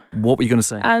know. What were you going to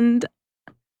say? And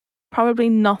probably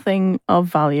nothing of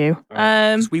value.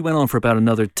 Right. We went on for about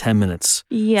another 10 minutes.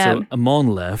 Yeah. So Amon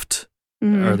left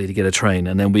early to get a train,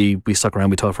 and then we stuck around.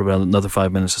 We talked for about another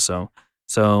 5 minutes or so.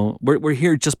 So we're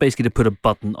here just basically to put a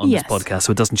button on this podcast,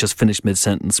 so it doesn't just finish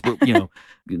mid-sentence.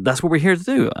 That's what we're here to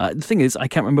do. The thing is, I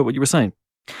can't remember what you were saying.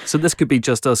 So this could be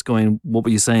just us going, what were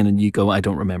you saying? And you go, I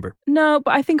don't remember. No,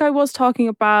 but I think I was talking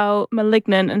about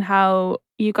 *Malignant* and how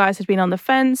you guys had been on the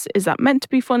fence. Is that meant to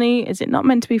be funny? Is it not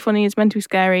meant to be funny? Is it meant to be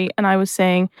scary? And I was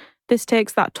saying, this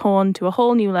takes that tone to a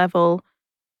whole new level.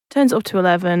 Turns up to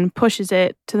 11, pushes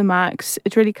it to the max.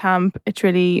 It's really camp. It's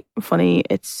really funny.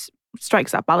 It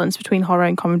strikes that balance between horror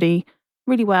and comedy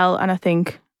really well. And I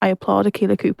think I applaud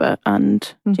Akela Cooper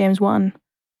and James Wan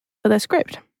for their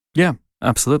script. Yeah,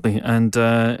 absolutely. And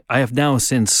I have now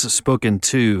since spoken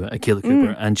to Akela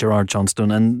Cooper and Gerard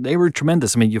Johnstone, and they were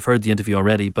tremendous. I mean, you've heard the interview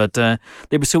already, but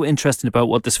they were so interested about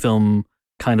what this film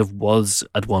kind of was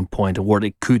at one point and what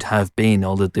it could have been,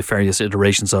 all the various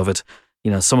iterations of it.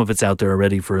 Some of it's out there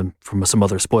already from some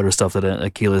other spoiler stuff that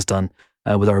Akela's done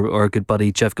with our good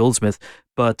buddy Jeff Goldsmith.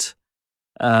 But,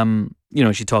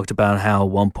 she talked about how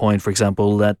at one point, for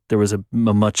example, that there was a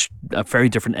very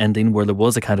different ending where there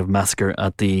was a kind of massacre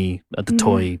at the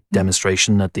toy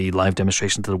demonstration, at the live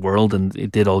demonstration to the world, and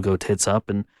it did all go tits up.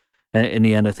 And in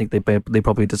the end, I think they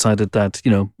probably decided that,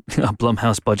 a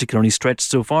Blumhouse budget can only stretch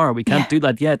so far. We can't do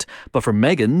that yet. But for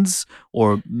M3GAN's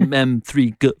or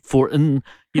M3GAN,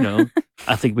 you know,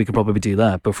 I think we could probably do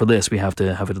that. But for this, we have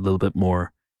to have it a little bit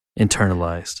more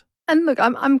internalized. And look,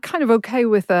 I'm kind of okay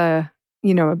with a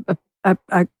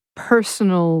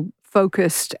personal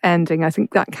focused ending. I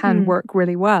think that can work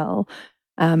really well.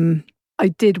 I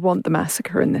did want the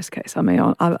massacre in this case. I'm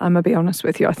gonna be honest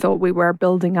with you. I thought we were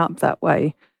building up that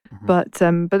way, but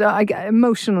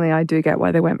emotionally, I do get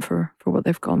why they went for what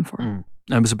they've gone for. And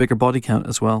it was a bigger body count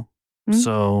as well.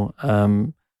 So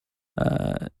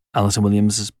Alison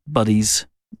Williams' buddies,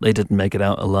 they didn't make it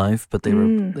out alive, but they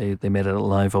were they made it out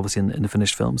alive, obviously in the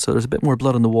finished film. So there's a bit more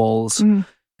blood on the walls in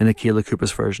Akela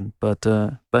Cooper's version. But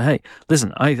hey,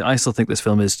 listen, I still think this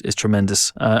film is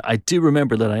tremendous. I do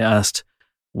remember that I asked,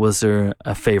 was there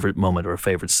a favorite moment or a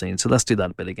favorite scene? So let's do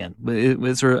that a bit again.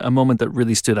 Was there a moment that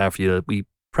really stood out for you that we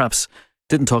perhaps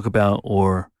didn't talk about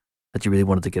or that you really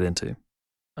wanted to get into?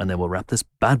 And then we'll wrap this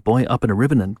bad boy up in a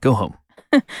ribbon and go home.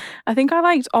 I think I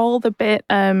liked all the bit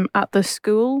at the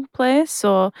school place.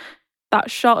 So that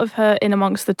shot of her in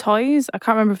amongst the toys. I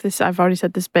can't remember if I've already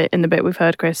said this bit in the bit we've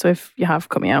heard, Chris. So if you have,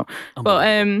 cut me out. But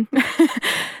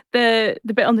the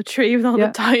bit on the tree with all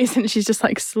the toys, and she's just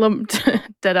like slumped,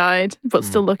 dead-eyed, but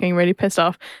still looking really pissed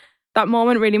off. That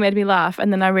moment really made me laugh.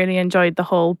 And then I really enjoyed the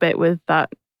whole bit with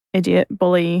that idiot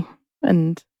bully,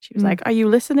 and she was like, "Are you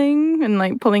listening?" and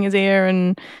like pulling his ear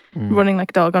and running like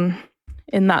a dog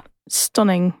in that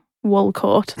stunning wool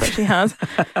coat that she has.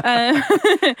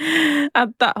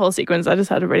 That whole sequence I just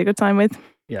had a really good time with.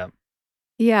 Yeah,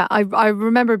 I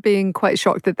remember being quite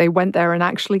shocked that they went there and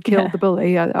actually killed the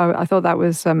bully. I thought that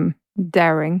was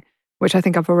daring, which I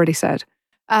think I've already said.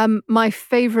 My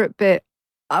favourite bit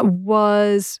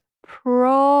was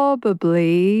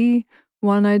probably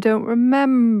one I don't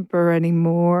remember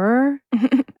anymore.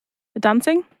 The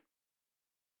dancing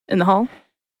in the hall.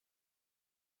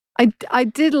 I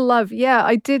did love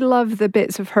the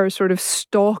bits of her sort of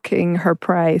stalking her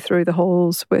prey through the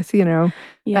halls with,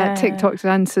 TikTok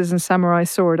dances and samurai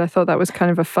sword. I thought that was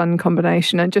kind of a fun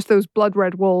combination. And just those blood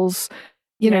red walls,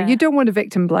 you don't want to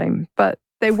victim blame, but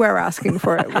they were asking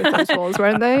for it with those walls,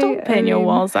 weren't they? Don't paint your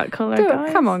walls that colour,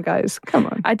 guys. Come on, guys. Come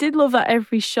on. I did love that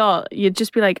every shot, you'd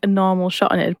just be like a normal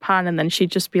shot and it'd pan, and then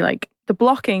she'd just be like, the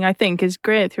blocking, I think, is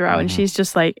great throughout, and she's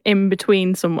just like in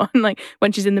between someone, like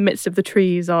when she's in the midst of the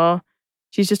trees, or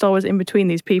she's just always in between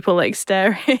these people, like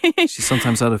staring. She's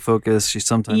sometimes out of focus. She's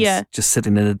sometimes just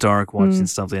sitting in the dark watching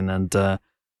something. And,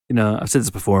 I've said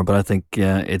this before, but I think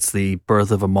it's the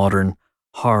birth of a modern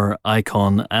horror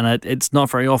icon, and it's not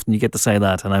very often you get to say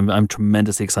that. And I'm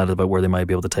tremendously excited about where they might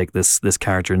be able to take this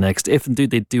character next, if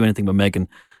indeed they do anything with M3GAN.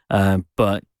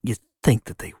 But you think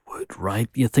that they would, right?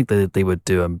 You think that they would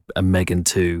do a M3GAN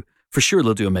 2. For sure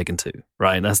they'll do a M3GAN 2,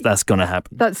 right? That's going to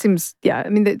happen. That seems, I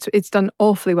mean, it's done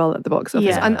awfully well at the box office.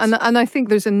 Yes. And I think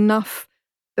there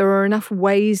are enough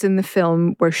ways in the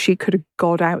film where she could have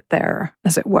got out there,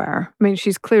 as it were. I mean,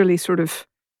 she's clearly sort of,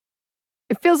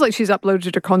 it feels like she's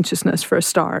uploaded her consciousness for a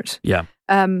start. Yeah.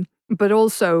 But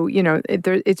also,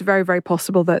 it's very, very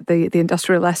possible that the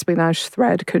industrial espionage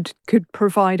thread could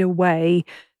provide a way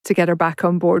to get her back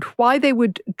on board. Why they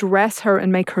would dress her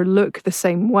and make her look the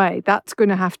same way, that's going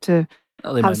to have to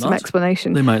have some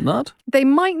explanation. They might not. They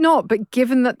might not, but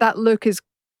given that look is,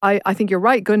 I think you're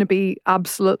right, going to be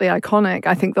absolutely iconic,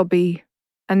 I think there'll be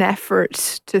an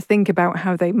effort to think about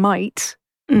how they might.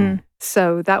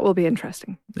 So that will be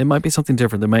interesting. It might be something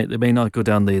different. They may not go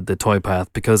down the toy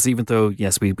path, because even though,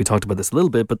 yes, we talked about this a little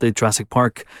bit, but the Jurassic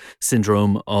Park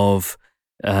syndrome of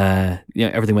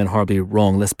everything went horribly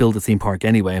wrong, let's build a theme park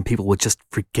anyway, and people would just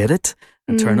forget it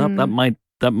and turn up.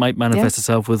 That might manifest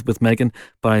itself with M3GAN,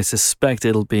 but I suspect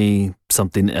it'll be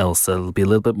something else. It'll be a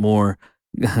little bit more,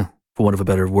 for want of a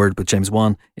better word, but James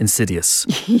Wan, insidious.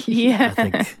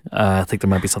 I think there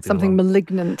might be something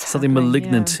malignant. Something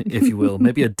malignant, if you will.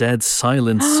 Maybe a dead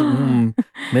silence.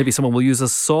 Maybe someone will use a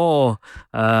saw.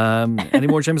 Any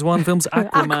more James Wan films?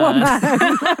 Aquaman.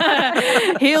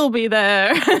 He'll be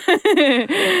there.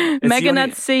 M3GAN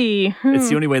at sea. It's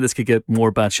the only way this could get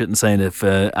more batshit insane if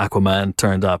Aquaman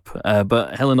turned up.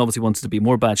 But Helen obviously wants to be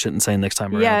more batshit insane next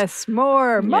time around. Yes,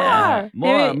 more.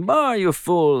 More, you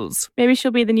fools. Maybe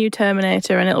she'll be the new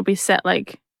Terminator, and it'll be set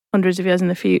like hundreds of years in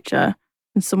the future,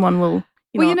 and someone will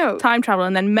time travel,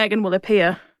 and then M3GAN will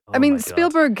appear. I mean,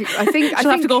 Spielberg, I think she'll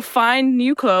have to go find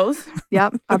new clothes. Yeah,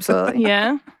 absolutely.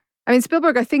 Yeah. I mean,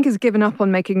 Spielberg, I think, has given up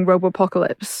on making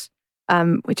Robopocalypse,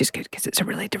 which is good because it's a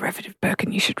really derivative book,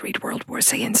 and you should read World War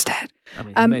Z instead. I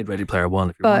mean, he made Ready Player One,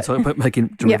 if you're talking about making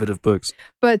derivative books.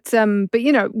 But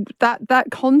that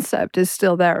concept is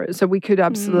still there, so we could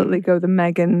absolutely go the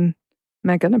M3GAN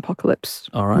apocalypse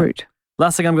route.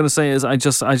 Last thing I'm going to say is I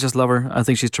just love her. I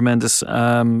think she's tremendous.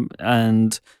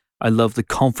 And I love the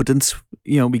confidence.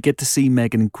 We get to see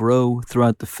M3GAN grow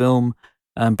throughout the film.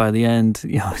 And by the end,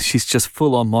 she's just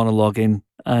full on monologuing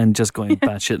and just going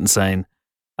batshit insane.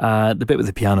 The bit with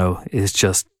the piano is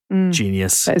just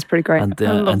genius. That is pretty great. And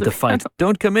the fight.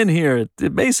 Don't come in here.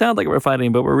 It may sound like we're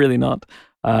fighting, but we're really not.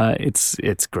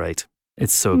 It's great.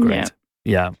 It's so great.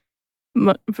 Yeah.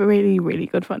 Really, really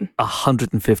good fun.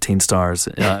 115 stars.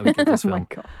 I would give this film. Oh my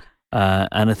God.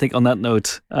 And I think on that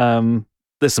note,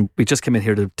 listen, we just came in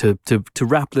here to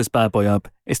wrap this bad boy up.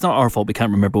 It's not our fault. We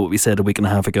can't remember what we said a week and a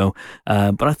half ago.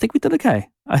 But I think we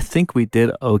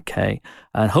did okay.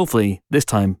 And hopefully this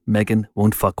time M3GAN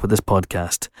won't fuck with this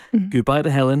podcast. Goodbye to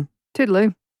Helen.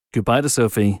 Toodaloo. Goodbye to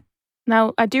Sophie.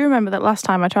 Now, I do remember that last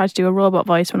time I tried to do a robot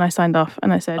voice when I signed off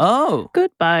and I said,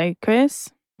 goodbye, Chris.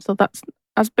 So that's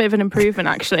a bit of an improvement,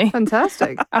 actually.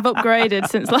 Fantastic. I've upgraded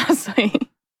since last week.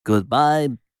 Goodbye.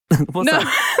 What's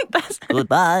that?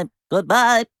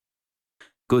 Goodbye.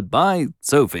 Goodbye,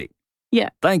 Sophie. Yeah.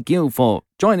 Thank you for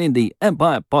joining the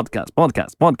Empire podcast.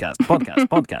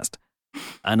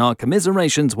 And our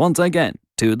commiserations once again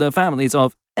to the families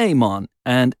of Amon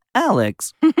and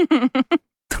Alex.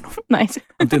 Nice.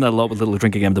 I'm doing that a lot with Little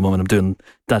Drinking Game at the moment. I'm doing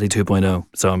Daddy 2.0,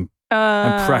 so I'm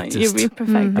practiced. You're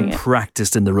perfecting I'm it.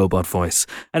 practiced in the robot voice.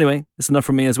 Anyway, it's enough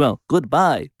from me as well.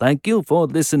 Goodbye. Thank you for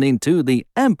listening to the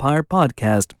Empire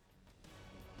podcast.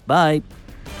 Bye.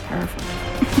 Perfect.